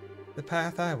 The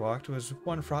path I walked was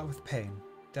one fraught with pain,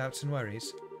 doubts, and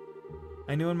worries.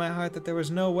 I knew in my heart that there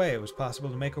was no way it was possible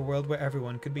to make a world where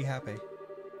everyone could be happy.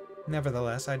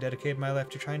 Nevertheless, I dedicated my life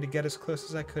to trying to get as close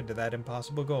as I could to that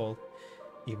impossible goal,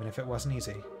 even if it wasn't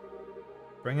easy.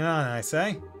 Bring it on, I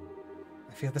say.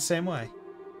 I feel the same way.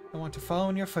 I want to follow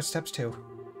in your footsteps, too.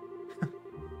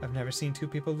 I've never seen 2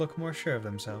 people look more sure of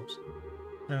themselves.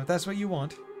 And if that's what you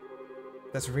want,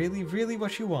 if that's really, really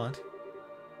what you want,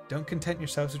 don't content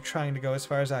yourselves with trying to go as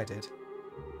far as I did.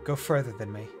 Go further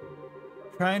than me.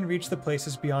 Try and reach the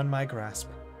places beyond my grasp.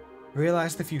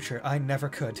 realize the future. I never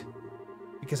could.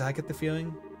 Because I get the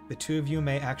feeling the two of you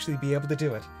may actually be able to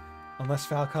do it. Unless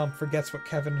Falcom forgets what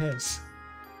Kevin is.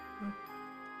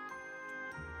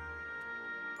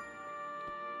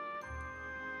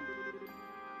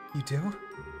 You do?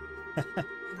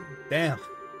 Damn.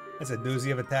 That's a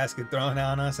doozy of a task you're throwing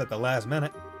on us at the last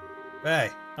minute. But hey,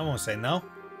 I won't say no.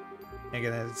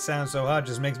 Making it sound so hard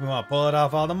just makes me want to pull it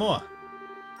off all the more.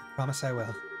 I promise I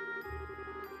will.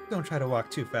 Don't try to walk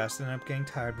too fast and end up getting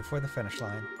tired before the finish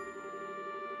line.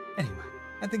 Anyway,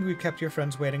 I think we've kept your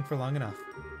friends waiting for long enough.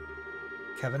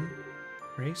 Kevin?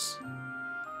 Reese?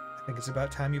 I think it's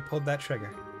about time you pulled that trigger.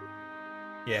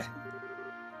 Yeah.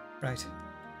 Right.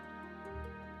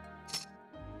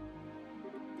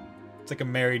 It's like a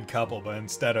married couple, but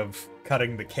instead of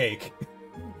cutting the cake,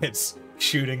 it's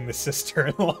shooting the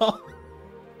sister-in-law.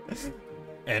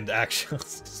 And actual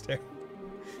sister.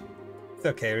 It's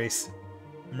okay, Reese.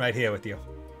 I'm right here with you.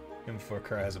 Even before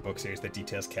Kara has a book series that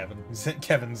details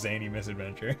Kevin's zany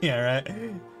misadventure. Yeah, right?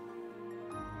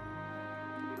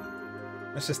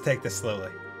 Let's just take this slowly.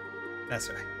 That's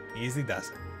right. Easy does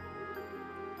it.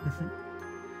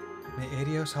 May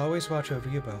Adios always watch over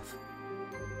you both.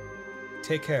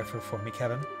 Take care of her for me,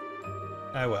 Kevin.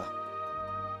 I will.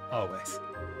 Always.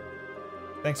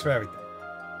 Thanks for everything.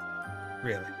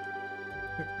 Really.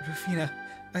 Rufina,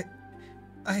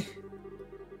 I...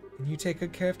 Can you take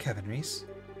good care of Kevin, Reese?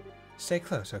 Stay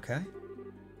close, okay?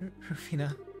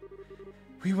 Rufina.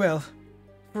 We will.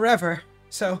 Forever.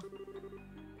 So...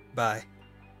 Bye.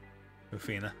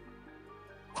 Rufina.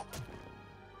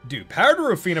 Dude, power to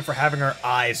Rufina for having her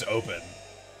eyes open.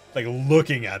 Like,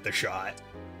 looking at the shot.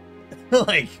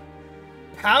 Like,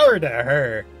 power to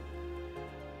her.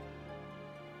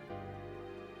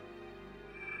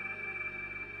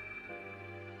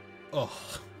 Oh.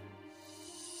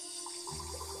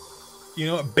 You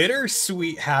know what?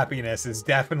 Bittersweet happiness is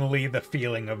definitely the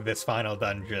feeling of this final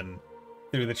dungeon.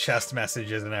 Through the chest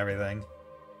messages and everything.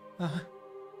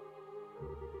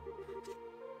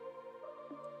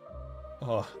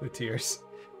 Oh, the tears.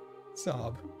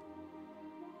 Sob.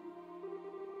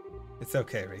 It's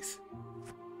okay, Reese.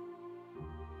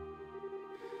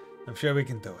 I'm sure we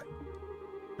can do it.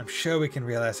 I'm sure we can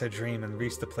realize her dream and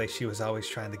reach the place she was always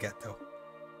trying to get to.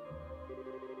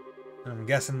 And I'm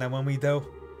guessing that when we do,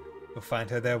 we'll find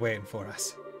her there waiting for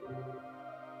us.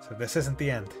 So this isn't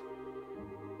the end.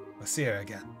 We'll see her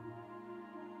again.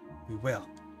 We will.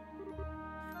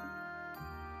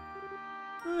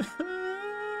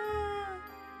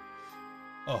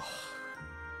 Oh.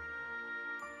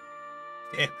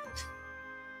 Damn it.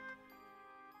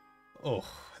 Oh,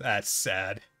 that's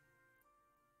sad.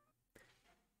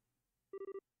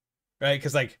 Right?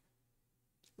 Because, like,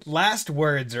 last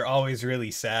words are always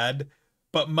really sad,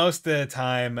 but most of the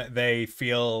time they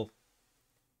feel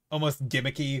almost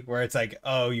gimmicky, where it's like,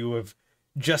 oh, you have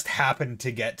just happened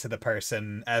to get to the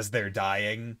person as they're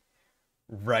dying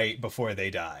right before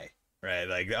they die. Right?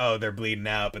 Like, oh, they're bleeding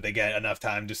out, but they get enough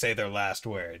time to say their last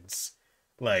words.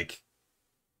 Like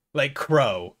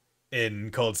Crow in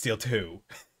Cold Steel 2.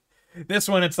 This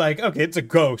one, it's like, okay, it's a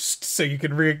ghost, so you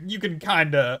can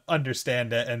kind of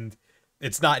understand it, and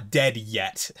it's not dead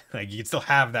yet. Like, you can still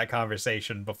have that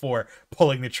conversation before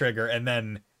pulling the trigger, and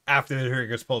then after the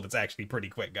trigger's pulled, it's actually pretty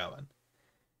quick going.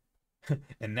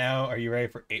 And now, are you ready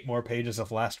for 8 more pages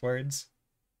of last words?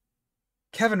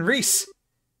 Kevin Reese!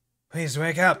 Please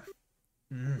wake up.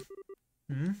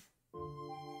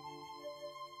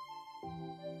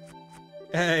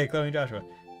 Hey, Chloe and Joshua.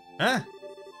 Huh?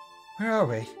 Where are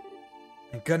we?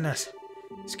 Thank goodness.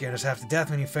 You scared us half to death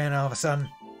when you fainted all of a sudden.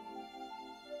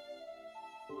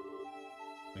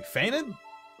 We fainted?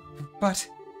 But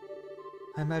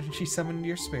I imagine she summoned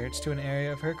your spirits to an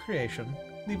area of her creation,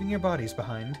 leaving your bodies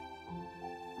behind.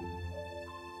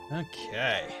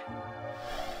 Okay.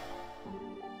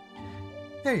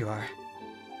 There you are.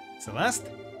 Celeste?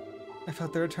 I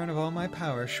felt the return of all my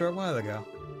power a short while ago.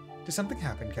 Did something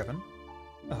happen, Kevin?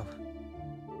 Oh.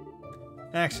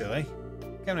 Actually,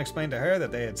 Kevin explained to her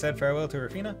that they had said farewell to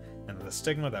Rufina, and that the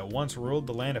stigma that once ruled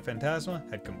the land of Phantasma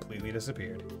had completely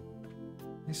disappeared.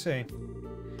 I see.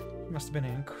 She must have been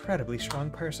an incredibly strong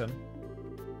person.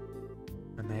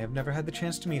 I may have never had the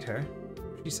chance to meet her.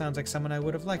 She sounds like someone I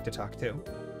would have liked to talk to.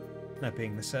 That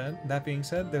being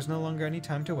said, there's no longer any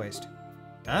time to waste.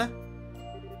 Huh?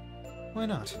 Why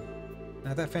not?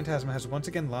 Now that Phantasma has once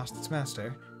again lost its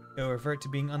master, it will revert to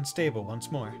being unstable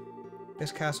once more.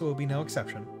 This castle will be no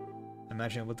exception. I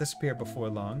imagine it will disappear before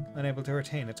long, unable to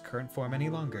retain its current form any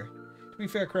longer. To be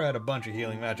fair, Crow had a bunch of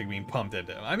healing magic being pumped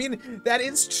into him. I mean, that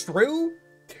is true.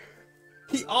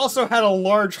 He also had a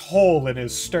large hole in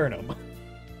his sternum.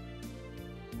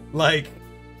 Like,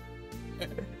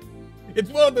 it's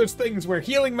one of those things where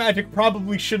healing magic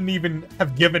probably shouldn't even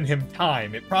have given him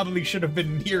time. It probably should have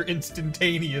been near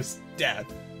instantaneous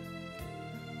death.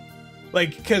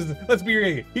 Like, because, let's be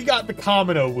real, he got the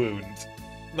Kamino wound.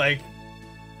 Like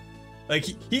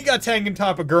he got Tengen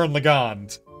Toppa Gurren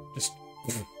Lagann. Just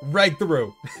right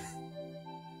through.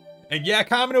 And yeah,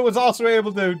 Kamino was also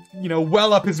able to, you know,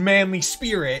 well up his manly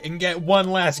spirit and get one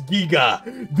last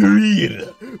Giga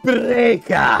Drill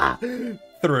Breaker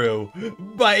through.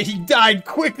 But he died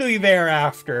quickly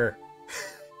thereafter.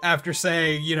 After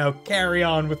saying, you know, carry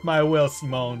on with my will,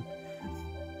 Simone.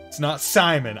 It's not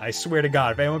Simon, I swear to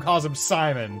God. If anyone calls him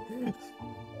Simon,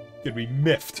 could be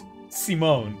miffed.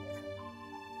 Simone.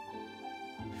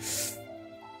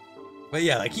 But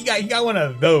yeah, like, he got one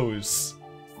of those.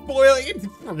 Spoil it,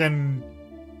 friggin'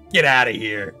 get out of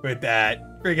here with that.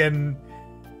 Friggin',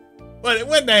 when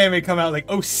did the anime come out? Like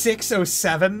 06,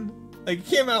 07? Like, it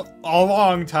came out a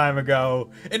long time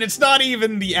ago, and it's not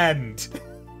even the end.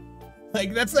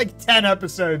 Like, that's like 10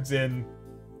 episodes in.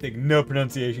 Take no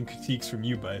pronunciation critiques from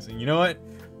you, Bison. You know what?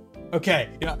 Okay,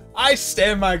 you know, I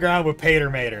stand my ground with Pater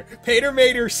Mater. Pater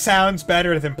Mater sounds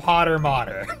better than Potter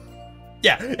Mater.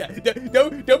 yeah,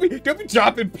 don't be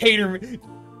dropping Pater.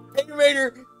 Pater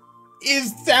Mater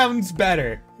sounds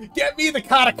better. Get me the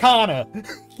katakana.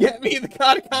 Get me the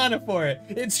katakana for it.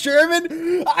 It's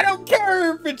German. I don't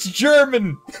care if it's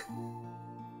German.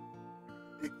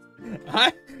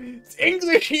 It's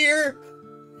English here.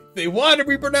 They wanted to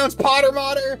be pronounced Potter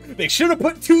Mater. They should have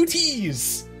put 2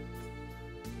 T's.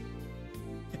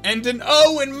 And an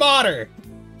O in Mater.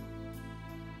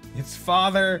 It's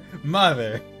father,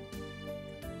 mother.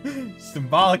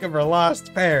 Symbolic of her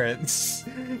lost parents.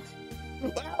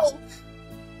 Well,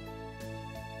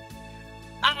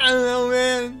 I don't know,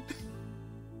 man.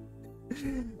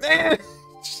 Man,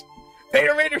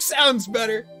 Pater Mater sounds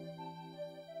better.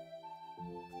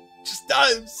 Just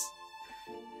does.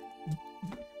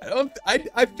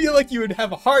 I feel like you would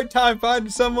have a hard time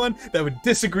finding someone that would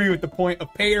disagree with the point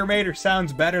of Pater Mater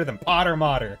sounds better than Potter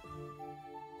Mater.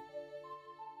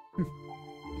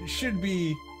 It should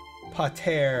be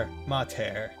Pater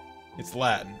Mater. It's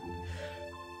Latin.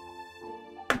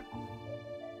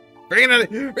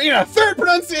 Bringing a third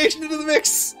pronunciation into the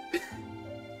mix!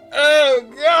 Oh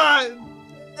god!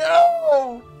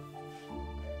 No!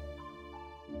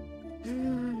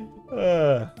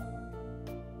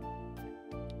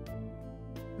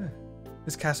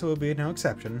 This castle will be no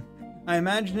exception. I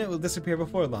imagine it will disappear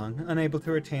before long, unable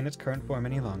to retain its current form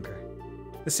any longer.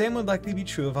 The same would likely be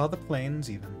true of all the plains,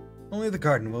 even. Only the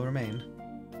garden will remain.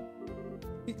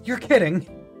 You're kidding!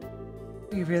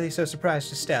 Are you really so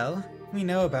surprised, Estelle? We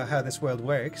know about how this world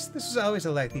works. This is always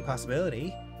a likely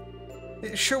possibility.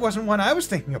 It sure wasn't one I was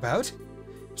thinking about.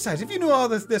 Besides, if you knew all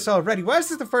this already, why is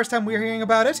this the first time we're hearing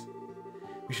about it?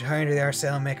 We should hurry into the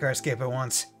Arcel and make our escape at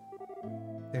once.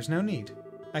 There's no need.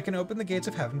 I can open the gates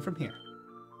of heaven from here.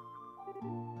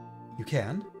 You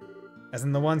can? As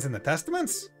in the ones in the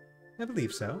Testaments? I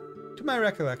believe so. To my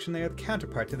recollection, they are the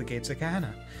counterpart to the gates of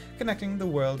Gehenna, connecting the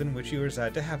world in which you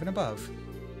reside to heaven above.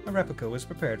 A replica was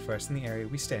prepared for us in the area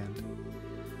we stand.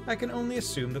 I can only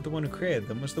assume that the one who created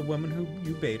them was the woman who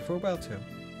you bade farewell to.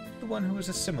 The one who was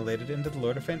assimilated into the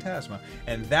Lord of Phantasma.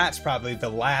 And that's probably the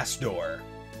last door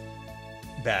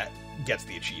that gets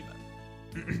the achievement.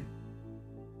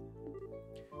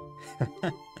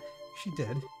 She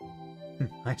did.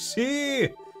 I see!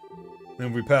 Then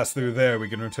if we pass through there, we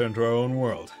can return to our own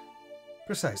world.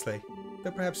 Precisely.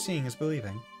 Though perhaps seeing is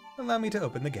believing. Allow me to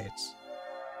open the gates.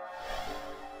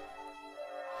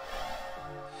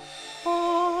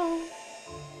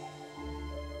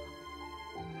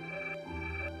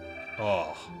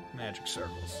 Oh, magic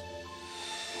circles.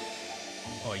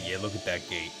 Oh yeah, look at that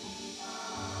gate.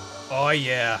 Oh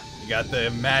yeah, you got the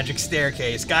magic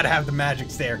staircase. Gotta have the magic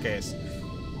staircase.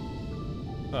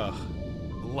 Ugh,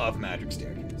 love magic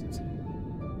staircases.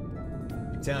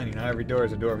 I'm telling you, not every door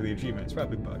is a door for the achievement. It's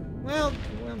probably bugged. Well,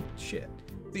 shit.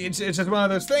 See, it's just one of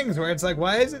those things where it's like,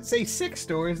 why does it say 6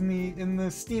 doors in the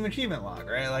Steam achievement log,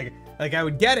 right? Like I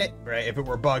would get it, right, if it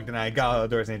were bugged and I got all the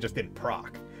doors and it just didn't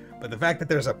proc. But the fact that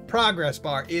there's a progress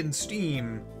bar in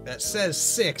Steam that says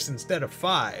 6 instead of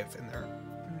 5, and there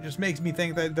just makes me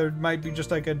think that there might be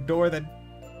just like a door that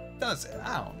does it.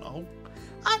 I don't know.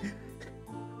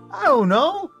 I don't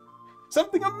know.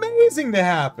 Something amazing to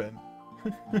happen.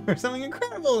 Or something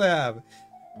incredible to happen.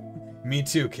 Me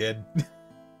too, kid.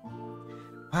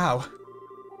 Wow.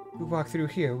 If we walk through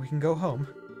here, we can go home.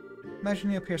 Imagine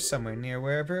you appear somewhere near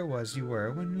wherever it was you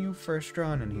were when you first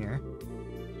drawn in here.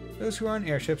 Those who are on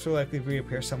airships will likely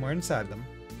reappear somewhere inside them.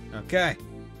 Okay.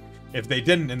 If they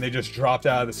didn't and they just dropped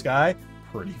out of the sky,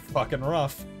 pretty fucking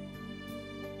rough.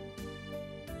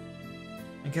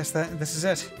 I guess this is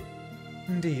it.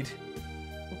 Indeed.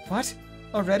 What?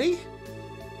 Already?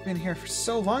 Been here for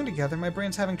so long together, my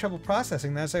brain's having trouble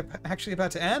processing that it's actually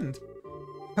about to end.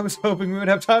 I was hoping we would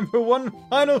have time for one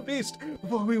final feast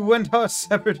before we went our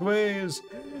separate ways.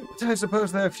 But I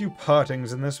suppose there are a few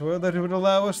partings in this world that would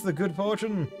allow us the good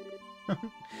fortune.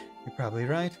 You're probably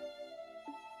right.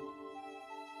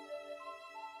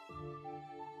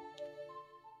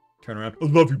 Turn around. I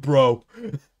love you, bro.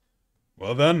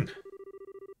 Well then.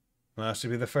 I'll ask you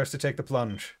to be the first to take the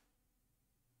plunge.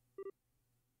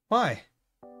 Why?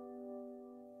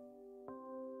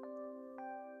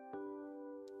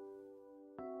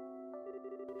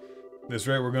 At this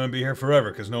rate, we're going to be here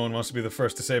forever, because no one wants to be the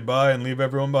first to say bye and leave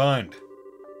everyone behind.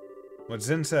 What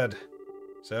Zin said.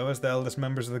 So, as the eldest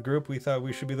members of the group, we thought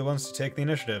we should be the ones to take the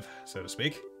initiative, so to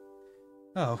speak.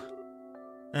 Oh.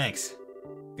 Thanks.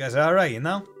 You guys are alright, you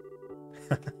know?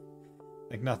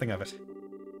 Think nothing of it.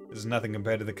 This is nothing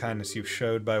compared to the kindness you've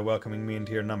showed by welcoming me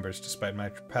into your numbers, despite my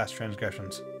past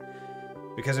transgressions.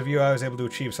 Because of you, I was able to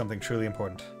achieve something truly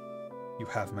important. You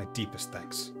have my deepest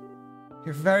thanks.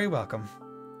 You're very welcome.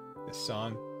 This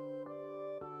song...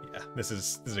 Yeah, this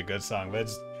is a good song, but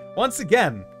it's, once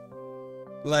again,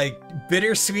 like,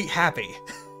 bittersweet happy.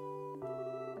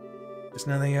 Just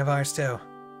know that you have ours too.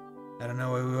 I don't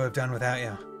know what we would have done without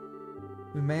you.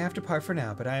 We may have to part for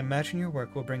now, but I imagine your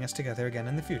work will bring us together again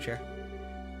in the future.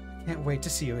 I can't wait to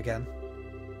see you again.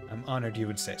 I'm honored you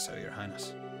would say so, Your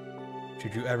Highness.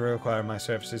 Should you ever require my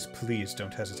services, please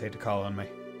don't hesitate to call on me.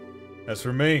 As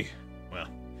for me, well,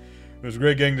 it was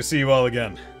great getting to see you all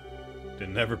again.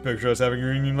 Didn't ever picture us having a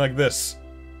reunion like this.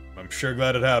 I'm sure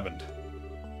glad it happened.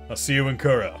 I'll see you in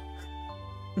Kuro.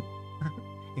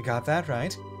 You got that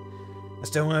right. I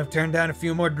still want to have turned down a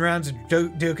few more rounds of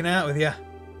duking out with you.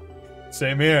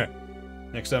 Same here.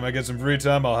 Next time I get some free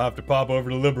time, I'll have to pop over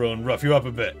to Libero and rough you up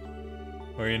a bit.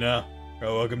 Or you know,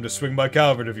 you're welcome to swing by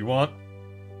Calvert if you want.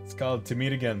 It's called To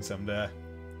Meet Again Someday.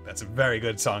 That's a very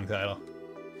good song title.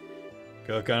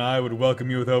 Kilka and I would welcome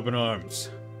you with open arms.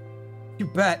 You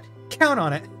bet. Count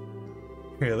on it.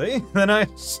 Really? Then I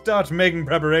start making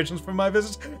preparations for my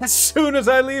visit as soon as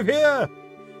I leave here.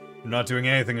 I'm not doing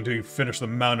anything until you finish the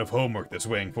mountain of homework that's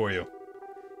waiting for you.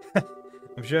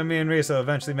 I'm sure me and Reese will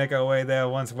eventually make our way there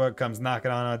once work comes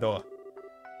knocking on our door.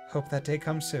 Hope that day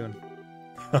comes soon.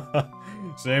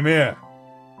 Same here.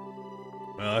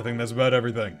 Well, I think that's about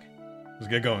everything. Let's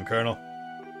get going, Colonel.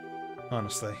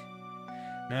 Honestly.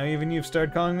 Now even you've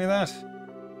started calling me that?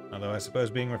 Although I suppose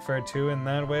being referred to in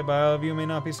that way by all of you may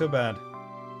not be so bad.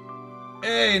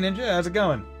 Hey, Ninja, how's it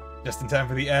going? Just in time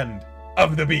for the end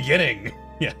of the beginning.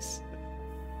 Yes.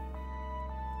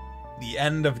 The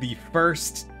end of the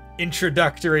first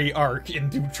introductory arc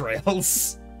into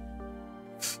Trails.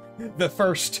 The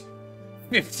first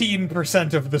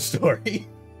 15% of the story.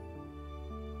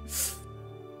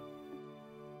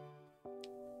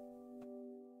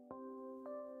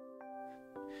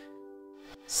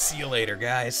 See you later,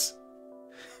 guys.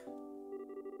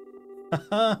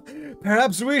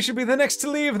 Perhaps we should be the next to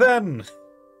leave, then.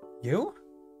 You?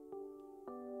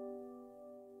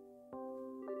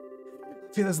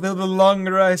 I feel as though the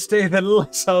longer I stay, the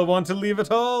less I'll want to leave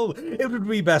at all. It would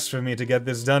be best for me to get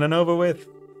this done and over with.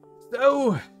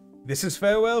 So, this is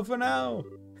farewell for now.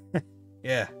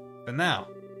 Yeah, for now.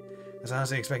 I was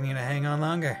honestly expecting you to hang on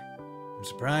longer. I'm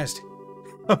surprised.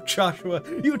 Oh, Joshua,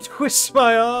 you twist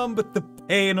my arm, but the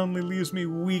pain only leaves me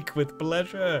weak with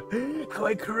pleasure. How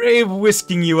I crave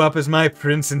whisking you up as my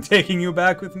prince and taking you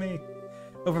back with me.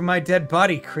 Over my dead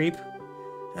body, creep.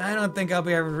 I don't think I'll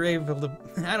ever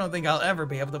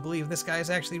be able to believe this guy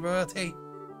is actually royalty.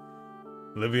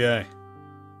 Olivier.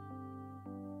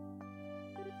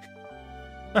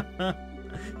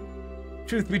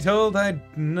 Truth be told, I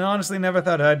honestly never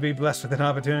thought I'd be blessed with an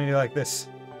opportunity like this.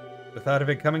 The thought of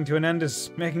it coming to an end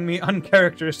is making me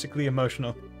uncharacteristically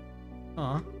emotional.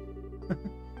 Aw.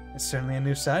 It's certainly a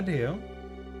new side to you.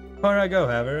 Before I go,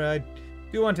 however, I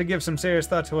do want to give some serious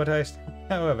thought to what I said,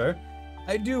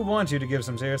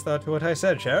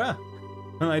 Shara.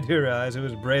 Well, I do realize it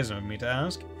was brazen of me to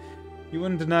ask. You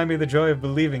wouldn't deny me the joy of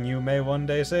believing you may one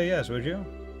day say yes, would you?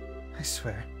 I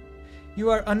swear. You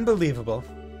are unbelievable.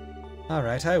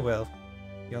 Alright, I will.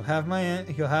 You'll have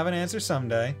an answer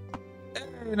someday.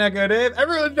 Hey, Neko Dave,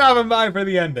 everyone's dropping by for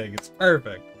the ending. It's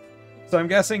perfect. So I'm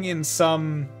guessing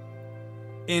I'm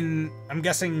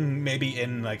guessing maybe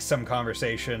in like some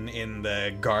conversation in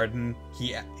the garden,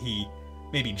 he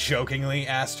maybe jokingly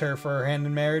asked her for her hand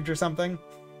in marriage or something.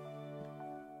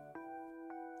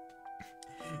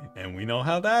 And we know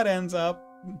how that ends up.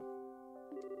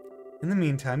 In the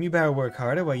meantime, you better work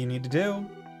hard at what you need to do.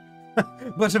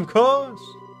 But of course!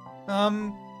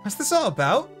 What's this all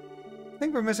about? I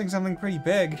think we're missing something pretty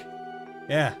big.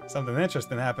 Yeah, something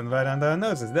interesting happened right under our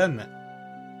noses, didn't it?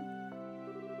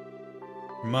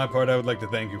 For my part, I would like to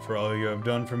thank you for all you have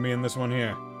done for me in this one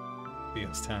here.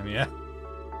 Feels time, yeah?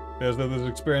 Feels that this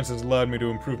experience has allowed me to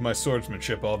improve my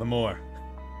swordsmanship all the more.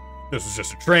 This was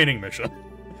just a training mission.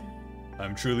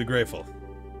 I'm truly grateful.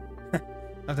 I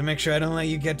have to make sure I don't let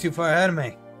you get too far ahead of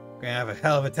me. We're gonna have a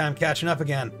hell of a time catching up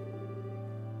again.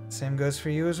 Same goes for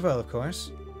you as well, of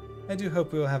course. I do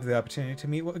hope we will have the opportunity to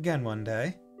meet again one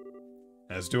day.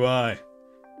 As do I.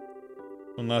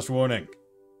 One last warning.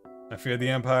 I fear the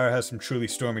Empire has some truly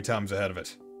stormy times ahead of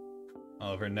it.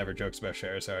 Oliver never jokes about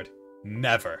Scheherazade.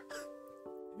 Never.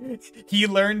 He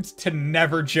learned to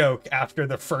never joke after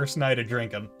the first night of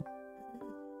drinking.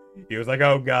 He was like,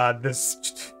 oh god, this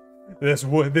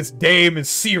dame is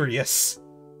serious.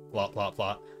 Plot, plot,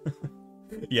 plot.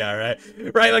 Yeah, right.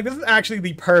 Right, like, this is actually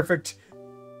the perfect...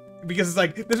 Because it's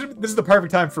like, this is the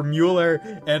perfect time for Mueller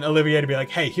and Olivier to be like,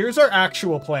 hey, here's our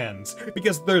actual plans.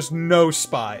 Because there's no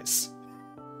spies.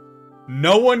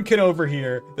 No one can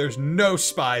overhear. There's no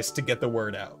spies to get the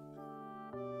word out.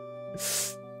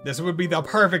 This would be the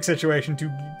perfect situation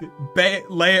to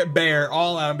lay it bare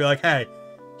all out and be like, hey,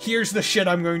 here's the shit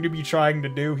I'm going to be trying to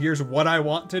do. Here's what I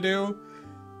want to do.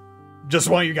 Just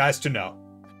want you guys to know.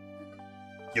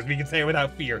 Because we can say it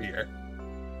without fear here.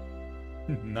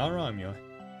 Not wrong, Mueller.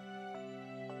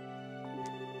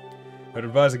 I'd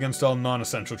advise against all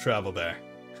non-essential travel there.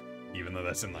 Even though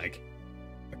that's in, like,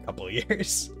 a couple of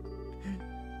years.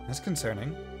 That's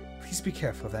concerning. Please be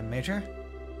careful then, Major.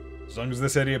 As long as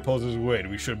this idiot pulls his weight,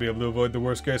 we should be able to avoid the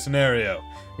worst-case scenario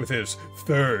with his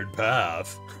third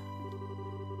path.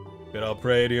 But I'll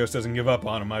pray Adios doesn't give up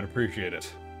on him. I'd appreciate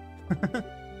it.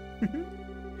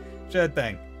 Sure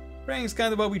thing. Praying's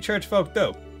kind of what we church folk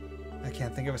do. I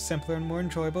can't think of a simpler and more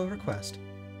enjoyable request.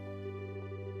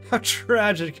 How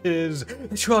tragic it is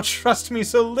that you all trust me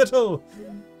so little!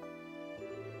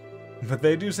 But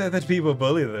they do say that people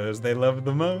bully those they love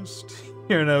the most.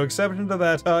 You're no exception to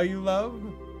that, are you, love?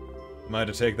 Am I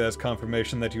to take that as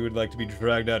confirmation that you would like to be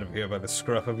dragged out of here by the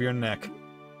scruff of your neck?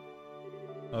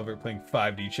 Over playing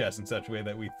 5D chess in such a way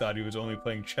that we thought he was only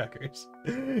playing checkers.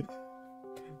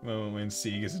 Moment when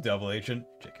Sieg is a double agent.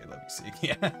 JK, love you, Sieg.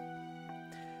 Yeah.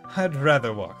 I'd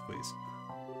rather walk, please.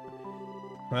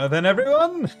 Well then,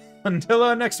 everyone, until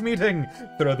our next meeting,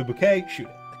 throw the bouquet, shoot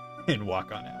it, and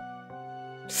walk on out.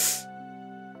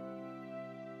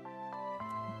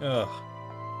 Ugh.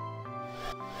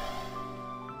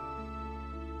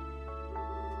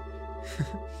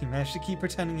 He managed to keep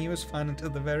pretending he was fine until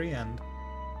the very end.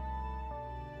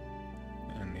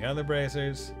 And the other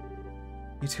bracers.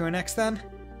 You two are next then?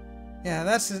 Yeah,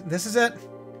 this is it.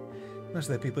 Most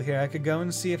of the people here I could go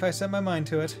and see if I set my mind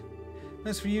to it.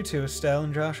 As for you two, Estelle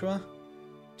and Joshua,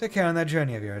 take care on that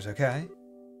journey of yours, okay?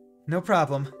 No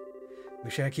problem. We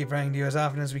should keep writing to you as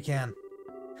often as we can.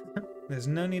 There's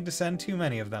no need to send too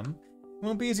many of them. It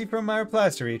won't be easy for my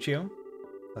replies to reach you.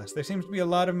 Plus, there seems to be a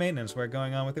lot of maintenance work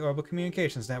going on with the Orbital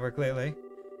Communications Network lately.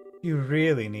 If you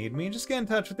really need me, just get in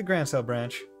touch with the Grand Cell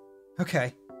branch.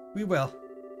 Okay, we will.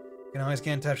 You can always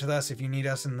get in touch with us if you need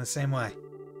us in the same way.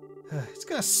 It's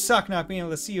gonna suck not being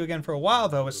able to see you again for a while,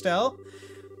 though, Estelle.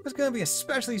 It's gonna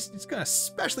especially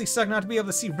suck not to be able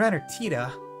to see Ren or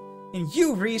Tita. And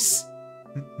you, Reese.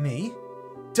 Me?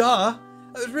 Duh.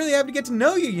 I was really happy to get to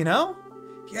know you, you know?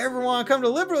 If you ever want to come to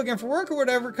Liberal again for work or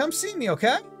whatever, come see me,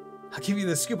 okay? I'll give you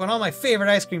the scoop on all my favorite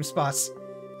ice cream spots.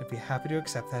 I'd be happy to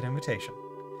accept that invitation.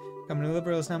 Coming to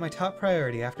Liberal is now my top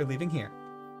priority after leaving here.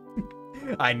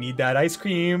 I need that ice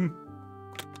cream.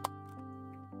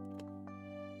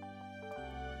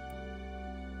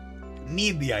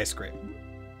 Need the ice cream.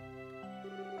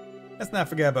 Let's not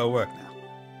forget about work now.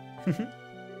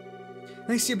 At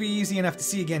least you'll be easy enough to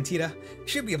see again, Tita. You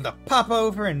should be able to pop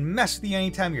over and mess with you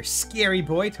anytime your scary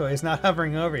boy toy is not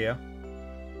hovering over you.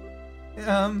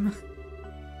 Don't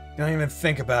even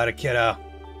think about it, kiddo.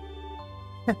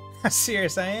 How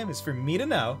serious I am is for me to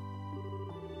know.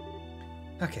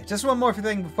 Okay, just one more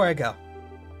thing before I go.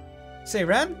 Say,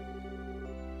 Ren,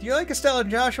 do you like Estelle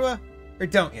and Joshua, or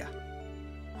don't you?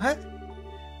 What?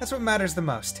 That's what matters the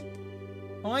most.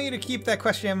 I want you to keep that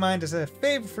question in mind as a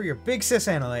favor for your big sis,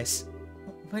 Annalise.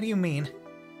 What do you mean?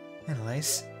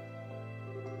 Annalise?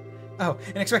 Oh,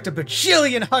 and expect a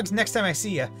bajillion hugs next time I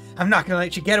see you. I'm not gonna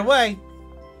let you get away.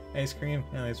 Ice cream.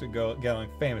 Annalise would get along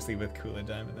famously with Kula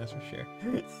Diamond, that's for sure.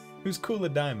 Who's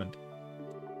Kula Diamond?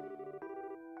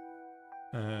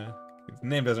 His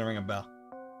name doesn't ring a bell.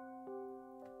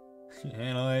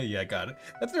 Analyze? Yeah, got it.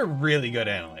 That's a really good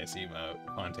Analyze emote,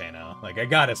 Fontano. Like, I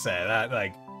gotta say, that,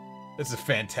 like, this is a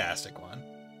fantastic one.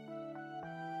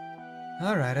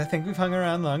 Alright, I think we've hung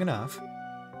around long enough.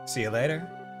 See you later.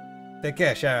 Take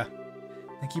care, Shara.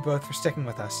 Thank you both for sticking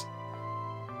with us.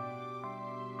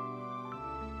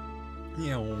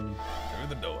 Through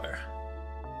the door.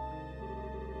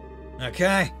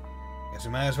 Okay. Guess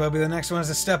we might as well be the next ones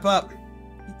to step up.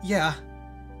 Yeah.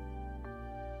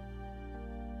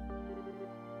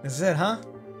 This is it, huh?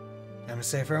 Time to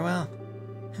say farewell.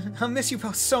 I'll miss you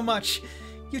both so much.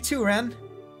 You too, Ren.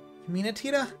 You mean it,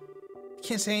 Tita? You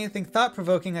can't say anything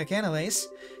thought-provoking like Annalise,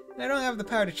 and I don't have the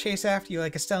power to chase after you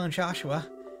like Estelle and Joshua.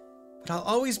 But I'll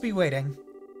always be waiting.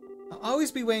 I'll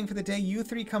always be waiting for the day you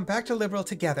three come back to Liberal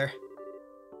together.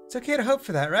 It's okay to hope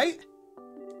for that, right?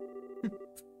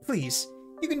 Please,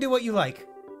 you can do what you like.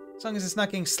 As long as it's not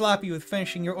getting sloppy with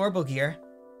finishing your Orbital gear.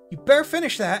 You better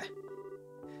finish that!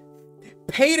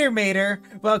 Pater Mater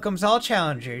welcomes all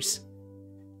challengers.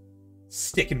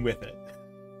 Sticking with it.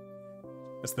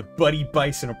 That's the Buddy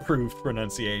Bison approved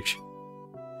pronunciation.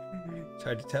 It's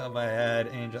hard to tell by head.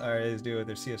 Angel RAs do with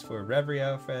their CS4 Reverie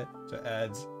outfit, so it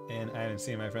adds in I haven't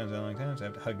seen my friends in a long time, so I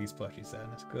have to hug these plushies.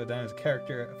 Sadness. Cool Down is a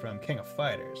character from King of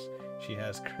Fighters. She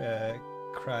has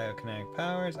cryokinetic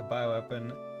powers, a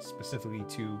bioweapon specifically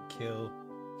to kill.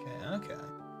 Okay.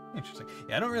 Interesting.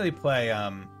 Yeah, I don't really play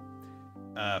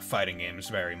fighting games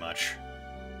very much.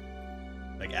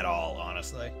 Like, at all,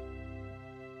 honestly.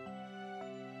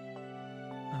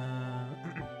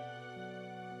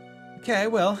 Okay,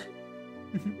 well.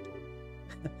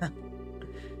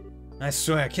 I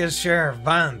swear, kids sure are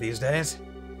violent these days.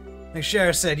 Like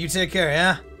Sheriff said, you take care,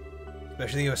 yeah?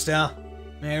 Especially you, Estelle.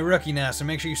 You're a rookie now, so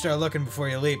make sure you start looking before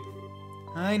you leap.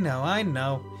 I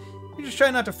know. You just try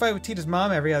not to fight with Tita's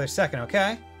mom every other second,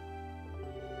 okay?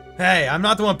 Hey, I'm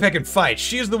not the one picking fights.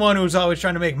 She's the one who's always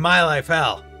trying to make my life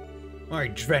hell. I'm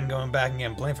already dreading going back and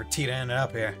getting blamed for Tita ending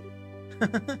up here.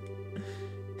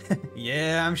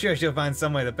 Yeah, I'm sure she'll find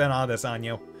some way to pin all this on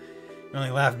you. You're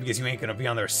only laughing because you ain't gonna be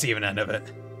on the receiving end of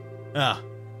it. Oh,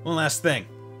 one last thing.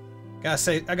 I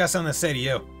got something to say to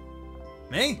you.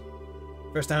 Me?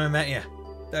 First time I met you,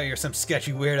 thought you were some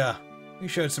sketchy weirdo. You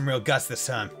showed some real guts this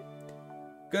time.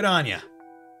 Good on ya.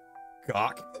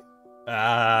 Gawk.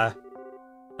 Huh?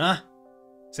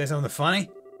 Say something funny?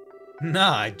 No,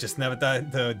 I just never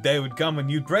thought the day would come when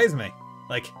you'd praise me.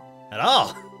 Like, at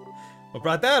all. What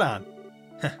brought that on?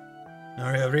 No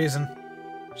real reason.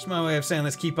 Just my way of saying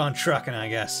let's keep on trucking, I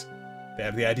guess. They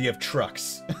have the idea of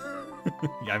trucks.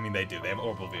 Yeah, I mean they do. They have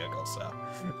orbital vehicles, so.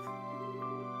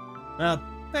 Well,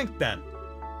 thanks then.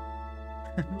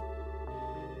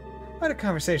 Why do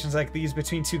conversations like these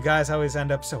between two guys always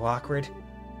end up so awkward?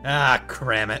 Ah,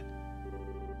 cram it.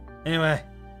 Anyway,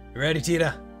 you ready,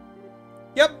 Tita?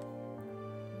 Yep.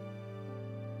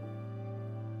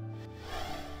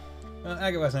 Well,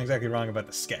 Aga wasn't exactly wrong about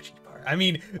the sketchy part. I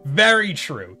mean, very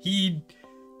true. He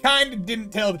kind of didn't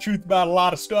tell the truth about a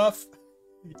lot of stuff.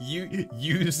 You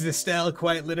used Estelle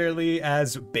quite literally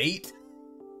as bait.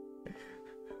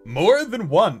 More than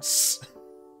once.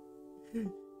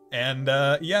 And,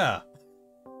 yeah.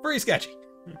 Pretty sketchy.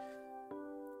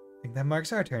 I think that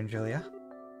marks our turn, Julia.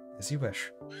 As you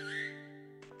wish.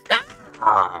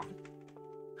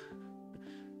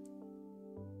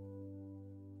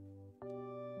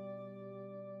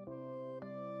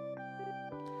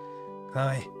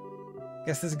 Chloe,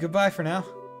 guess this is goodbye for now.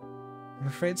 I'm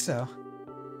afraid so.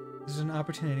 This is an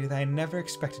opportunity that I never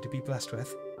expected to be blessed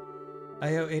with.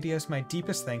 I owe Adios my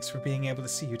deepest thanks for being able to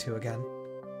see you two again.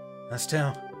 Us too.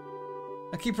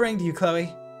 I'll keep praying to you,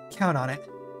 Chloe. Count on it.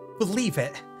 Believe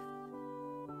it.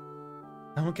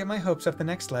 I won't get my hopes up the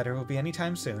next letter will be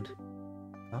anytime soon.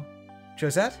 Oh?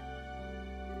 Josette?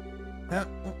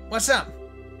 What's up?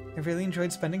 I really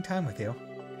enjoyed spending time with you.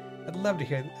 I'd love to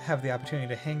have the opportunity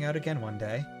to hang out again one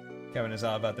day. Kevin is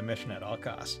all about the mission at all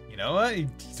costs. You know what?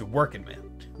 He's a working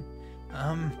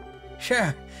man.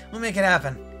 Sure. We'll make it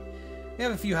happen. We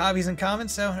have a few hobbies in common,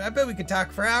 so I bet we could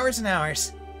talk for hours and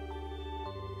hours.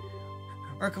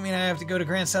 Orkami and I have to go to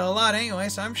Grand Cell a lot anyway,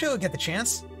 so I'm sure we'll get the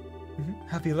chance.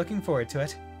 I'll be looking forward to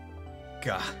it.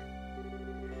 Gah.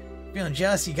 Feeling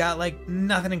jealous you got, like,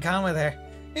 nothing in common with her.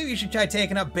 Maybe you should try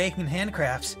taking up baking and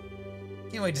handcrafts.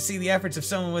 Can't wait to see the efforts of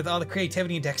someone with all the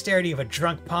creativity and dexterity of a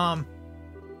drunk palm.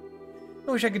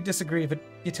 I wish I could disagree, but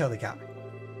you totally got me.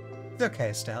 It's okay,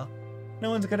 Estelle. No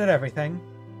one's good at everything.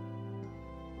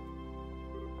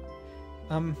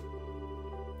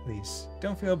 Please,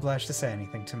 don't feel obliged to say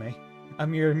anything to me.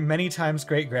 I'm your many times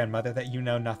great-grandmother that you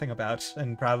know nothing about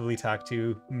and probably talk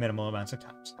to minimal amounts of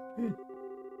times.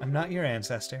 I'm not your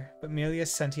ancestor, but merely a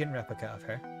sentient replica of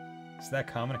her. Is that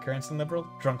a common occurrence in Liberal?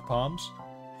 Drunk palms?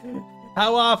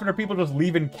 How often are people just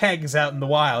leaving kegs out in the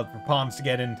wild for palms to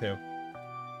get into?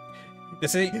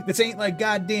 This ain't like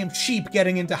goddamn sheep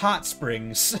getting into hot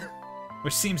springs.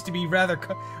 Which seems to be rather...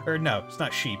 Or no, it's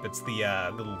not sheep. It's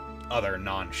the little other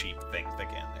non-sheep things that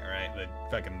get in there, right? The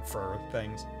fucking fur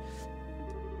things.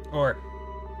 Or...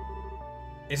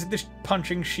 Is it the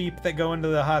punching sheep that go into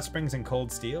the hot springs in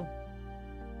Cold Steel?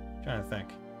 I'm trying to think.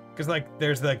 Because, like,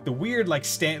 there's, like, the weird, like,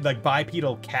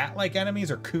 bipedal cat-like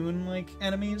enemies or coon-like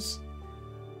enemies.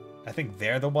 I think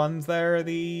they're the ones that are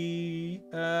the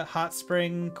hot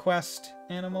spring quest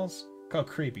animals. Called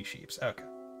creepy sheeps. Okay.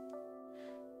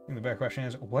 I think the better question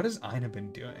is, what has Ina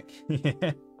been doing?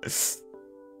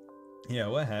 Yeah,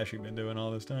 what has she been doing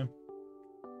all this time?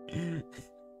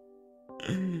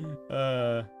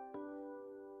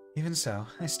 Even so,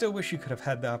 I still wish you could have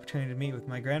had the opportunity to meet with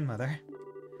my grandmother.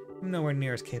 I'm nowhere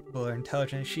near as capable or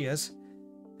intelligent as she is,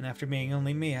 and after being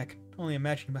only me, I can only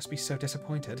imagine you must be so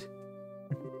disappointed.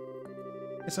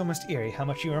 It's almost eerie how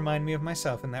much you remind me of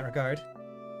myself in that regard.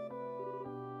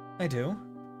 I do?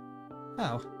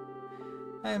 How?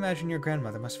 I imagine your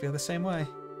grandmother must feel the same way.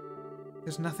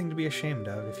 There's nothing to be ashamed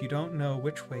of if you don't know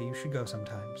which way you should go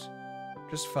sometimes.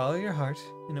 Just follow your heart,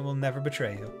 and it will never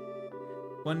betray you.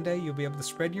 One day you'll be able to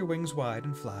spread your wings wide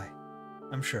and fly.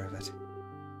 I'm sure of it.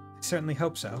 I certainly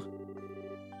hope so.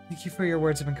 Thank you for your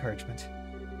words of encouragement.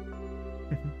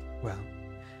 Well,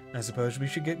 I suppose we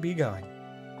should be going.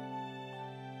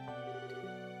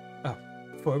 Oh,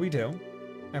 before we do,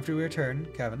 after we return,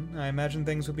 Kevin, I imagine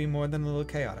things will be more than a little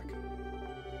chaotic.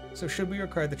 So should we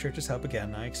require the church's help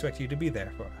again, I expect you to be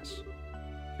there for us.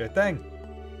 Sure thing.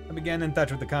 I'll be getting in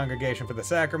touch with the congregation for the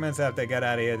sacraments after they get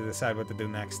out of here to decide what to do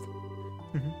next.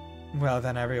 Well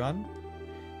then, everyone,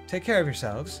 take care of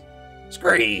yourselves.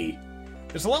 Scree!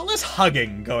 There's a lot less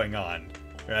hugging going on,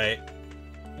 right?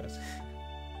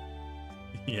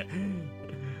 Yeah.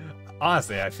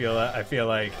 Honestly, I feel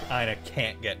like Ina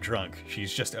can't get drunk.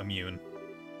 She's just immune.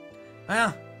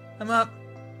 Well, I'm up.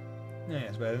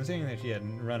 Yes, but I'm saying that she had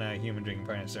run out of human drinking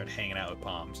partner and started hanging out with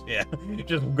palms. Yeah,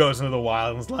 just goes into the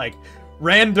wild and is like,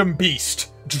 random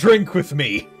beast, drink with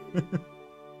me.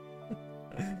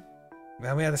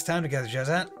 Well, we have this time together,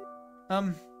 Josette.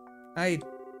 You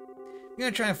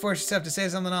gonna try and force yourself to say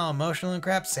something all emotional and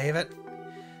crap? Save it.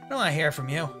 I don't want to hear from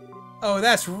you. Oh,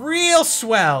 that's real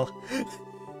swell. It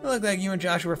looked like you and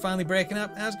Joshua were finally breaking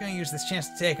up. I was gonna use this chance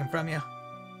to take him from you.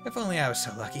 If only I was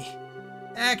so lucky.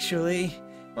 Actually,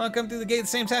 wanna come through the gate at the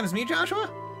same time as me, Joshua?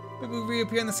 Maybe we'll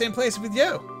reappear in the same place with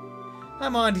you.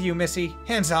 I'm on to you, Missy.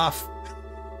 Hands off.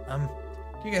 Do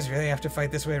you guys really have to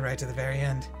fight this way right to the very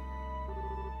end?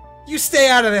 You stay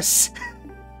out of this!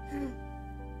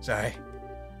 Sorry.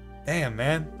 Damn,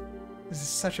 man. This is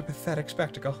such a pathetic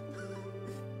spectacle.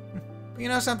 But you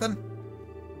know something?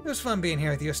 It was fun being here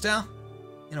with you, Estelle.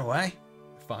 In a way.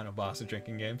 The final boss of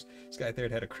drinking games. Sky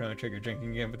Third had a Chrono Trigger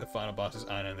drinking game, but the final boss is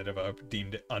Ina and the developer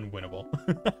deemed it unwinnable.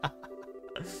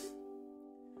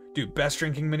 Dude, best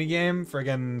drinking minigame?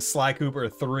 Friggin' Sly Cooper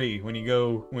 3. When you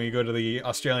go to the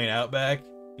Australian outback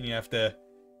and you have to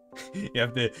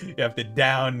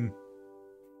down.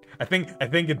 I think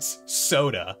it's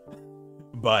soda,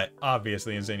 but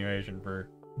obviously insinuation for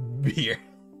beer.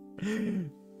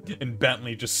 And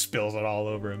Bentley just spills it all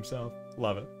over himself.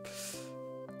 Love it.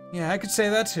 Yeah, I could say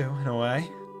that too, in a way.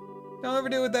 Don't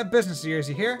overdo it with that business of yours,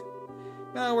 you hear?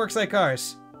 No, it works like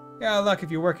ours. You're out of luck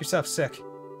if you work yourself sick.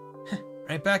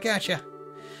 Right back at ya.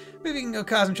 Maybe you can go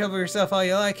causing trouble yourself all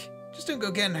you like. Just don't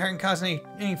go getting hurt and causing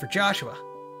anything for Joshua.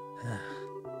 I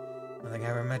don't think I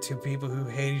ever met two people who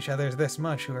hate each other this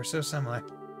much who are so similar.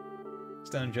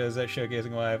 Stone Josette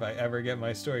showcasing why if I ever get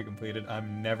my story completed,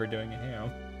 I'm never doing a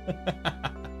harem.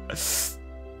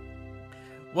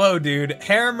 Whoa, dude.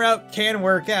 Harem route can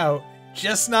work out,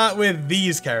 just not with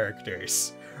these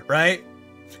characters, right?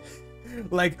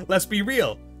 Like, let's be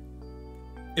real.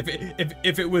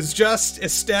 If it was just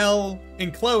Estelle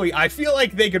and Chloe, I feel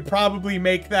like they could probably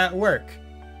make that work.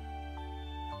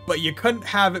 But you couldn't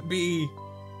have it be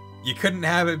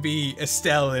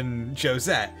Estelle and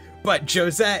Josette. But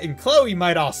Josette and Chloe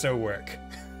might also work.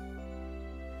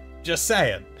 Just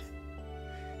saying.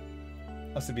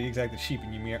 Also, to be exact, the sheep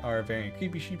in Ymir are a variant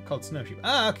creepy sheep called snow sheep.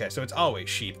 Ah, okay, so it's always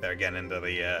sheep that are getting into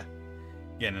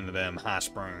them hot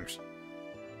springs.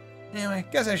 Anyway,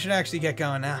 guess I should actually get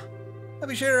going now. I'll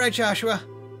be sure to write Joshua.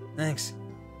 Thanks.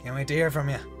 Can't wait to hear from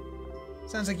you.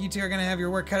 Sounds like you two are gonna have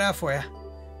your work cut out for you.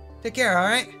 Take care,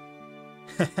 alright?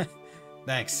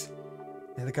 Thanks.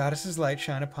 May the goddess's light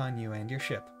shine upon you and your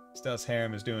ship. Estelle's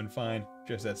harem is doing fine.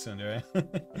 Just that Sundere.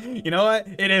 You know what?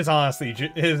 It is honestly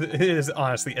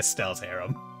Estelle's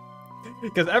harem.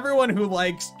 Because everyone who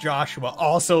likes Joshua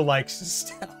also likes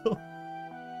Estelle.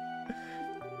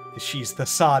 She's the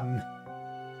sun.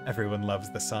 Everyone loves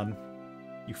the sun.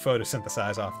 You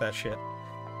photosynthesize off that shit.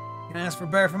 Can I ask for a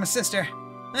bear from a sister?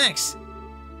 Thanks.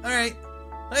 Alright.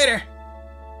 Later.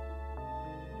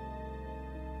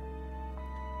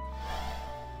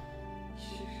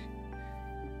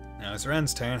 Now it's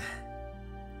Ren's turn.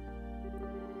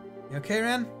 You okay,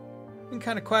 Ren? Been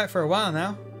kind of quiet for a while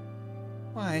now.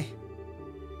 Why?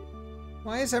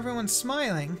 Why is everyone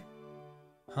smiling?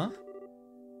 Huh?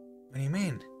 What do you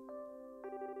mean?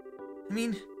 I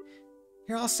mean,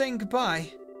 you're all saying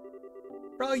goodbye.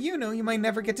 For all you know, you might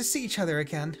never get to see each other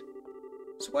again.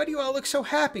 So why do you all look so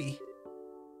happy?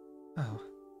 Oh.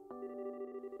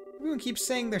 Everyone keeps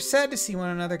saying they're sad to see one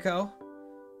another go.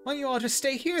 Why don't you all just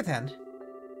stay here then?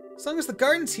 As long as the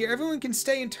garden's here, everyone can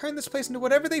stay and turn this place into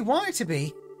whatever they want it to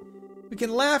be. We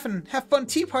can laugh and have fun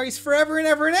tea parties forever and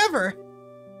ever and ever.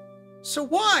 So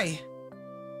why?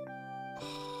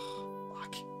 Oh,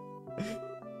 fuck.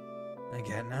 I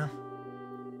get it now.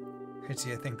 Hurts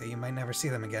you to think that you might never see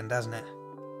them again, doesn't it?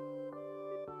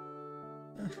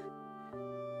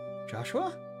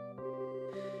 Joshua?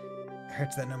 It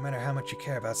hurts that no matter how much you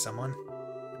care about someone,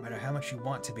 no matter how much you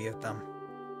want to be with them,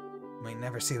 you might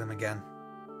never see them again.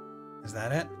 Is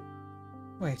that it?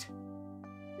 Wait.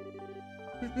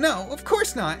 No, of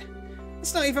course not!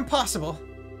 It's not even possible.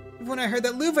 Even when I heard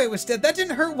that Louve was dead, that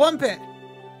didn't hurt one bit!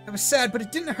 I was sad, but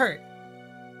it didn't hurt.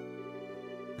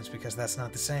 That's because that's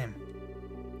not the same.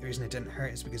 The reason it didn't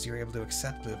hurt is because you were able to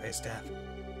accept Louve's death.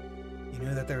 You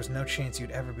knew that there was no chance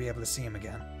you'd ever be able to see him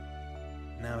again.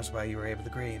 And that was why you were able to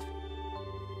grieve.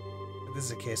 But this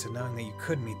is a case of knowing that you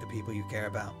could meet the people you care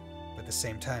about, but at the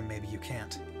same time, maybe you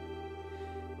can't.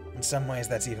 In some ways,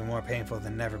 that's even more painful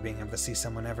than never being able to see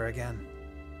someone ever again.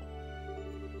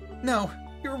 No,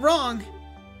 you're wrong!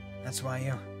 That's why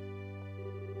you...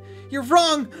 You're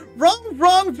wrong! Wrong,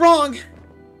 wrong, wrong!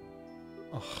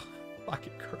 Oh,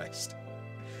 fucking Christ.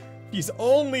 He's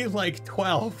only like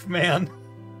 12, man.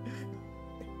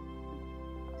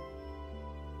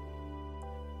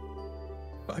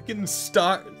 Fucking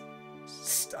Star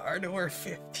Door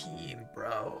 15,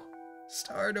 bro.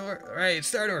 Star Door, right?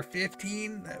 Star Door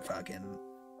 15. That fucking.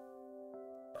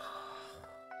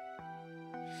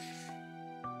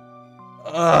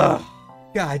 Ugh.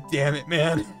 God damn it,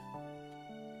 man.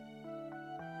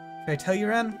 Can I tell you,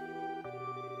 Ren?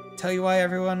 Tell you why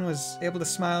everyone was able to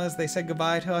smile as they said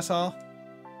goodbye to us all?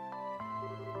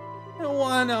 I don't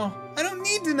want to know. I don't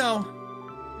need to know.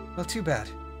 Well, too bad.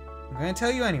 I'm going to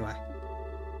tell you anyway.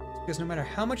 It's because no matter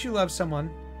how much you love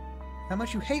someone, how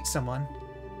much you hate someone,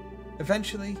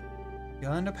 eventually,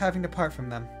 you'll end up having to part from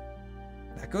them.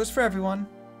 That goes for everyone.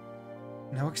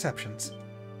 No exceptions.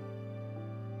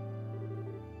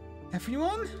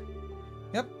 Everyone?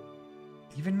 Yep.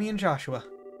 Even me and Joshua.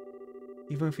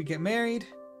 Even if we get married,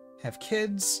 have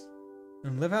kids,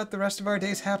 and live out the rest of our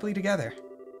days happily together.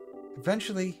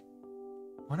 Eventually,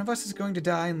 one of us is going to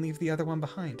die and leave the other one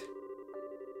behind.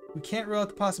 We can't rule out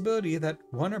the possibility that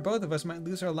one or both of us might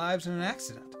lose our lives in an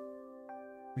accident.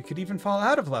 We could even fall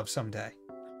out of love someday.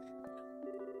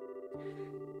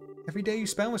 Every day you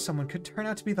spend with someone could turn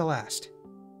out to be the last.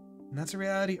 And that's a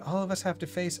reality all of us have to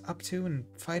face up to and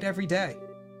fight every day.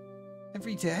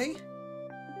 Every day?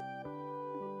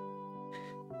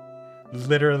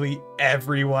 Literally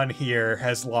everyone here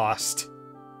has lost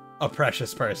a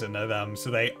precious person to them,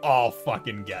 so they all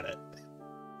fucking get it.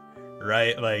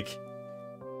 Right? Like,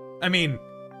 I mean,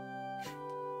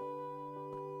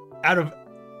 out of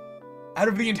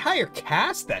the entire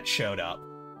cast that showed up,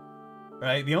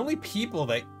 right? The only people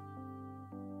that,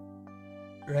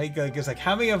 right? Because like,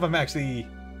 how many of them actually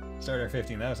started at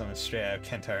 15? That was almost straight out of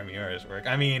Kentaro Miura's work.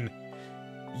 I mean,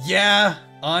 yeah,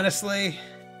 honestly,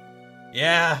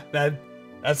 yeah,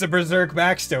 that's a Berserk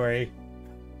backstory.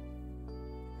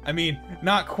 I mean,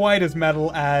 not quite as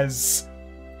metal as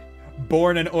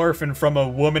born an orphan from a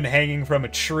woman hanging from a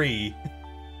tree,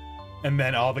 and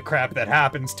then all the crap that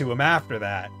happens to him after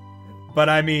that. But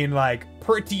I mean, like,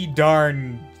 pretty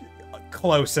darn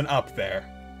close and up there.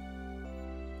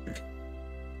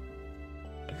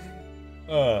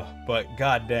 But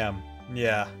goddamn,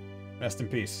 yeah, rest in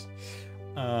peace.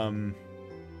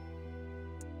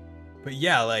 But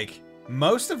yeah, like,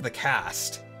 most of the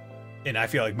cast, and I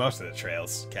feel like most of the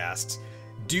Trails casts,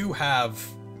 do have,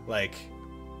 like,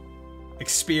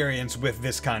 experience with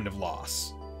this kind of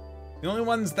loss. The only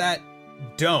ones that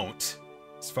don't,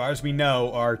 as far as we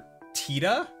know, are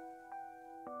Tita,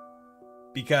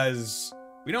 because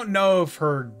we don't know if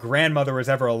her grandmother was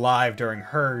ever alive during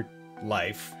her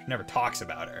life. She never talks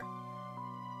about her.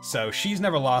 So she's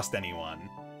never lost anyone.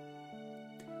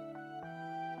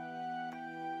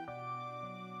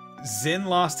 Zin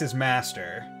lost his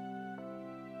master,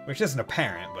 which isn't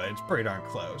apparent, but it's pretty darn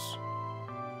close.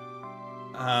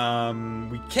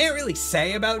 We can't really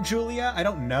say about Julia. I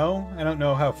don't know. I don't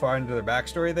know how far into their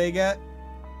backstory they get.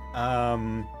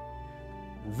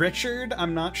 Richard,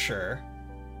 I'm not sure.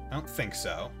 I don't think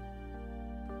so.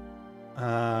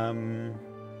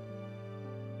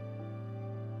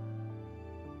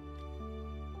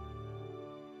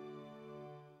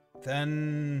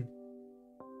 Then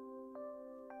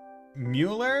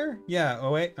Mueller? Yeah,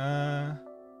 oh wait,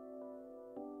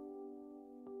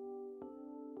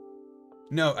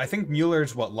 no, I think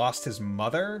Mueller's lost his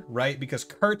mother, right? Because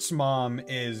Kurt's mom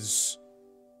is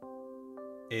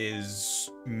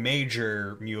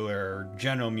Major Mueller,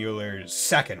 General Mueller's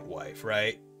second wife,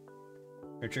 right?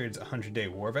 Richard's a 100-day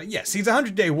war vet. Yes, he's a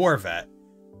 100-day war vet,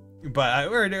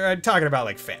 but we're talking about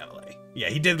like family. Yeah,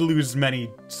 he did lose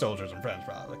many soldiers and friends,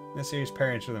 probably. This series'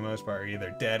 parents, for the most part, are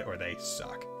either dead or they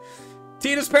suck.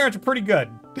 Tina's parents are pretty good.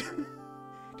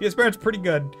 Tina's parents are pretty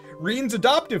good. Reen's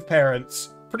adoptive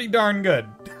parents, pretty darn good.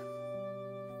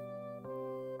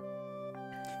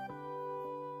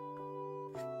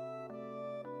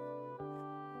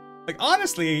 Like,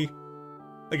 honestly,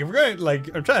 like, if we're gonna,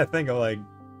 like, I'm trying to think of, like,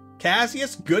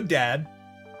 Cassius, good dad.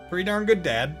 Pretty darn good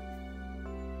dad.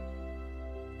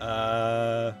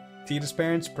 Tita's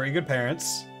parents, pretty good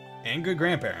parents. And good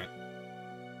grandparent.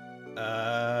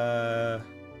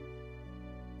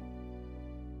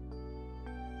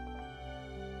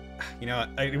 You know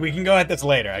what? We can go at this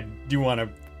later. I do want to...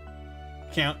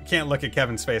 Can't look at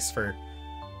Kevin's face for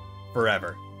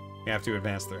forever. We have to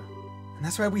advance through. And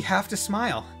that's why we have to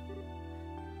smile.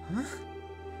 Huh?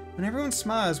 When everyone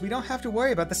smiles, we don't have to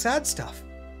worry about the sad stuff.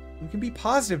 We can be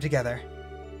positive together.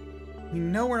 We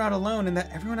know we're not alone and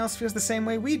that everyone else feels the same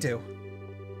way we do.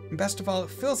 And best of all, it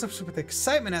fills us with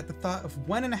excitement at the thought of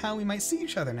when and how we might see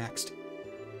each other next.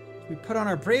 We put on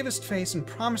our bravest face and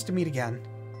promise to meet again,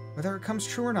 whether it comes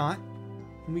true or not,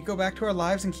 and we go back to our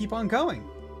lives and keep on going.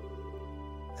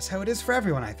 That's how it is for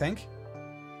everyone, I think.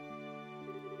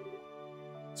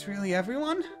 It's really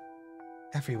everyone?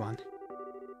 Everyone.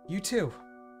 You too.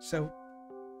 So,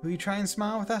 will you try and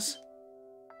smile with us?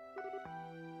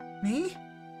 Me?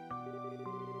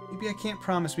 Maybe I can't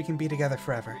promise we can be together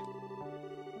forever.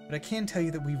 But I can tell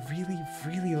you that we really,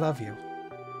 really love you.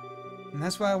 And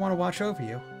that's why I want to watch over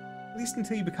you, at least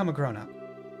until you become a grown-up.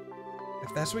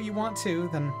 If that's what you want to,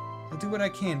 then I'll do what I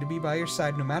can to be by your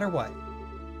side no matter what.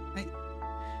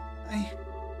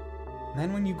 And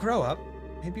then when you grow up,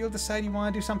 maybe you'll decide you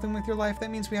want to do something with your life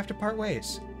that means we have to part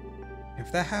ways. And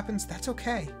if that happens, that's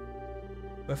okay.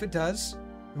 But if it does,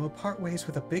 then we'll part ways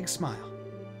with a big smile.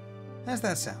 How's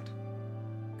that sound?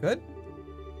 Good?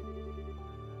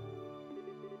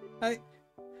 I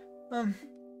don't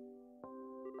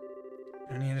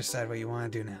need to decide what you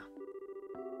want to do now.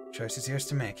 Choice is yours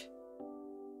to make.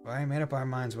 We already made up our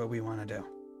minds what we want to do.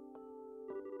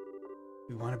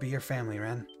 We want to be your family,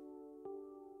 Ren.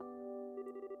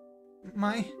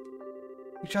 Like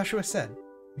Joshua said,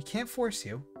 we can't force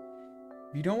you.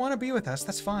 If you don't want to be with us,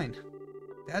 that's fine.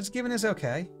 Dad's given his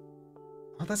okay.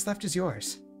 All that's left is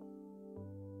yours.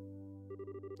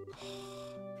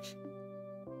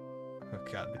 Oh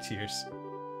god, the tears.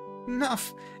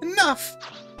 Enough! Enough!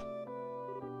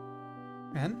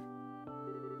 Ren?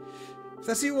 If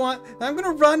that's what you want, then I'm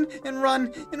gonna run and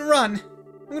run and run.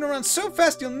 I'm gonna run so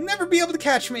fast you'll never be able to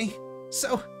catch me.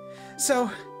 So,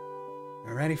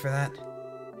 we're ready for that.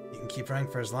 You can keep running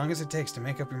for as long as it takes to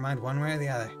make up your mind one way or the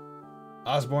other.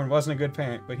 Osborne wasn't a good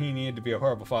parent, but he needed to be a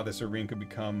horrible father so Reen could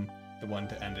become the one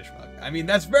to end Ishmael. I mean,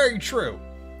 that's very true.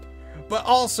 But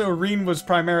also, Reen was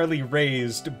primarily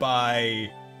raised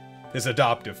by his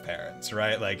adoptive parents,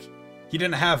 right? Like, he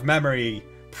didn't have memory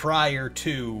prior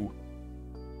to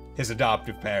his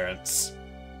adoptive parents.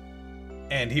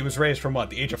 And he was raised from, what,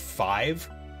 the age of 5?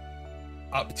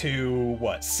 Up to,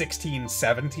 what, 16,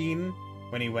 17?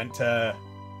 When he went to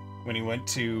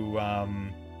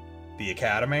the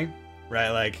academy, right?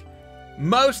 Like,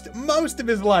 most of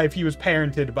his life he was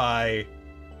parented by,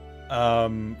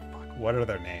 what are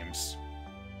their names?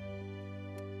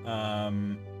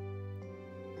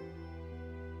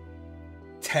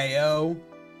 Teo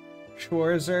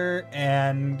Schwarzer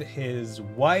and his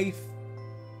wife.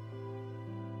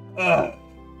 Ugh.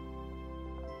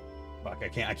 Fuck, I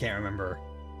can't remember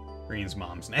Reen's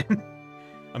mom's name.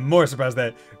 I'm more surprised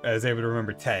that I was able to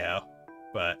remember Teo,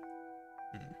 but...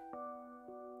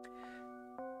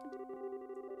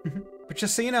 But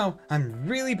just so you know, I'm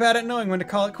really bad at knowing when to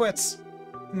call it quits.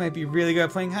 You might be really good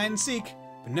at playing hide and seek,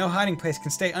 but no hiding place can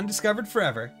stay undiscovered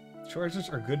forever.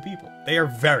 Schwarzers are good people. They are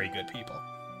very good people.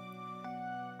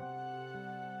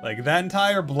 Like, that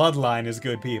entire bloodline is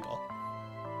good people.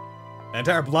 The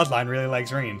entire bloodline really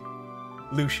likes Reen.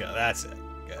 Lucia, that's it.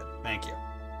 Good. Thank you.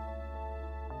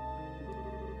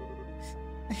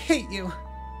 I hate you.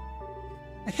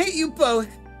 I hate you both.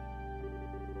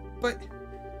 But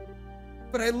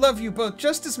I love you both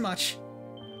just as much.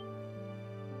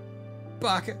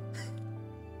 Baka.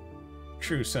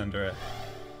 True, Sundara.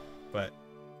 But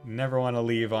never want to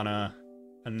leave on a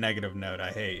negative note.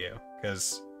 I hate you.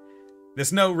 Because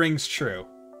this note rings true.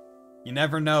 You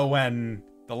never know when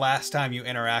the last time you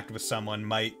interact with someone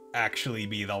might actually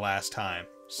be the last time.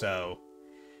 So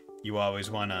you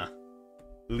always want to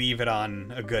leave it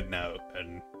on a good note.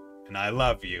 And I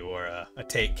love you, or a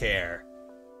take care,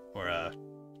 or a,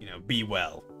 you know, be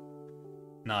well.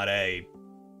 Not a,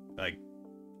 like,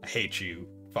 I hate you,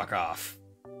 fuck off.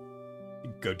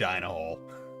 Go die in a hole.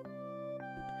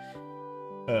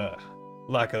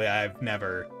 Luckily, I've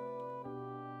never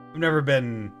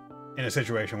been in a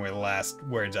situation where the last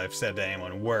words I've said to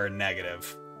anyone were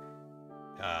negative.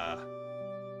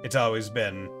 It's always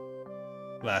been,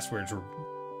 last words were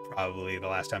probably the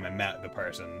last time I met the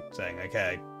person, saying,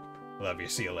 okay, love you,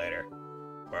 see you later.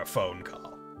 Or a phone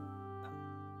call.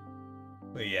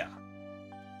 But yeah.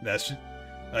 That's,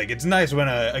 like, it's nice when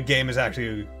a game is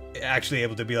actually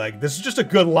able to be like, this is just a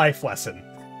good life lesson.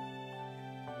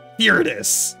 Here it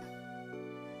is.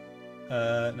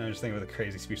 No, I'm just thinking of the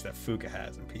crazy speech that Fuka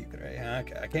has in P3. Yeah,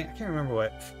 okay, I can't remember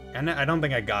what. I don't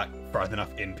think I got far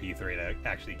enough in P3 to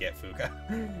actually get Fuka.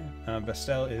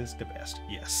 Bastel is the best.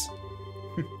 Yes.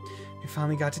 We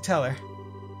finally got to tell her.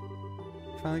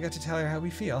 Finally got to tell her how we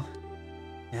feel.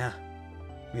 Yeah,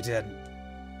 we did.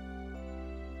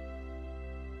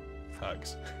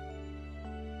 Hugs.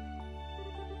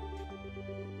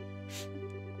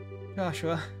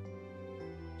 Joshua.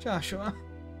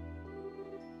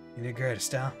 You did great,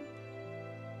 Estelle.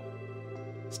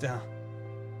 Still,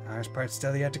 the hardest part's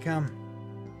still yet to come.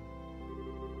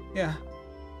 Yeah,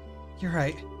 you're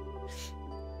right.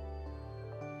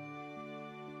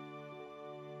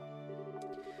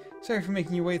 Sorry for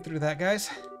making you wait through that, guys.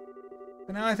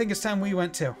 But now I think it's time we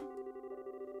went too.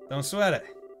 Don't sweat it.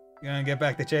 You're gonna get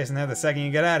back to chasing her the second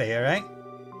you get out of here, right?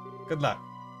 Good luck.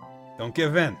 Don't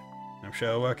give in. I'm sure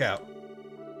it'll work out.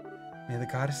 May the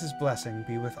goddess's blessing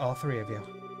be with all three of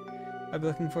you. I'll be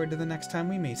looking forward to the next time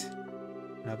we meet.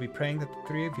 And I'll be praying that the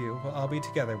three of you will all be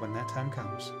together when that time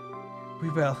comes. We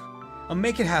will. I'll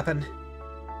make it happen.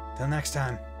 Till next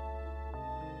time.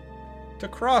 To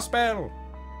cross battle!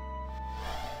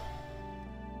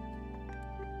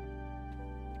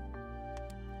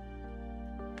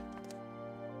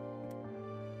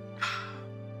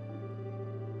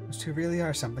 Those two really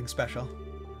are something special.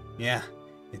 Yeah,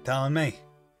 you're telling me.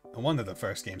 No wonder the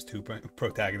first game's two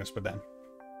protagonists with them.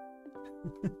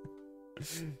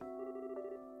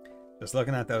 Just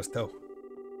looking at those two.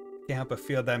 Can't help but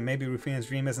feel that maybe Rufina's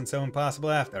dream isn't so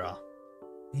impossible after all.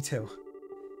 Me too.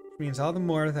 Which means all the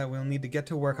more that we'll need to get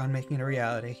to work on making it a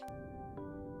reality.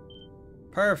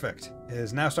 Perfect. It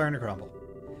is now starting to crumble.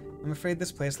 I'm afraid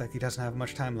this place likely doesn't have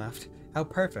much time left. How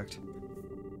perfect.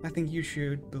 I think you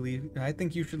should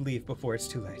leave before it's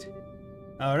too late.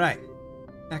 Alright.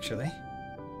 Actually.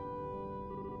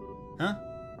 Huh?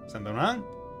 Something wrong?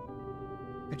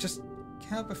 I just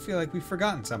can't help but feel like we've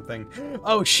forgotten something.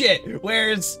 Oh shit!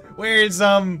 Where's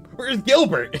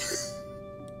Gilbert?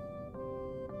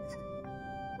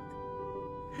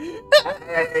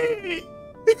 Hey!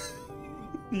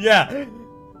 Yeah.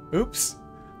 Oops.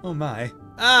 Oh my.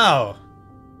 Ow!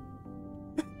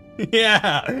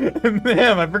 Yeah!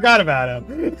 Damn, I forgot about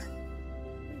him.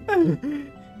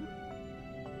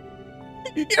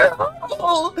 You're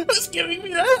awful! I was giving me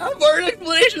that half-hearted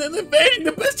explanation and then banning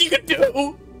the best you could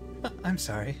do! I'm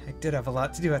sorry. I did have a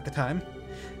lot to do at the time.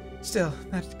 Still,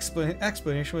 that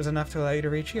explanation was enough to allow you to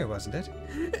reach here, wasn't it?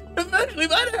 Eventually,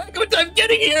 by the heck of a time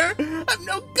getting here, I'm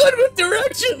no good with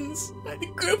directions! I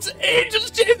had groups of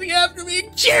angels chasing after me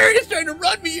and chariots trying to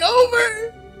run me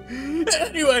over!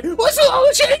 Anyway, what's with all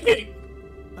the shaking?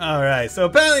 Alright, so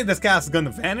apparently this castle's gonna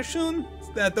vanish soon?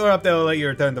 That door up there will let you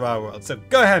return to our world, so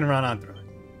go ahead and run on through it.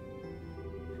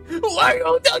 Why are you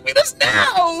all telling me this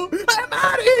now? I'm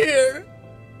out of here!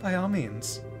 By all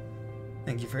means.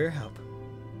 Thank you for your help.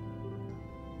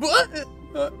 What?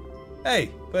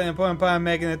 Hey, play an important part in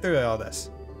making it through all this.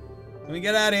 When we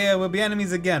get out of here, we'll be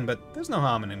enemies again, but there's no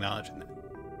harm in acknowledging that.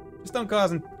 Just don't go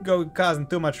causing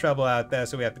too much trouble out there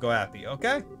so we have to go after you,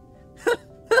 okay?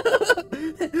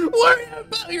 Worry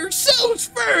about yourselves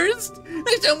first!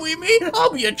 Next time we meet,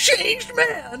 I'll be a changed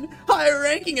man! Higher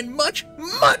ranking and much,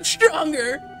 much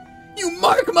stronger! You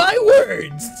mark my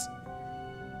words!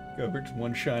 Gilbert's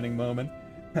one shining moment.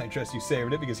 I trust you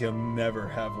saved it because he'll never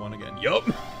have one again. Yup.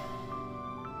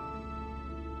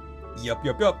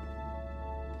 Yup.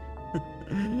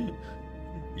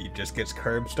 He just gets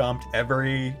curb stomped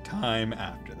every time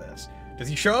after this. Does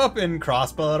he show up in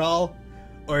Crossbow at all?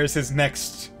 Or is his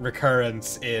next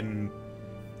recurrence in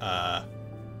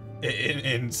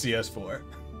CS4?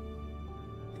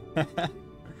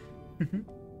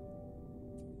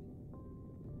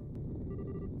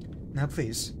 Now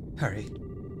please, hurry.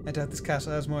 I doubt this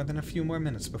castle has more than a few more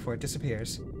minutes before it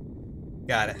disappears.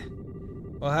 Got it.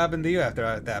 What happened to you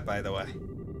after that, by the way?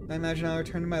 I imagine I'll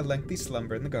return to my lengthy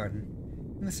slumber in the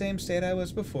garden, in the same state I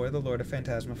was before the Lord of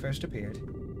Phantasma first appeared.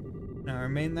 And I'll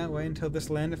remain that way until this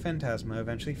land of Phantasma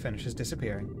eventually finishes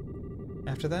disappearing.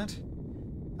 After that,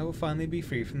 I will finally be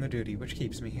free from the duty which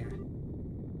keeps me here.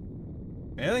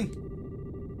 Really?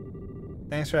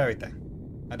 Thanks for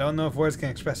everything. I don't know if words can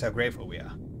express how grateful we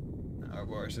are. Our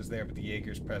Boris is there, but the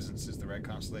Jaeger's presence is the right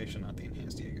constellation, not the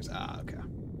enhanced Jaegers. Ah, okay.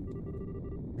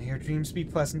 May your dreams be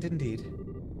pleasant indeed.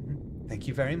 Thank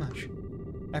you very much.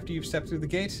 After you've stepped through the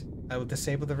gate, I will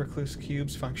disable the Recluse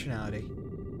Cube's functionality.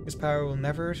 His power will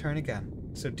never return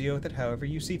again, so deal with it however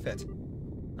you see fit.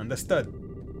 Understood.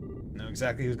 Know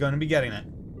exactly who's going to be getting it.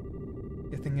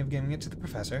 You're thinking of giving it to the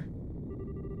professor?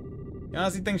 You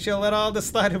honestly think she'll let all this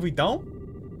slide if we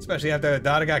don't? Especially after her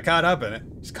daughter got caught up in it.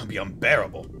 It's gonna be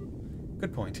unbearable.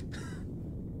 Good point.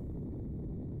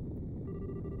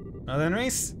 Well then,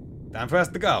 Reese, time for us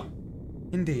to go.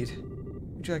 Indeed.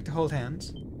 Would you like to hold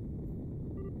hands?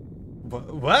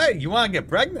 What? You want to get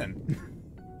pregnant?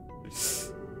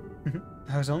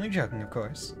 I was only joking, of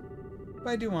course. But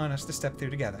I do want us to step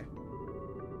through together.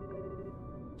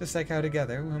 Just like how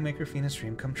together we'll make Rufina's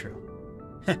dream come true.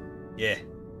 Yeah.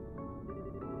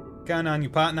 Count on you,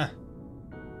 partner.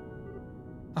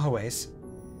 Always.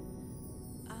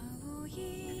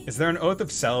 Is there an oath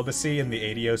of celibacy in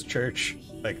the Adios church,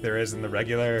 like there is in the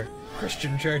regular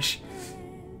Christian church?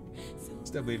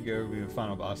 Still believe Go will be the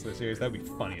final boss of the series. That'd be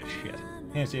funny as shit.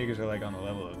 Enhanced Jaegers are like on the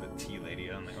level of the Tea Lady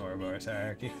on the Ouroboros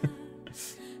hierarchy.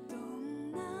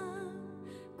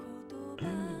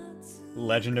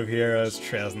 Legend of Heroes,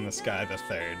 Trails in the Sky, the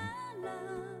third.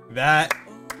 That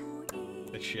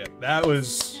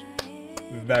was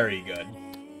very good.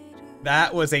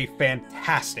 That was a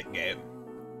fantastic game.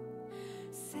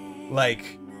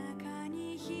 Like,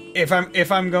 if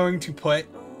I'm going to put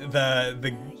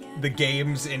the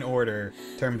games in order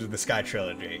in terms of the Sky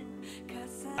trilogy,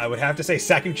 I would have to say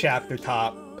second chapter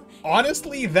top,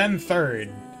 honestly, then third,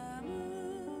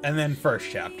 and then first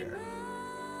chapter.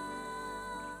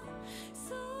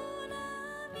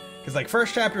 Because, like,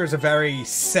 first chapter is a very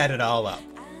set it all up.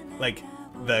 Like,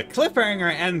 the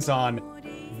cliffhanger ends on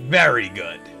very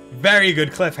good. Very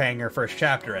good cliffhanger first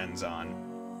chapter ends on.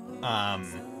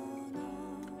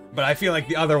 But I feel like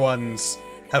the other ones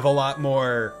have a lot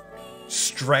more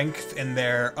strength in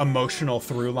their emotional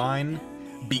through line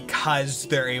because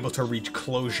they're able to reach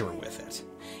closure with it.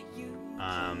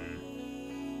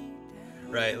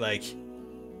 Right, like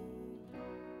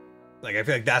I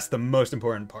feel like that's the most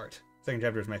important part. Second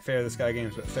chapter is my favorite of the Sky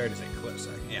games, but third is a close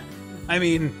second. Yeah. I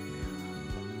mean,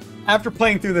 after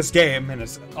playing through this game, and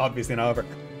it's obviously not over,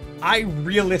 I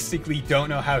realistically don't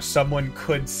know how someone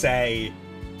could say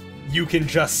you can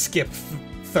just skip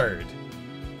third.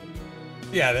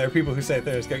 Yeah, there are people who say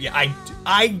third is good. Yeah,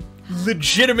 I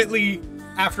legitimately,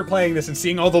 after playing this and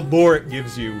seeing all the lore it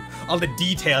gives you, all the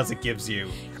details it gives you,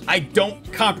 I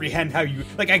don't comprehend how you...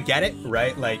 Like, I get it,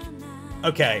 right? Like,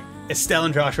 okay, Estelle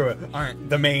and Joshua aren't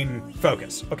the main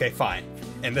focus. Okay, fine.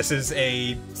 And this is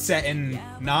a set in,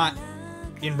 not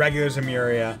in regular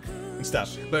Zemuria and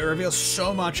stuff, but it reveals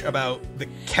so much about the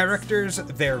characters,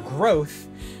 their growth,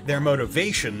 their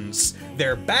motivations,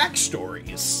 their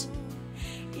backstories.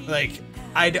 Like,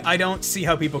 I don't see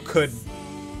how people could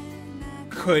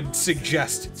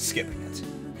suggest skipping it.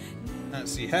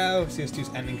 Let's see how. CS2's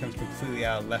ending comes completely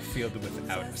out of left field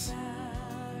without us.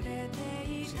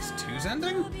 CS2's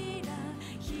ending?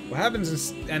 What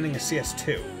happens in ending of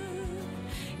CS2?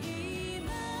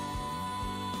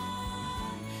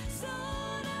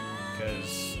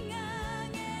 Because...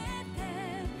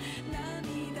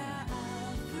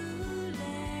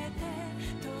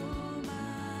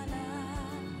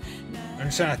 I'm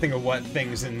just trying to think of what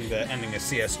things in the ending of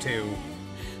CS2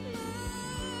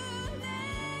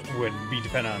 would be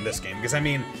dependent on this game. Because, I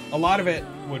mean, a lot of it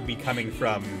would be coming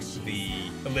from the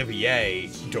Olivier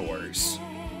doors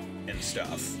and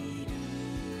stuff.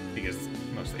 Because it's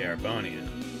mostly Arabonia.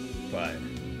 But...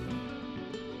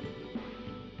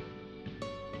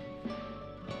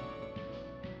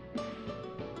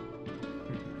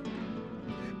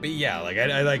 But yeah, like,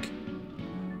 I like...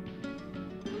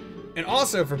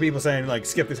 also, for people saying, like,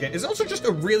 skip this game, it's also just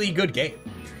a really good game.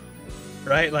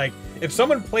 Right? Like, if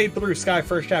someone played through Sky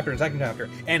first chapter and second chapter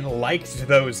and liked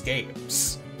those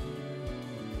games,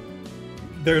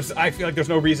 I feel like there's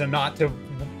no reason not to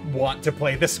want to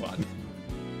play this one.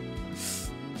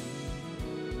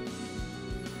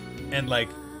 And, like,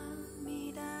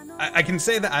 I can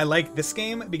say that I like this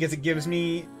game because it gives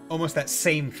me almost that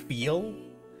same feel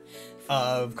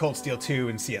of Cold Steel 2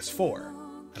 and CS4.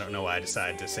 I don't know why I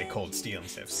decided to say Cold Steel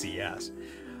instead of CS.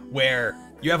 Where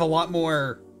you have a lot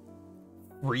more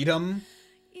freedom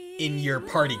in your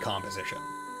party composition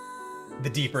the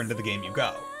deeper into the game you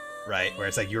go, right? Where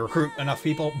it's like you recruit enough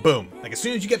people, boom. Like as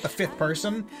soon as you get the 5th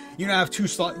person, you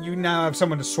now have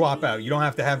someone to swap out. You don't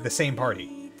have to have the same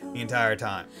party the entire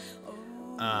time.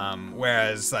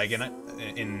 Whereas like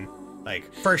in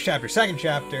like first chapter, second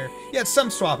chapter, you had some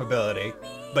swappability,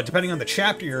 but depending on the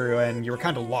chapter you're in, you were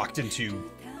kind of locked into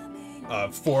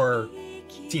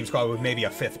 4-team squad with maybe a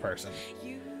 5th person.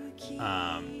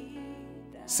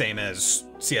 Same as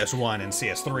CS1 and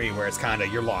CS3, where it's kind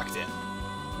of, you're locked in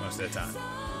most of the time.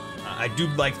 I do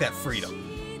like that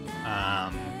freedom.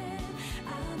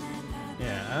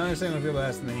 Yeah, I understand when people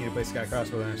ask and they need to play Sky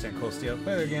Crossbow, they understand Cold Steel.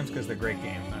 Play their games because they're great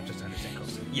games, not just to understand Cold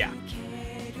Steel. Yeah.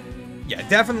 Yeah,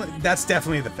 definitely, that's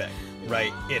definitely the thing,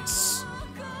 right?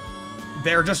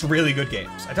 They're just really good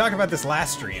games. I talked about this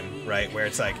last stream, right, where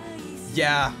it's like,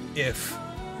 yeah, if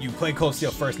you play Cold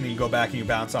Steel first and then you go back and you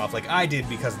bounce off like I did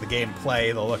because of the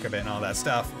gameplay, the look of it, and all that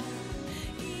stuff.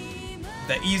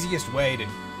 The easiest way to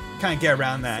kind of get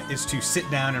around that is to sit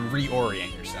down and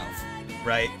reorient yourself,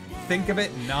 right? Think of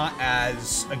it not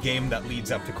as a game that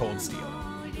leads up to Cold Steel.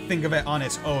 Think of it on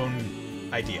its own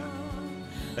idea.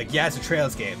 Like, yeah, it's a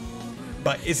Trails game,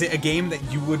 but is it a game that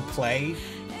you would play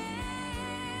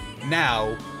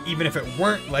now, even if it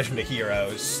weren't Legend of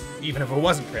Heroes, even if it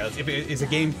wasn't Trails? If it is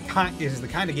the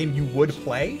kind of game you would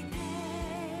play,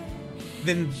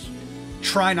 then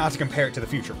try not to compare it to the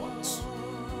future ones.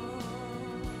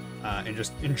 And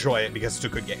just enjoy it because it's a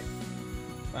good game.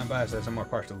 I'm biased as I'm more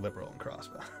partial to liberal and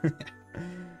crossbow.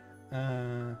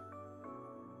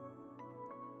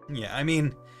 Yeah, I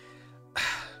mean,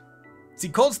 see,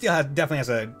 Cold Steel definitely has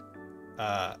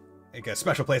like a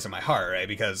special place in my heart, right?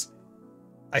 Because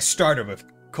I started with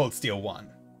Cold Steel 1.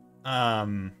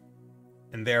 And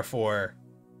therefore,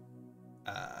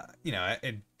 you know,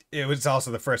 it was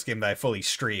also the first game that I fully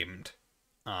streamed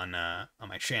on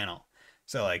my channel.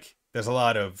 So, like, there's a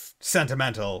lot of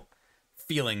sentimental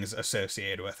feelings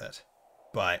associated with it.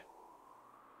 But,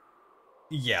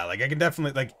 yeah, like, I can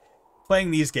definitely, like,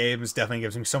 playing these games definitely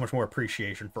gives me so much more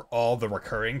appreciation for all the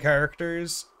recurring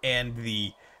characters and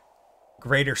the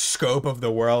greater scope of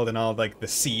the world and all, like, the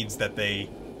seeds that they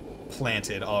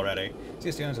planted already.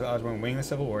 CS2 ends with Osborne winning the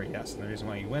Civil War, yes. And the reason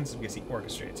why he wins is because he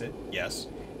orchestrates it, yes.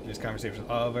 In his conversation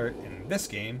with Oliver in this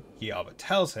game, Oliver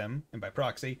tells him, and by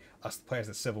proxy, us the players,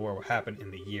 that Civil War will happen in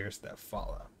the years that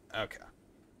follow. Okay.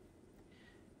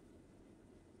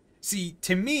 See,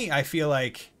 to me, I feel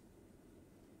like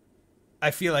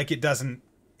it doesn't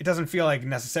feel like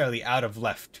necessarily out of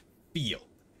left field.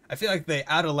 I feel like the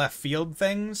out of left field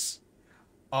things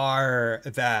are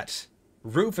that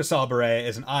Rufus Albaret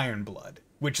is an Ironblood,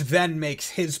 which then makes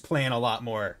his plan a lot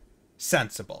more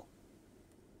sensible.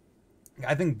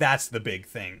 I think that's the big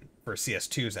thing for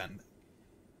CS2's end.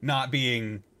 Not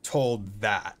being told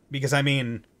that. Because, I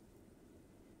mean...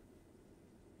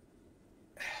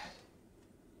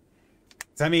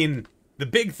 the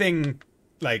big thing,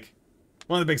 like,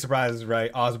 one of the big surprises,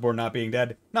 right? Osborne not being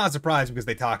dead. Not a surprise because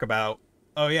they talk about,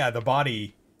 oh yeah, the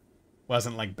body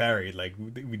wasn't, like, buried. Like,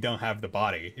 we don't have the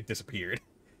body. It disappeared.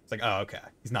 It's like, oh, okay.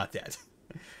 He's not dead.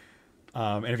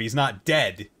 And if he's not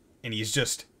dead, and he's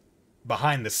just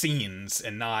behind the scenes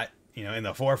and not, you know, in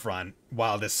the forefront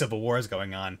while this civil war is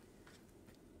going on,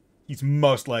 he's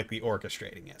most likely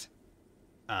orchestrating it.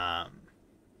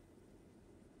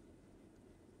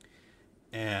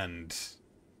 And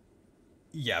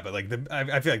yeah, but like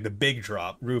I feel like the big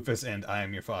drop, Rufus and I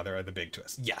Am Your Father, are the big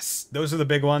twists. Yes, those are the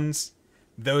big ones.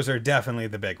 Those are definitely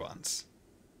the big ones.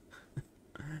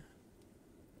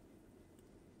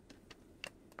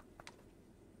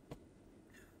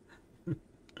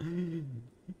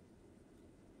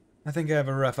 I think I have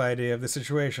a rough idea of the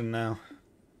situation now.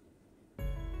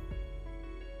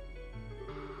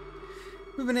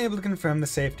 We've been able to confirm the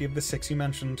safety of the 6 you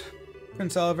mentioned.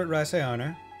 Prince Oliver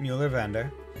Ryseoner, Mueller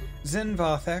Vander, Zin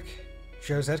Varthek,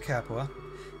 Josette Capua,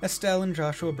 Estelle and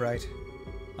Joshua Bright.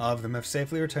 All of them have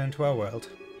safely returned to our world.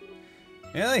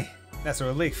 Really? That's a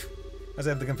relief. I was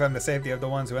able to confirm the safety of the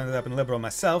ones who ended up in Liberal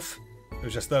myself. It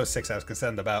was just those 6 I was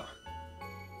concerned about.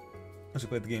 As we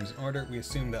played the games in order, we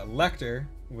assumed that Lecter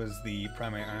was the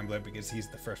primary Ironblood because he's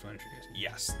the first one introduced.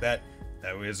 Yes, that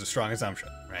is a strong assumption,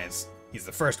 right? He's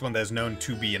the first one that is known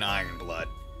to be an Ironblood,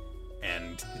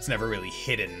 and it's never really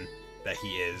hidden that he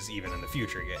is, even in the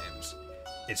future games.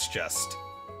 It's just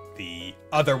the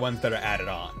other ones that are added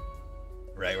on,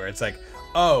 right? Where it's like,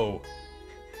 oh,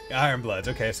 Ironbloods.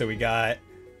 Okay, so we got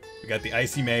the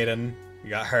Icy Maiden. We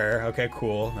got her. Okay,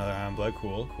 cool. Another Ironblood.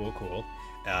 Cool.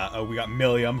 Oh, we got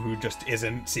Millium, who just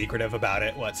isn't secretive about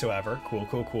it whatsoever.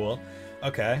 Cool.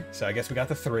 Okay, so I guess we got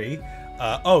the 3.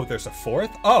 Oh, there's a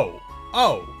 4th? Oh,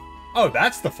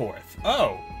 that's the 4th.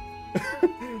 Oh.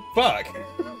 Fuck.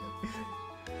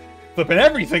 Flipping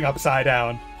everything upside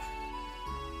down.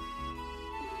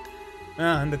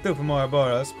 And the 2 from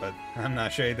Ouroboros, but I'm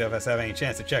not sure either of us have any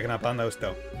chance of checking up on those,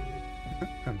 though.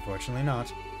 Unfortunately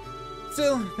not.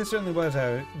 Still, this certainly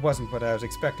wasn't what I was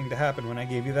expecting to happen when I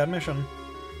gave you that mission.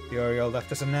 The Oriole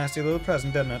left us a nasty little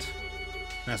present, didn't it?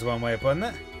 That's one way of putting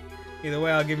it. Either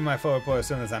way, I'll give you my full report as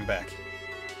soon as I'm back.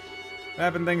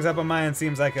 Wrapping things up on my end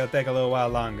seems like it'll take a little while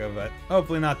longer, but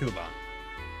hopefully not too long.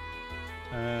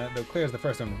 Though Claire's the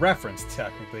first one referenced,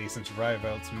 technically, since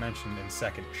Rivelt's mentioned in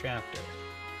 2nd chapter.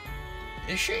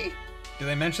 Is she? Do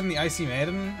they mention the Icy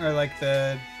Maiden? Or, like,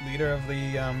 the leader of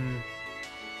the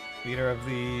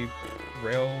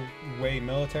Railway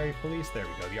Military Police? There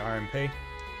we go, the RMP.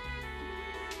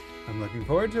 I'm looking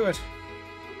forward to it.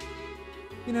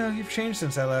 You know, you've changed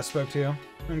since I last spoke to you.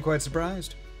 I'm quite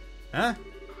surprised. Huh?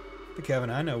 The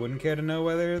Kevin I know wouldn't care to know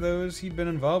whether those he'd been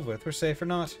involved with were safe or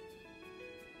not.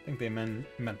 I think they meant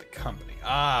the company.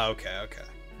 Ah, okay.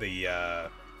 The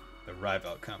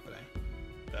Rivelt company.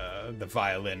 The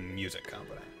violin music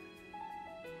company.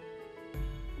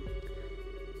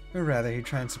 Or rather, he'd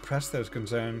try and suppress those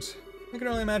concerns. I can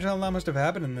only imagine how a lot must have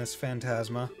happened in this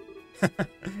phantasma.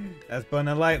 That's putting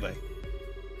it lightly.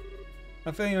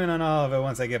 I'll fill you in on all of it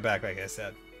once I get back, like I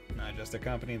said. Not just a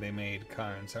company, they made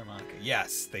Karin's harmonica.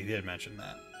 Yes, they did mention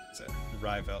that. It's a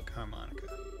Rivelt harmonica.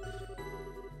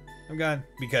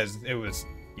 Because it was,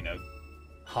 you know,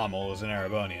 Hummel was in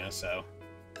Erebonia, so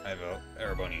Rivelt,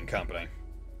 Erebonian company.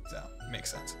 So, it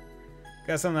makes sense.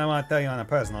 Got something I want to tell you on a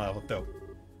personal level, too.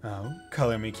 Oh,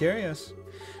 color me curious.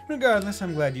 Regardless,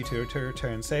 I'm glad you two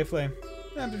returned safely.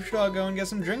 Perhaps we should all go and get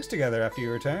some drinks together after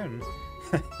you return.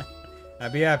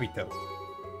 I'd be happy to.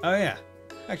 Oh yeah,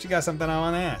 actually got something I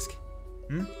want to ask.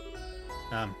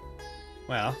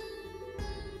 Well,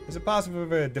 is it possible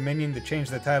for Dominion to change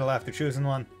the title after choosing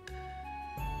one?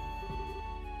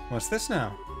 What's this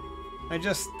now? I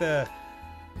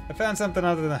found something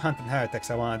other than hunting heretics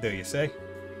I want to do, you see?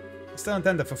 I still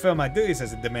intend to fulfill my duties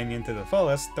as a Dominion to the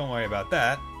fullest, don't worry about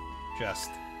that.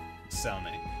 Just sell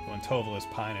me. When Toval is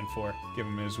pining for, give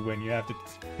him his win. You have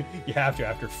to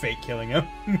after fate killing him.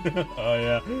 Oh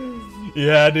yeah.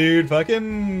 Yeah, dude,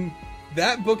 fucking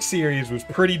that book series was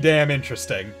pretty damn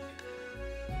interesting.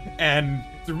 And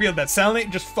it's revealed that Selenite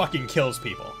just fucking kills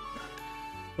people.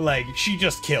 Like, she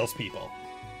just kills people.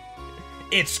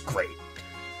 It's great.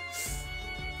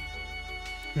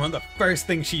 One of the first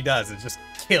things she does is just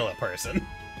kill a person.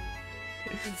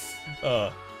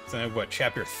 So what,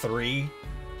 chapter 3?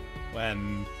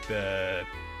 When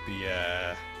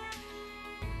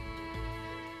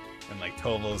when like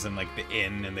Toval's in like the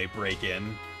inn and they break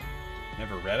in.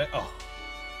 Never read it? Oh.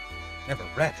 Never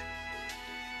read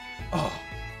it. Oh.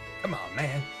 Come on,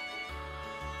 man.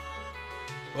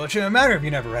 Well, it shouldn't matter if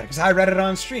you never read it, because I read it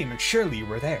on stream, and surely you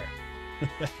were there.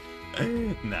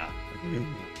 Nah.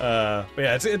 But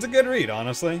yeah, it's a good read,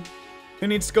 honestly. Who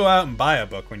needs to go out and buy a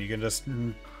book when you can just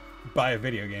buy a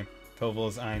video game?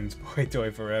 Toval's Ein's boy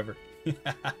toy forever.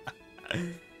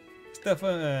 Stuff,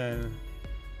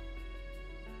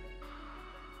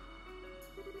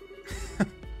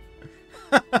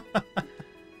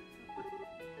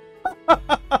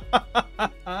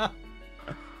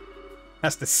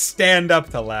 Has to stand up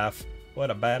to laugh. What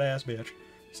a badass bitch.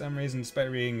 For some reason, despite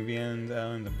reading Vienna's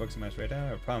Island, the books in my spare time, I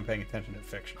have a problem paying attention to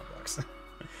fictional books.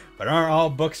 But aren't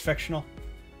all books fictional?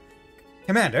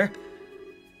 Commander?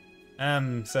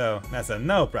 So that's a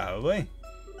no, probably.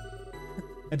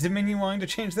 A Dominion wanting to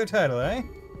change their title, eh?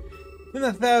 In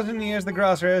the 1,000 years the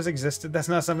Crossroads existed, that's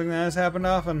not something that has happened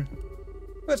often.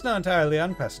 But it's not entirely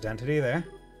unprecedented either.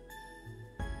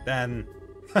 Then,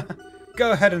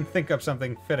 go ahead and think up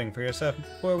something fitting for yourself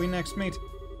before we next meet.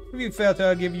 If you fail to,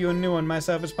 I'll give you a new one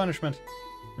myself as punishment.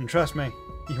 And trust me,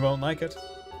 you won't like it.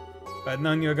 If I'd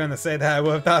known you were going to say that, I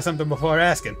would have thought something before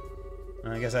asking.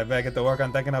 I guess I better get to work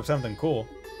on thinking up something cool.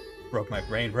 Broke my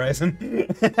brain, Bryson.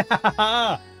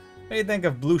 What do you think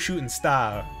of Blue Shooting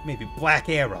Star? Maybe Black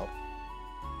Arrow.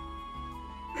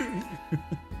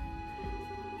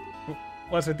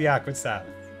 What's with the awkward silence?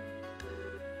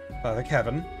 Father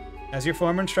Kevin, as your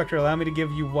former instructor, allow me to give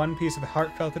you one piece of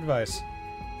heartfelt advice.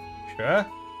 Sure?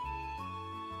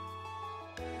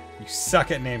 You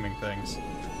suck at naming things.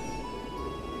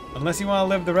 Unless you want to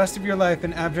live the rest of your life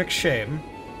in abject shame,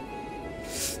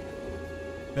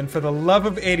 then for the love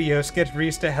of Adios, get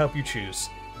Reese to help you choose.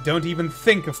 Don't even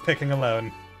think of picking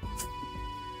alone.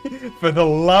 For the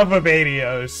love of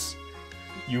Adios,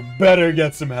 you better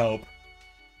get some help.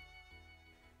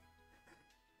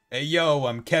 Hey yo,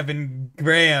 I'm Kevin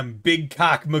Graham, Big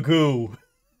Cock Magoo.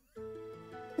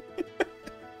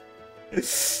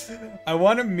 I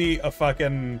want to meet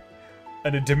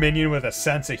a Dominion with a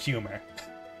sense of humor.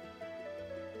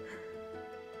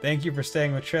 Thank you for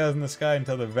staying with Trails in the Sky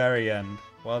until the very end.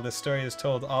 While this story is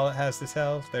told all it has to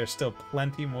tell, there's still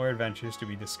plenty more adventures to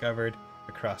be discovered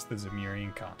across the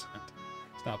Zemurian continent.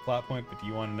 It's not a plot point, but do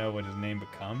you want to know what his name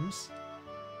becomes?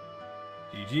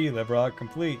 GG, Librog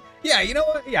complete. Yeah, you know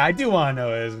what? Yeah, I do want to know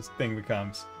what his thing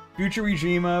becomes. Future we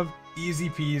dream of, easy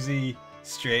peasy,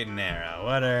 straight and narrow.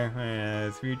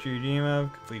 Whatever. Future we dream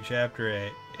of, complete chapter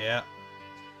 8. Yeah.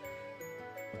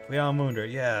 Complete all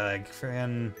Moondra. Yeah, like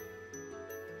friggin'...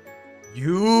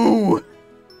 You!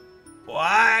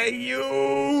 Why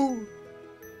you?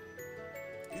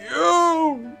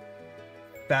 You!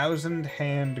 Thousand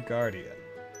Hand Guardian.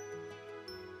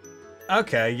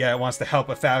 Okay, yeah, it wants to help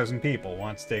 1,000 people.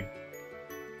 Wants to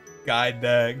guide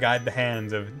the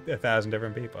hands of 1,000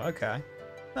 different people. Okay,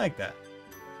 I like that.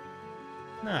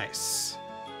 Nice.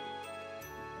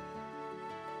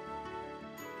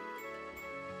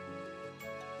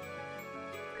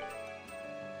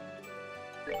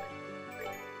 Here's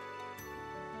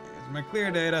my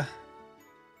clear data.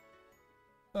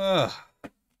 Ugh.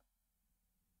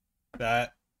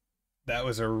 That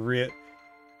was a real...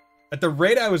 At the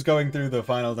rate I was going through the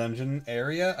final dungeon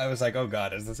area, I was like, oh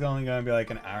god, is this only going to be like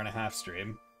an hour-and-a-half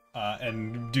stream?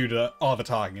 And due to all the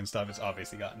talking and stuff, it's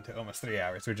obviously gotten to almost 3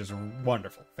 hours, which is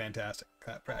wonderful. Fantastic.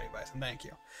 Proud of you, Bison. Thank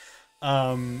you.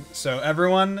 So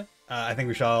everyone, I think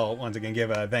we should all once again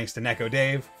give a thanks to Neko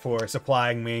Dave for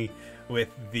supplying me with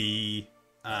the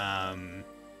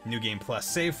New Game Plus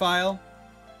save file.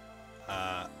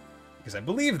 Because I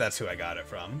believe that's who I got it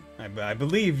from. I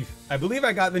believe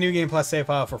I got the New Game Plus save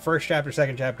file for first chapter,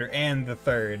 second chapter, and the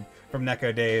third from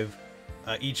Neko Dave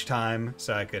each time,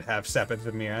 so I could have separate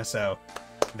with Mira. So,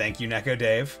 thank you, Neko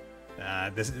Dave.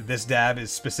 This dab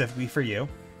is specifically for you,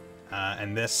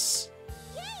 and this.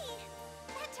 Yay!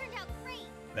 That turned out great.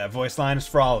 That voice line is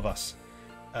for all of us.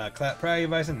 Clap, proud of you,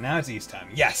 Bison. Now it's East time.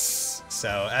 Yes.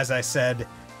 So, as I said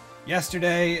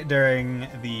yesterday during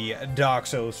the Dark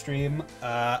Souls stream,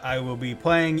 I will be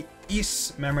playing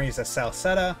Ys Memories of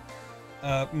Salsetta,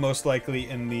 most likely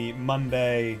in the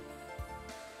Monday,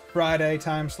 Friday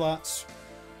time slots.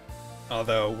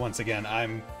 Although, once again,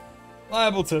 I'm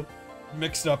liable to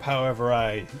mix it up however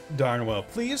I darn well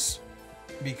please,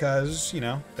 because, you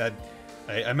know, that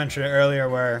I mentioned it earlier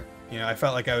where, you know, I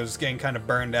felt like I was getting kind of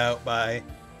burned out by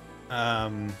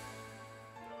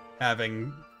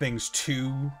having things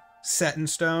too set in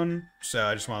stone, so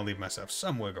I just want to leave myself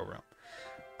some wiggle room.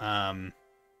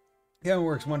 Kevin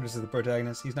works wonders as the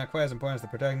protagonist. He's not quite as important as the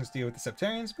protagonist deal with the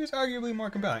Septarians, but he's arguably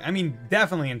more compelling. I mean,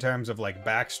 definitely in terms of, like,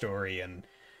 backstory and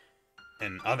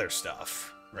other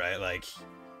stuff, right? Like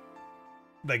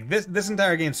this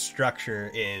entire game's structure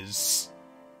is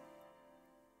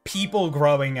people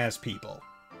growing as people,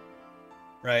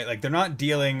 right? Like, they're not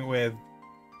dealing with,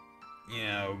 you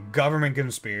know, government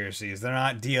conspiracies. They're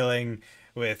not dealing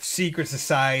with secret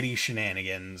society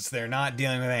shenanigans. They're not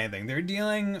dealing with anything. They're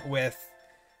dealing with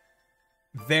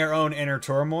their own inner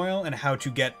turmoil and how to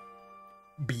get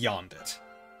beyond it.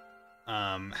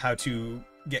 How to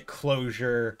get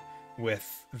closure with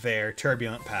their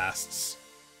turbulent pasts.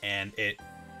 And it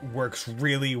works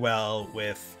really well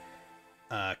with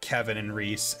Kevin and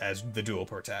Reese as the dual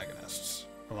protagonists,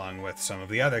 along with some of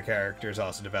the other characters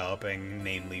also developing,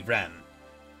 namely Ren.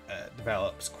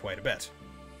 Develops quite a bit.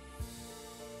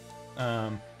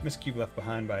 Miss Cube left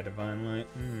behind by Divine Light.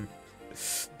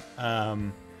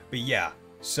 But yeah,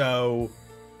 so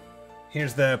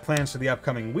here's the plans for the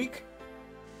upcoming week.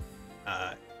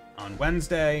 On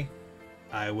Wednesday,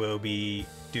 I will be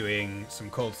doing some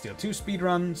Cold Steel 2 speed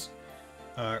runs,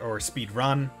 or speed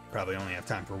run. Probably only have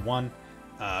time for one,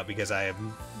 because I have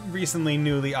recently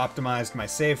newly optimized my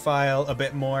save file a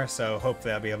bit more, so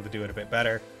hopefully I'll be able to do it a bit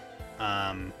better.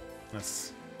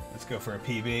 Let's go for a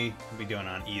PB. We'll be doing it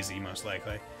on easy, most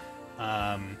likely.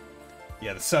 Yeah,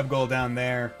 the sub goal down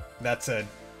there, that's a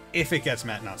if it gets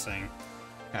met, not saying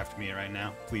have to meet it right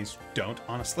now. Please don't,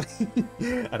 honestly.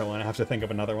 I don't want to have to think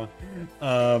of another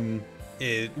one.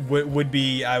 It would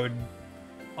be, I would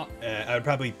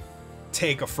probably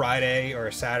take a Friday or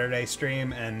a Saturday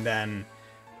stream, and then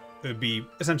it would be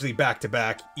essentially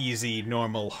back-to-back, easy,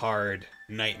 normal, hard,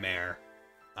 nightmare,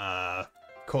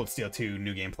 Cold Steel 2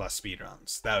 New Game Plus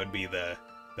speedruns. That would be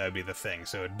the thing.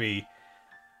 So it'd be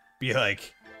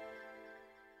like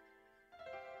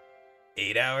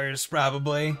 8 hours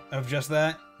probably of just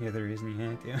that. You're the reason you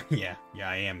have to. yeah,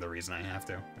 I am the reason I have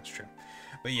to. That's true.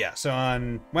 But yeah, so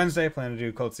on Wednesday, I plan to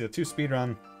do Cold Steel 2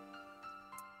 speedrun.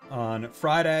 On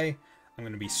Friday, I'm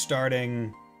going to be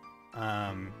starting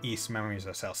East Memories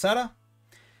of Salsetta.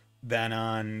 Then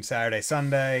on Saturday,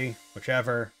 Sunday,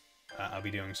 whichever, I'll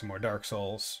be doing some more Dark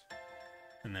Souls.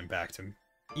 And then back to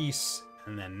East.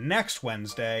 And then next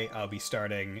Wednesday, I'll be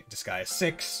starting Disgaea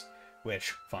 6,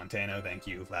 which, Fontano, thank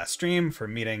you last stream for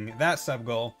meeting that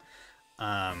sub-goal.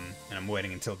 And I'm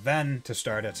waiting until then to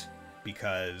start it,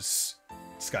 because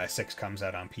Disgaea 6 comes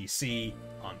out on PC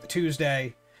on the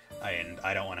Tuesday, and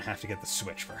I don't want to have to get the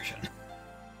Switch version.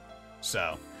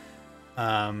 So,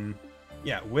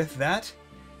 yeah, with that,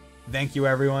 thank you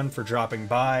everyone for dropping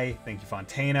by. Thank you,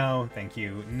 Fontano. Thank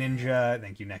you, Ninja.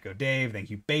 Thank you, Neko Dave. Thank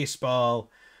you,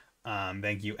 Baseball.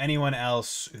 Thank you, anyone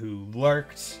else who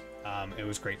lurked. It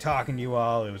was great talking to you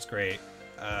all. It was great,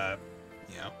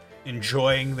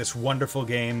 enjoying this wonderful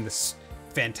game, this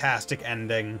fantastic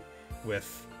ending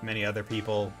with many other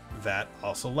people that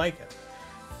also like it.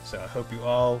 So I hope you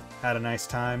all had a nice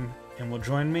time and will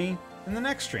join me in the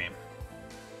next stream.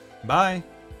 Bye!